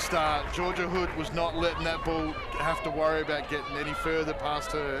a rock star. Georgia Hood was not letting that ball have to worry about getting any further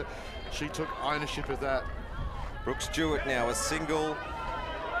past her. She took ownership of that. Brooke Stewart now a single.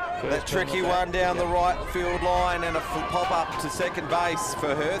 That tricky one down the right field line, and a pop-up to second base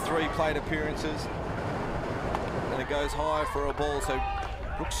for her 3 plate appearances. And it goes high for a ball. So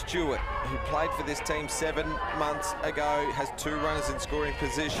Brooke Stewart, who played for this team 7 months ago, has 2 runners in scoring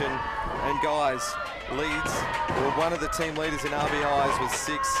position. And guys, leads, or one of the team leaders in RBIs was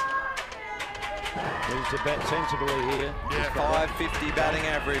 6. Needs to bat sensibly here. Yeah, 550 batting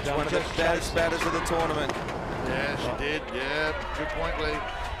average, one of the best batters of the tournament. Yeah, she did. Yeah, good point, Lee.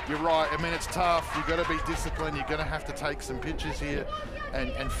 You're right. I mean, it's tough. You've got to be disciplined. You're going to have to take some pitches here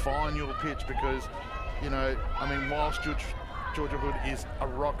and find your pitch, because, you know, I mean, whilst Georgia Hood is a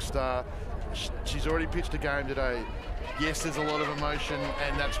rock star, she's already pitched a game today. Yes, there's a lot of emotion,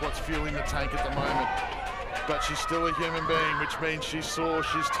 and that's what's fueling the tank at the moment. But she's still a human being, which means she's sore,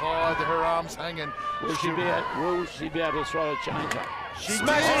 she's tired, her arms hanging. Will she be able to throw a changer? She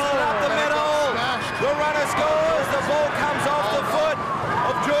smashes it up the middle. The runner scores. The ball comes off the foot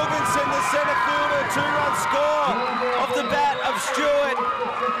of Jorgensen, the centre fielder. 2-run score off the bat of Stewart.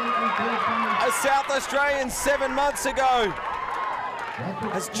 A South Australian 7 months ago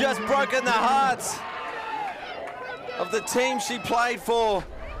has just broken the hearts of the team she played for.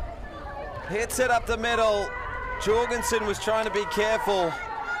 Hits it up the middle. Jorgensen was trying to be careful.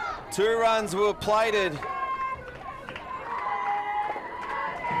 2 runs were plated.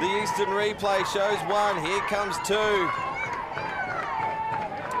 The Eastern replay shows 1. Here comes 2.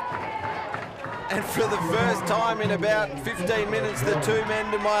 And for the first time in about 15 minutes, the 2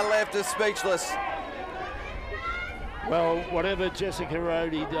 men to my left are speechless. Well, whatever Jessica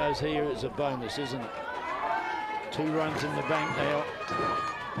Rhodey does here is a bonus, isn't it? 2 runs in the bank now.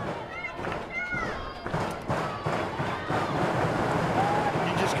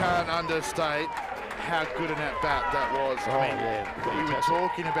 You just can't understate how good an at-bat that was. I mean, we were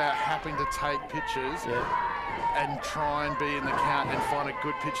talking about having to take pitches and try and be in the count and find a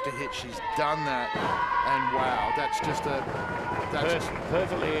good pitch to hit. She's done that, and wow, that's just a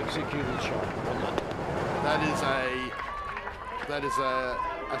perfectly executed shot. That is a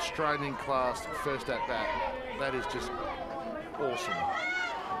Australian class first at-bat. That is just awesome.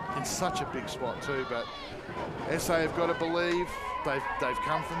 In such a big spot too, but SA have got to believe. They've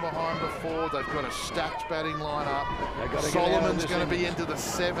come from behind before. They've got a stacked batting lineup. Solomon's going to be into the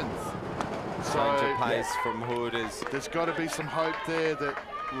 7th. So pace from Hood is. There's got to be some hope there that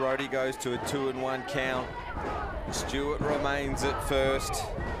Rhodey goes to a 2-1 count. Stewart remains at first.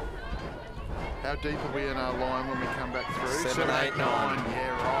 How deep are we in our line when we come back through? 7, 8, 9.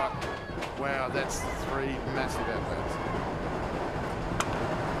 Yeah, right. Wow, that's 3 massive at-bats.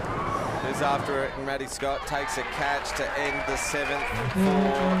 Who's after it, and Maddie Scott takes a catch to end the 7th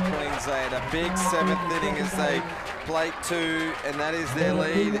for Queensland. A big 7th inning as they plate 2, and that is their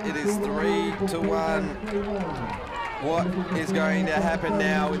lead. It is 3-1. What is going to happen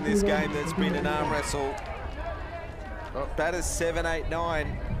now in this game that's been an arm wrestle? Batters 7, 8,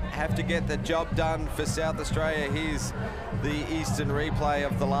 9 have to get the job done for South Australia. Here's the Eastern replay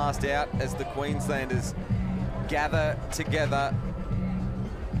of the last out as the Queenslanders gather together.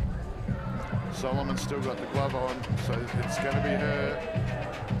 Solomon's still got the glove on, so it's going to be her.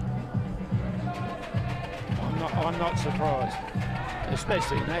 I'm not surprised,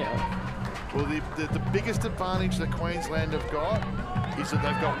 especially now. Well, the biggest advantage that Queensland have got is that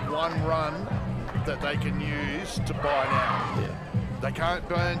they've got 1 run that they can use to buy now. Yeah. They can't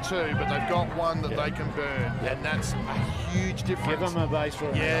burn 2, but they've got 1 that they can burn, and that's a huge difference. Give them a base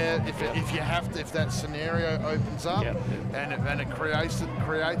for if that scenario opens up and it creates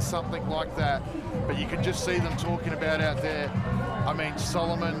something like that. But you can just see them talking about out there. I mean,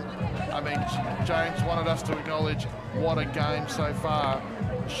 James wanted us to acknowledge what a game so far.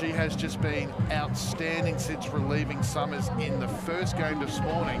 She has just been outstanding since relieving Summers in the first game this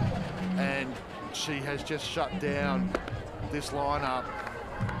morning, and she has just shut down this lineup.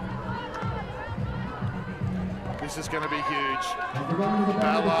 This is going to be huge.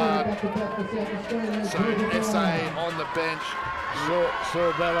 Ballard, so SA on the bench.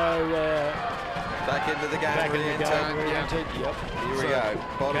 Saw Bello back into the game. back in the game. Yep. Here we go.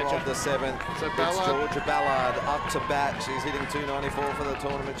 Bottom of the 7th. So It's Ballard, Georgia Ballard up to bat. She's hitting 294 for the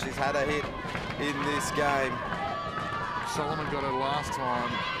tournament. She's had a hit in this game. Solomon got her last time.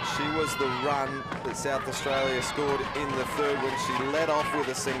 She was the run that South Australia scored in the 3rd when she led off with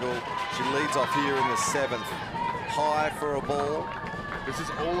a single. She leads off here in the 7th. High for a ball. This is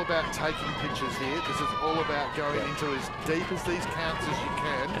all about taking pitches here. This is all about going into as deep as these counts as you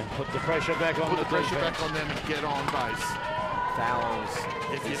can. and put the pressure back on Put the pressure defense. back on them and get on base. Fouls.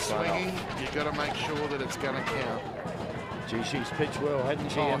 If you're swinging, you've got to make sure that it's going to count. Gee, she's pitched well,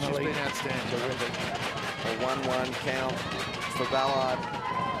 hasn't she, Oh, Emily? she's been outstanding. Terrific. A 1-1 count for Ballard.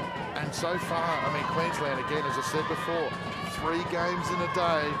 And so far, I mean, Queensland, again, as I said before, 3 games in a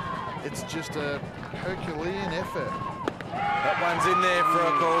day. It's just a Herculean effort. That one's in there for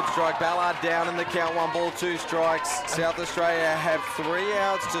a called strike. Ballard down in the count, 1 ball, 2 strikes. South Australia have 3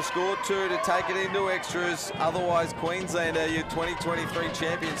 outs to score 2 to take it into extras. Otherwise, Queensland are your 2023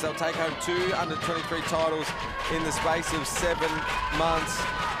 champions. They'll take home 2 under-23 titles in the space of 7 months.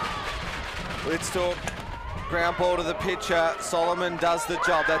 Let's talk ground ball to the pitcher. Solomon does the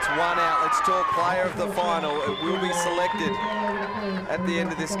job. That's 1 out. Let's talk player of the final. It will be selected at the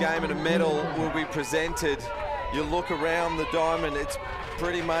end of this game and a medal will be presented. You look around the diamond, it's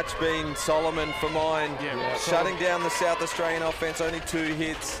pretty much been Solomon for mine. Yeah. Shutting down the South Australian offense, only 2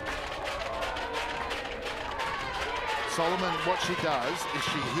 hits. Solomon, what she does is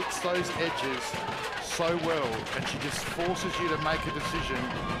she hits those edges so well, and she just forces you to make a decision.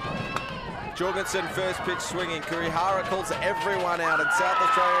 Jorgensen first pitch swinging. Kurihara calls everyone out, and South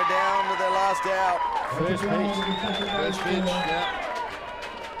Australia down to their last out. First pitch. First pitch, yeah.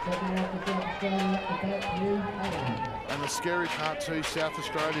 And the scary part too, South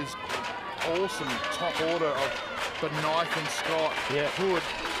Australia's awesome top order of Benaith and Scott. Yeah. Hood.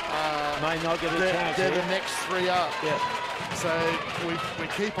 May not get a chance. They're here. the next 3 up. Yeah. So we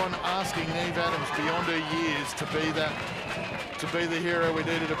keep on asking Neve Adams beyond her years to be the hero we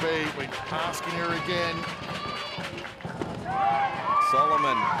needed to be. We're asking her again.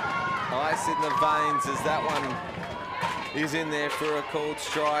 Solomon, ice in the veins as that one is in there for a called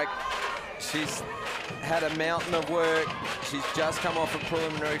strike. She's had a mountain of work. She's just come off a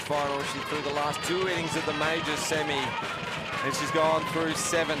preliminary final. She threw the last 2 innings of the major semi, and she's gone through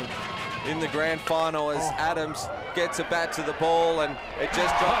 7 in the grand final as Adams gets a bat to the ball, and it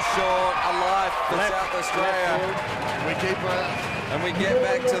just drops short. A life for South Australia. We keep And we get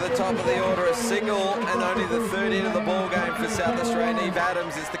back to the top of the order, a single and only the 3rd hit of the ball game for South Australia. Eve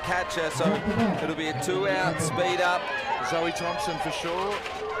Adams is the catcher, so it'll be a 2-out speed up. Zoe Thompson for sure.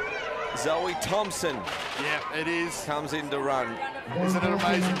 Zoe Thompson Yeah, it is. comes in to run. Isn't it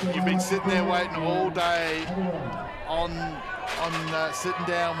amazing? You've been sitting there waiting all day on sitting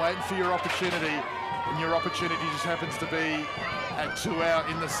down, waiting for your opportunity, and your opportunity just happens to be at 2 out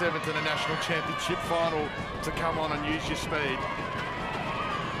in the 7th in a national championship final to come on and use your speed.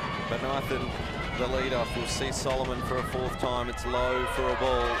 But Nathan, the leadoff, will see Solomon for a 4th time. It's low for a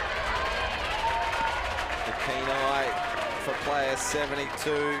ball. The keen eye for player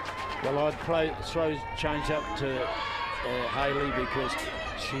 72. Well, I'd change up to Haley because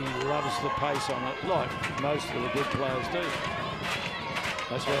she loves the pace on it, like most of the good players do.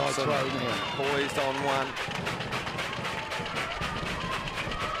 That's where I throw now. Poised on 1.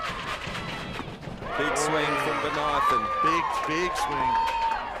 Big swing from Benithan. Big swing.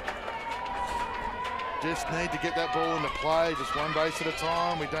 Just need to get that ball into play, just 1 base at a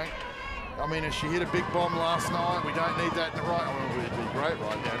time. We don't, I mean, if she hit a big bomb last night, we don't need that in the right. I mean, it'd be great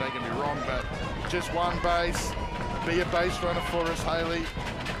right now, don't get me wrong, but just 1 base. Be a base runner for us, Haley.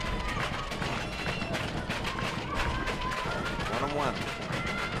 1-1.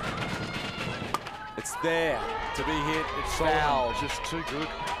 It's there to be hit. It's Solomon, foul. just too good.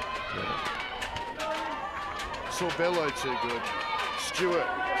 Sorbello too good. Stewart,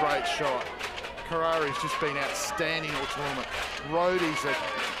 great shot. Karari's just been outstanding all tournament. Rhodey's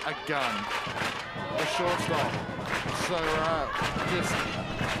a gun. The shortstop, so just.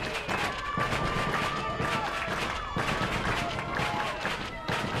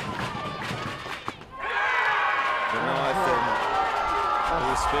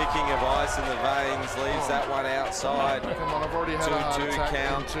 Speaking of ice in the veins, leaves that one outside. Come on, I've already had a heart 2-2 attack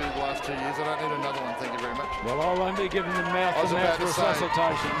count. in the last 2 years. I don't need another one, thank you very much. Well, I won't be giving them mouth-to-mouth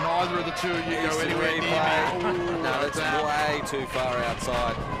resuscitation. Neither of the 2 of you go Instant anywhere near replay. me. No, that's way too far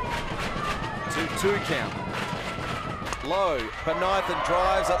outside. 2-2 count. low. Benithan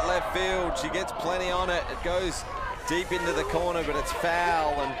drives at left field. She gets plenty on it. It goes deep into the corner, but it's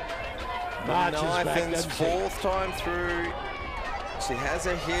foul. And Benithan's fourth time through. She has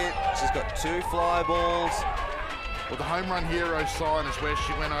a hit. She's got 2 fly balls. Well, the home run hero sign is where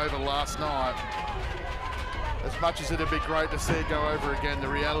she went over last night. As much as it'd be great to see her go over again, the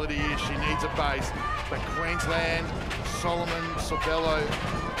reality is she needs a base. But Queensland, Solomon, Sobello,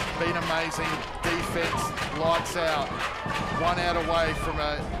 been amazing. Defence, lights out. 1 out away from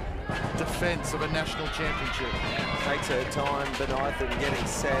a defence of a national championship. Takes her time, Benithan getting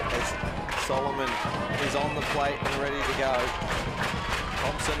set as Solomon is on the plate and ready to go.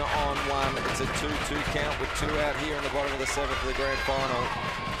 Thompson on 1. It's a 2-2 count with 2 out here in the bottom of the 7th of the grand final.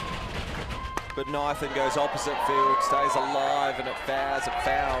 But Benithan goes opposite field, stays alive, and it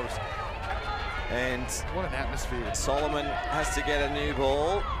fouls. And what an atmosphere. Solomon has to get a new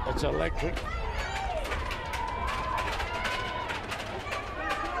ball. It's electric.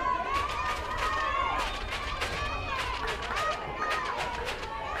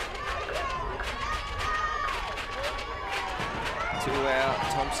 Two out.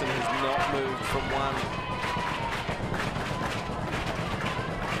 Thompson has not moved from 1.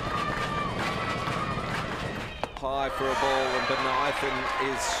 High for a ball, and Benithan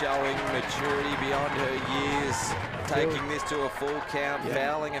is showing maturity beyond her years, taking this to a full count,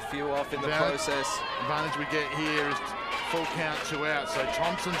 fouling a few off in the process. Advantage we get here is full count, 2 out, so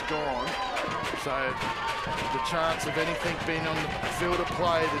Thompson's gone. So the chance of anything being on the field of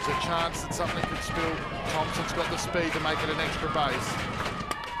play, there's a chance that something could spill. Thompson's got the speed to make it an extra base.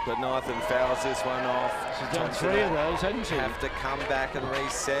 Benithan fouls this one off. She's done 3 of those, hasn't she? Have to come back and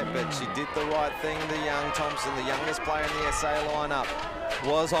reset, but she did the right thing. The young Thompson, the youngest player in the SA lineup,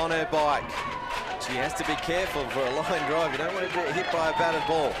 was on her bike. She has to be careful for a line drive. You don't want to get hit by a batted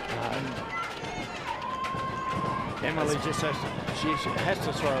ball. Emily just has to, she has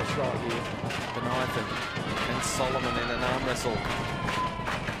to throw a strike here. Benithan and Solomon in an arm wrestle.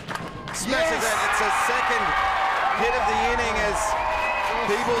 Smashes it. It's a second hit of the inning as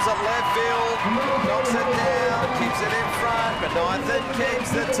Peebles at left field, knocks it down, keeps it in front. Benithan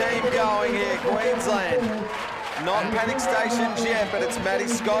keeps the team going here, Queensland. Not panic stations yet, but it's Maddie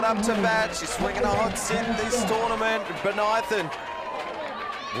Scott up to bat. She's swinging a hot sit this tournament. Benithan,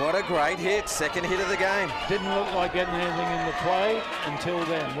 what a great hit, second hit of the game. Didn't look like getting anything in the play until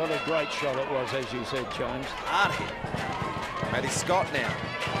then. What a great shot it was, as you said, James. Hard hit. Maddie Scott now.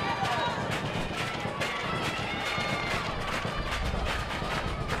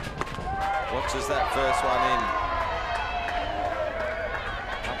 Watches that first one in.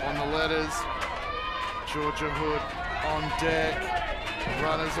 Up on the letters. Georgia Hood on deck.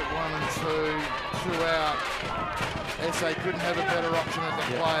 Runners at 1 and 2. 2 out. SA couldn't have a better option at the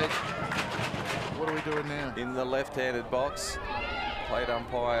plate. What are we doing now? In the left-handed box. Plate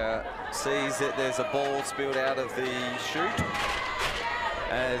umpire sees that there's a ball spilled out of the chute.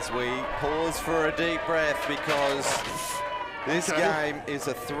 As we pause for a deep breath because this game is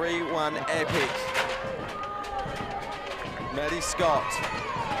a 3-1 epic. Maddie Scott,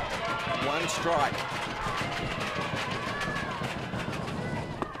 1 strike.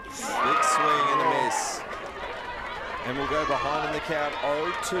 Big swing and a miss. And we'll go behind in the count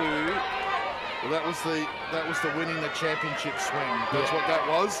 0-2. Well, that was the winning the championship swing. That's what that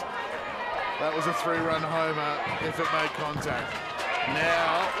was. That was a 3-run homer if it made contact.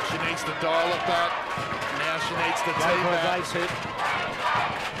 Now she needs to dial it back. Now she needs to tee back. Base hit.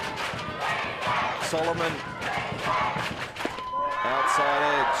 Solomon, outside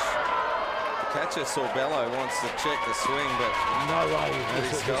edge. The catcher Sorbello wants to check the swing, but no way.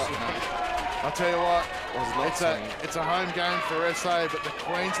 I'll tell you what, it's a home game for SA, but the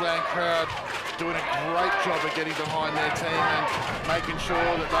Queensland crowd doing a great job of getting behind their team and making sure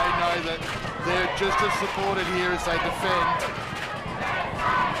that they know that they're just as supported here as they defend.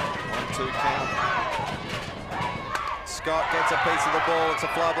 1-2 count. Scott gets a piece of the ball. It's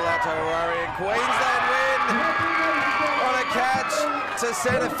a fly ball out to Harari, and Queensland win on a catch to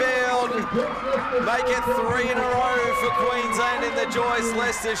centre field. Make it 3 in a row for Queensland in the Joyce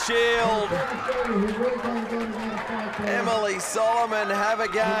Leicester Shield. Emily Solomon have a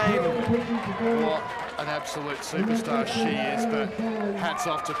game. What an absolute superstar she is, but hats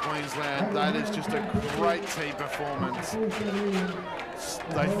off to Queensland. That is just a great team performance.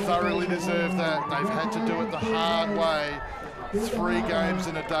 They thoroughly deserve that. They've had to do it the hard way. 3 games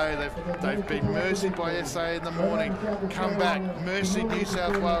in a day. They've been mercied by SA in the morning, come back, mercied New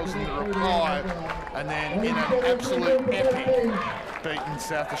South Wales in the reply, and then in an absolute epic beaten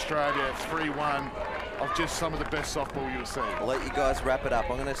South Australia 3-1 of just some of the best softball you'll see. I'll let you guys wrap it up.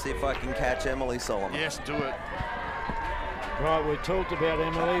 I'm going to see if I can catch Emily Solomon. Yes, do it. Right, we talked about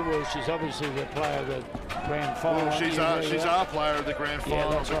Emily. Well, she's obviously the player of the grand final. Well, she's our player of the grand final. Yeah,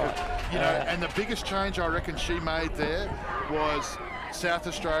 that's right. You know, and the biggest change I reckon she made there was South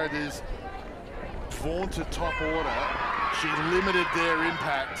Australia's vaunted top order. She limited their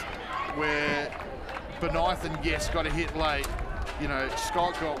impact where Benithan, yes, got a hit late. You know,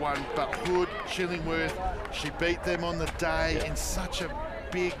 Scott got one, but Hood, Chillingworth, she beat them on the day in such a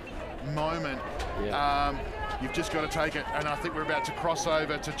big moment. Yeah. You've just got to take it, and I think we're about to cross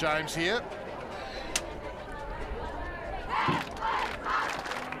over to James here.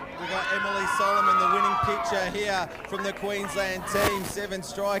 We've got Emily Solomon, the winning pitcher here from the Queensland team. 7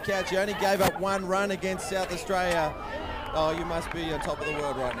 strikeouts. You only gave up 1 run against South Australia. Oh, you must be on top of the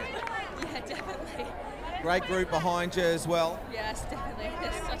world right now. Yeah, definitely. Great group behind you as well. Yes, definitely.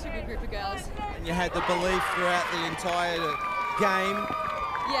 There's such a good group of girls. And you had the belief throughout the entire game.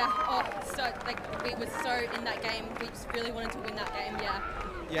 Yeah, we were so in that game. We just really wanted to win that game, yeah.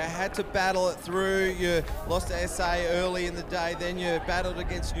 You had to battle it through. You lost to SA early in the day, then you battled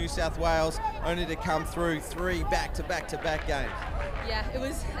against New South Wales, only to come through 3 back-to-back games. Yeah,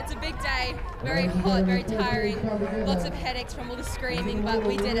 it's a big day, very hot, very tiring, lots of headaches from all the screaming, but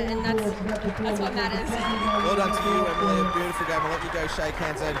we did it, and that's what matters. Well done to you, Emily. A beautiful game. I'll let you go shake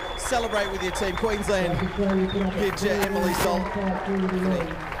hands and celebrate with your team. Queensland pitcher Emily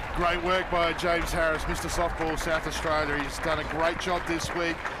Solomon. Great work by James Harris, Mr. Softball South Australia. He's done a great job this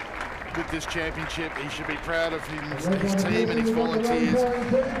week with this championship. He should be proud of his team and his volunteers.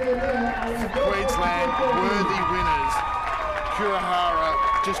 Queensland, worthy winners. Kurahara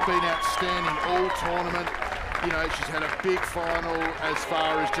just been outstanding all tournament. You know, she's had a big final as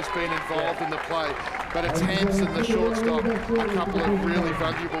far as just being involved in the play. But it's Hanson, the shortstop, a couple of really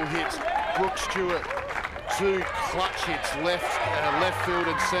valuable hits. Brooke Stewart, 2 clutch hits, left field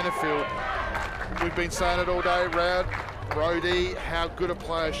and centre field. We've been saying it all day, Brody, how good a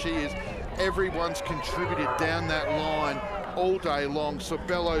player she is. Everyone's contributed down that line all day long.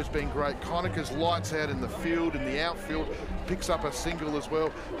 Sabello's been great. Conacher's lights out in the field, in the outfield, picks up a single as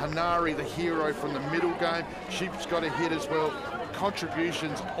well. Hanari, the hero from the middle game, she's got a hit as well.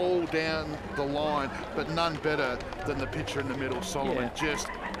 Contributions all down the line, but none better than the pitcher in the middle, Solomon. Yeah. Just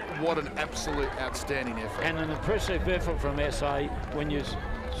what an absolute outstanding effort. And an impressive effort from SA when you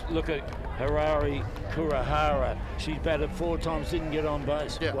look at Harari Kurahara. She batted 4 times, didn't get on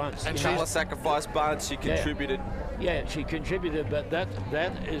base once. And she's a sacrifice bunt. She contributed. Yeah, she contributed, but that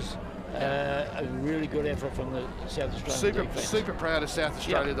is a really good effort from the South Australian defence. Super proud of South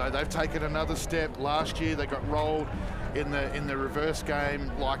Australia though. They've taken another step. Last year they got rolled in the reverse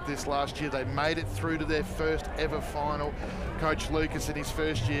game like this last year. They made it through to their first ever final. Coach Lucas in his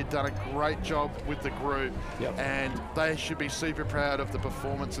first year done a great job with the group, and they should be super proud of the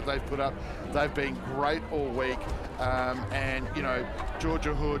performance that they've put up. They've been great all week, and you know,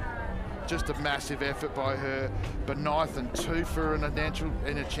 Georgia Hood, just a massive effort by her. Benithan, 2 for in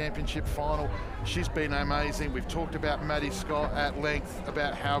a championship final. She's been amazing. We've talked about Maddie Scott at length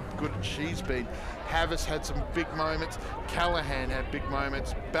about how good she's been. Havis had some big moments. Callahan had big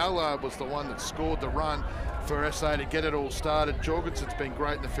moments. Ballard was the one that scored the run for SA to get it all started. Jorgensen's been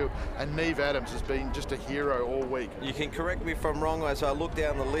great in the field, and Neve Adams has been just a hero all week. You can correct me if I'm wrong. As I look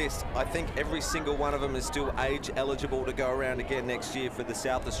down the list, I think every single one of them is still age eligible to go around again next year for the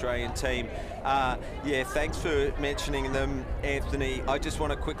South Australian team. Yeah, thanks for mentioning them, Anthony. I just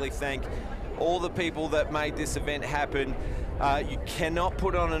want to quickly thank all the people that made this event happen. You cannot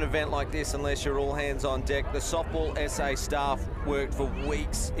put on an event like this unless you're all hands on deck. The Softball SA staff worked for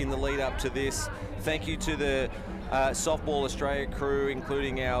weeks in the lead up to this. Thank you to the Softball Australia crew,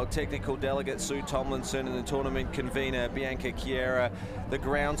 including our technical delegate Sue Tomlinson and the tournament convener Bianca Chiera, the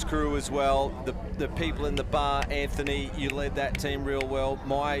grounds crew as well, the people in the bar. Anthony, you led that team real well.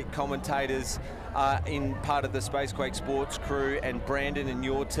 My commentators in part of the Spacequake Sports crew, and Brandon and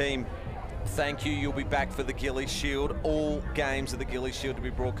your team, thank you. You'll be back for the Gillies Shield. All games of the Gillies Shield to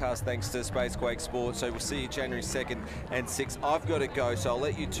be broadcast thanks to Spacequake Sports. So we'll see you January 2nd and 6th. I've got to go, so I'll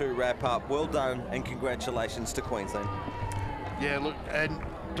let you two wrap up. Well done and congratulations to Queensland. Yeah, look, and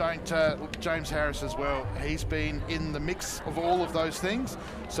James Harris as well. He's been in the mix of all of those things.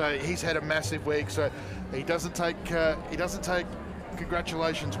 So he's had a massive week. So he doesn't take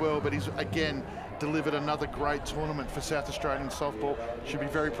congratulations well, but he's again delivered another great tournament for South Australian softball. Should be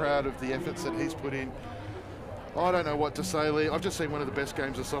very proud of the efforts that he's put in. I don't know what to say, Lee. I've just seen one of the best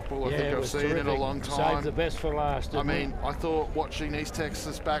games of softball I think I've seen terrific. In a long time. Saved the best for last. I mean, I thought watching East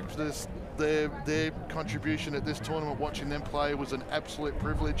Texas Baptist, their contribution at this tournament, watching them play was an absolute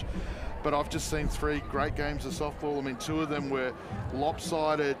privilege. but I've just seen 3 great games of softball. I mean, 2 of them were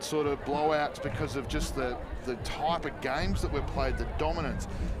lopsided sort of blowouts because of just the type of games that were played, the dominance.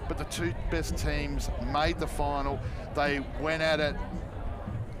 But the 2 best teams made the final. They went at it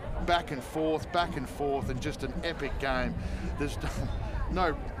back and forth, and just an epic game. There's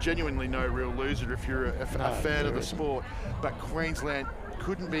genuinely no real loser if you're a fan of the sport. But Queensland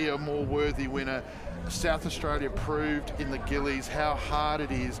couldn't be a more worthy winner. South Australia proved in the Gillies how hard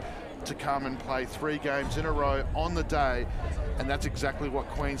it is to come and play 3 games in a row on the day, and that's exactly what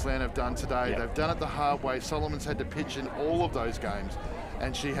Queensland have done today. Yep. They've done it the hard way. Solomon's had to pitch in all of those games,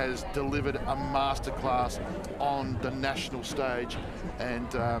 and she has delivered a masterclass on the national stage.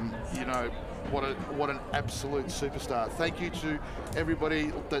 And you know, what an absolute superstar. Thank you to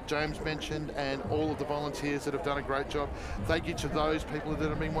everybody that James mentioned and all of the volunteers that have done a great job. Thank you to those people that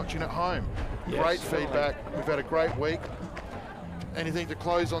have been watching at home. Yes, great feedback. We've had a great week. Anything to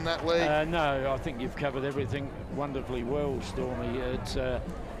close on that league? No, I think you've covered everything wonderfully well, Stormy. It's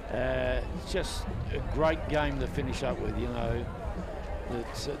just a great game to finish up with, you know.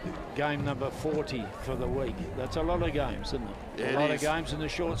 It's game number 40 for the week. That's a lot of games, isn't it? Yeah, a lot of games in a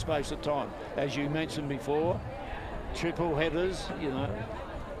short space of time. As you mentioned before, triple headers, you know.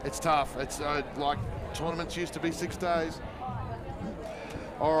 It's tough. It's like tournaments used to be 6 days.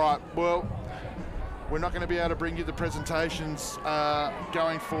 All right, well, we're not going to be able to bring you the presentations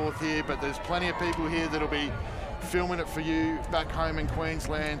going forth here, but there's plenty of people here that'll be filming it for you back home in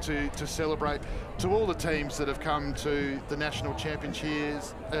Queensland to celebrate. To all the teams that have come to the national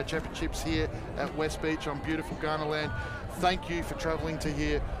championships here at West Beach on beautiful Ghana land, thank you for travelling to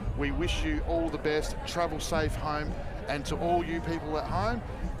here. We wish you all the best. Travel safe home. And to all you people at home,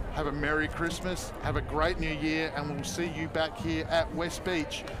 have a Merry Christmas, have a great New Year, and we'll see you back here at West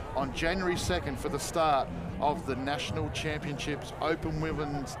Beach on January 2nd for the start of the National Championships Open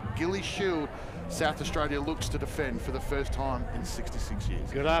Women's Gillies Shield. South Australia looks to defend for the first time in 66 years.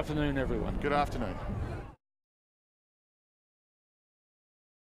 Good afternoon, everyone. Good afternoon.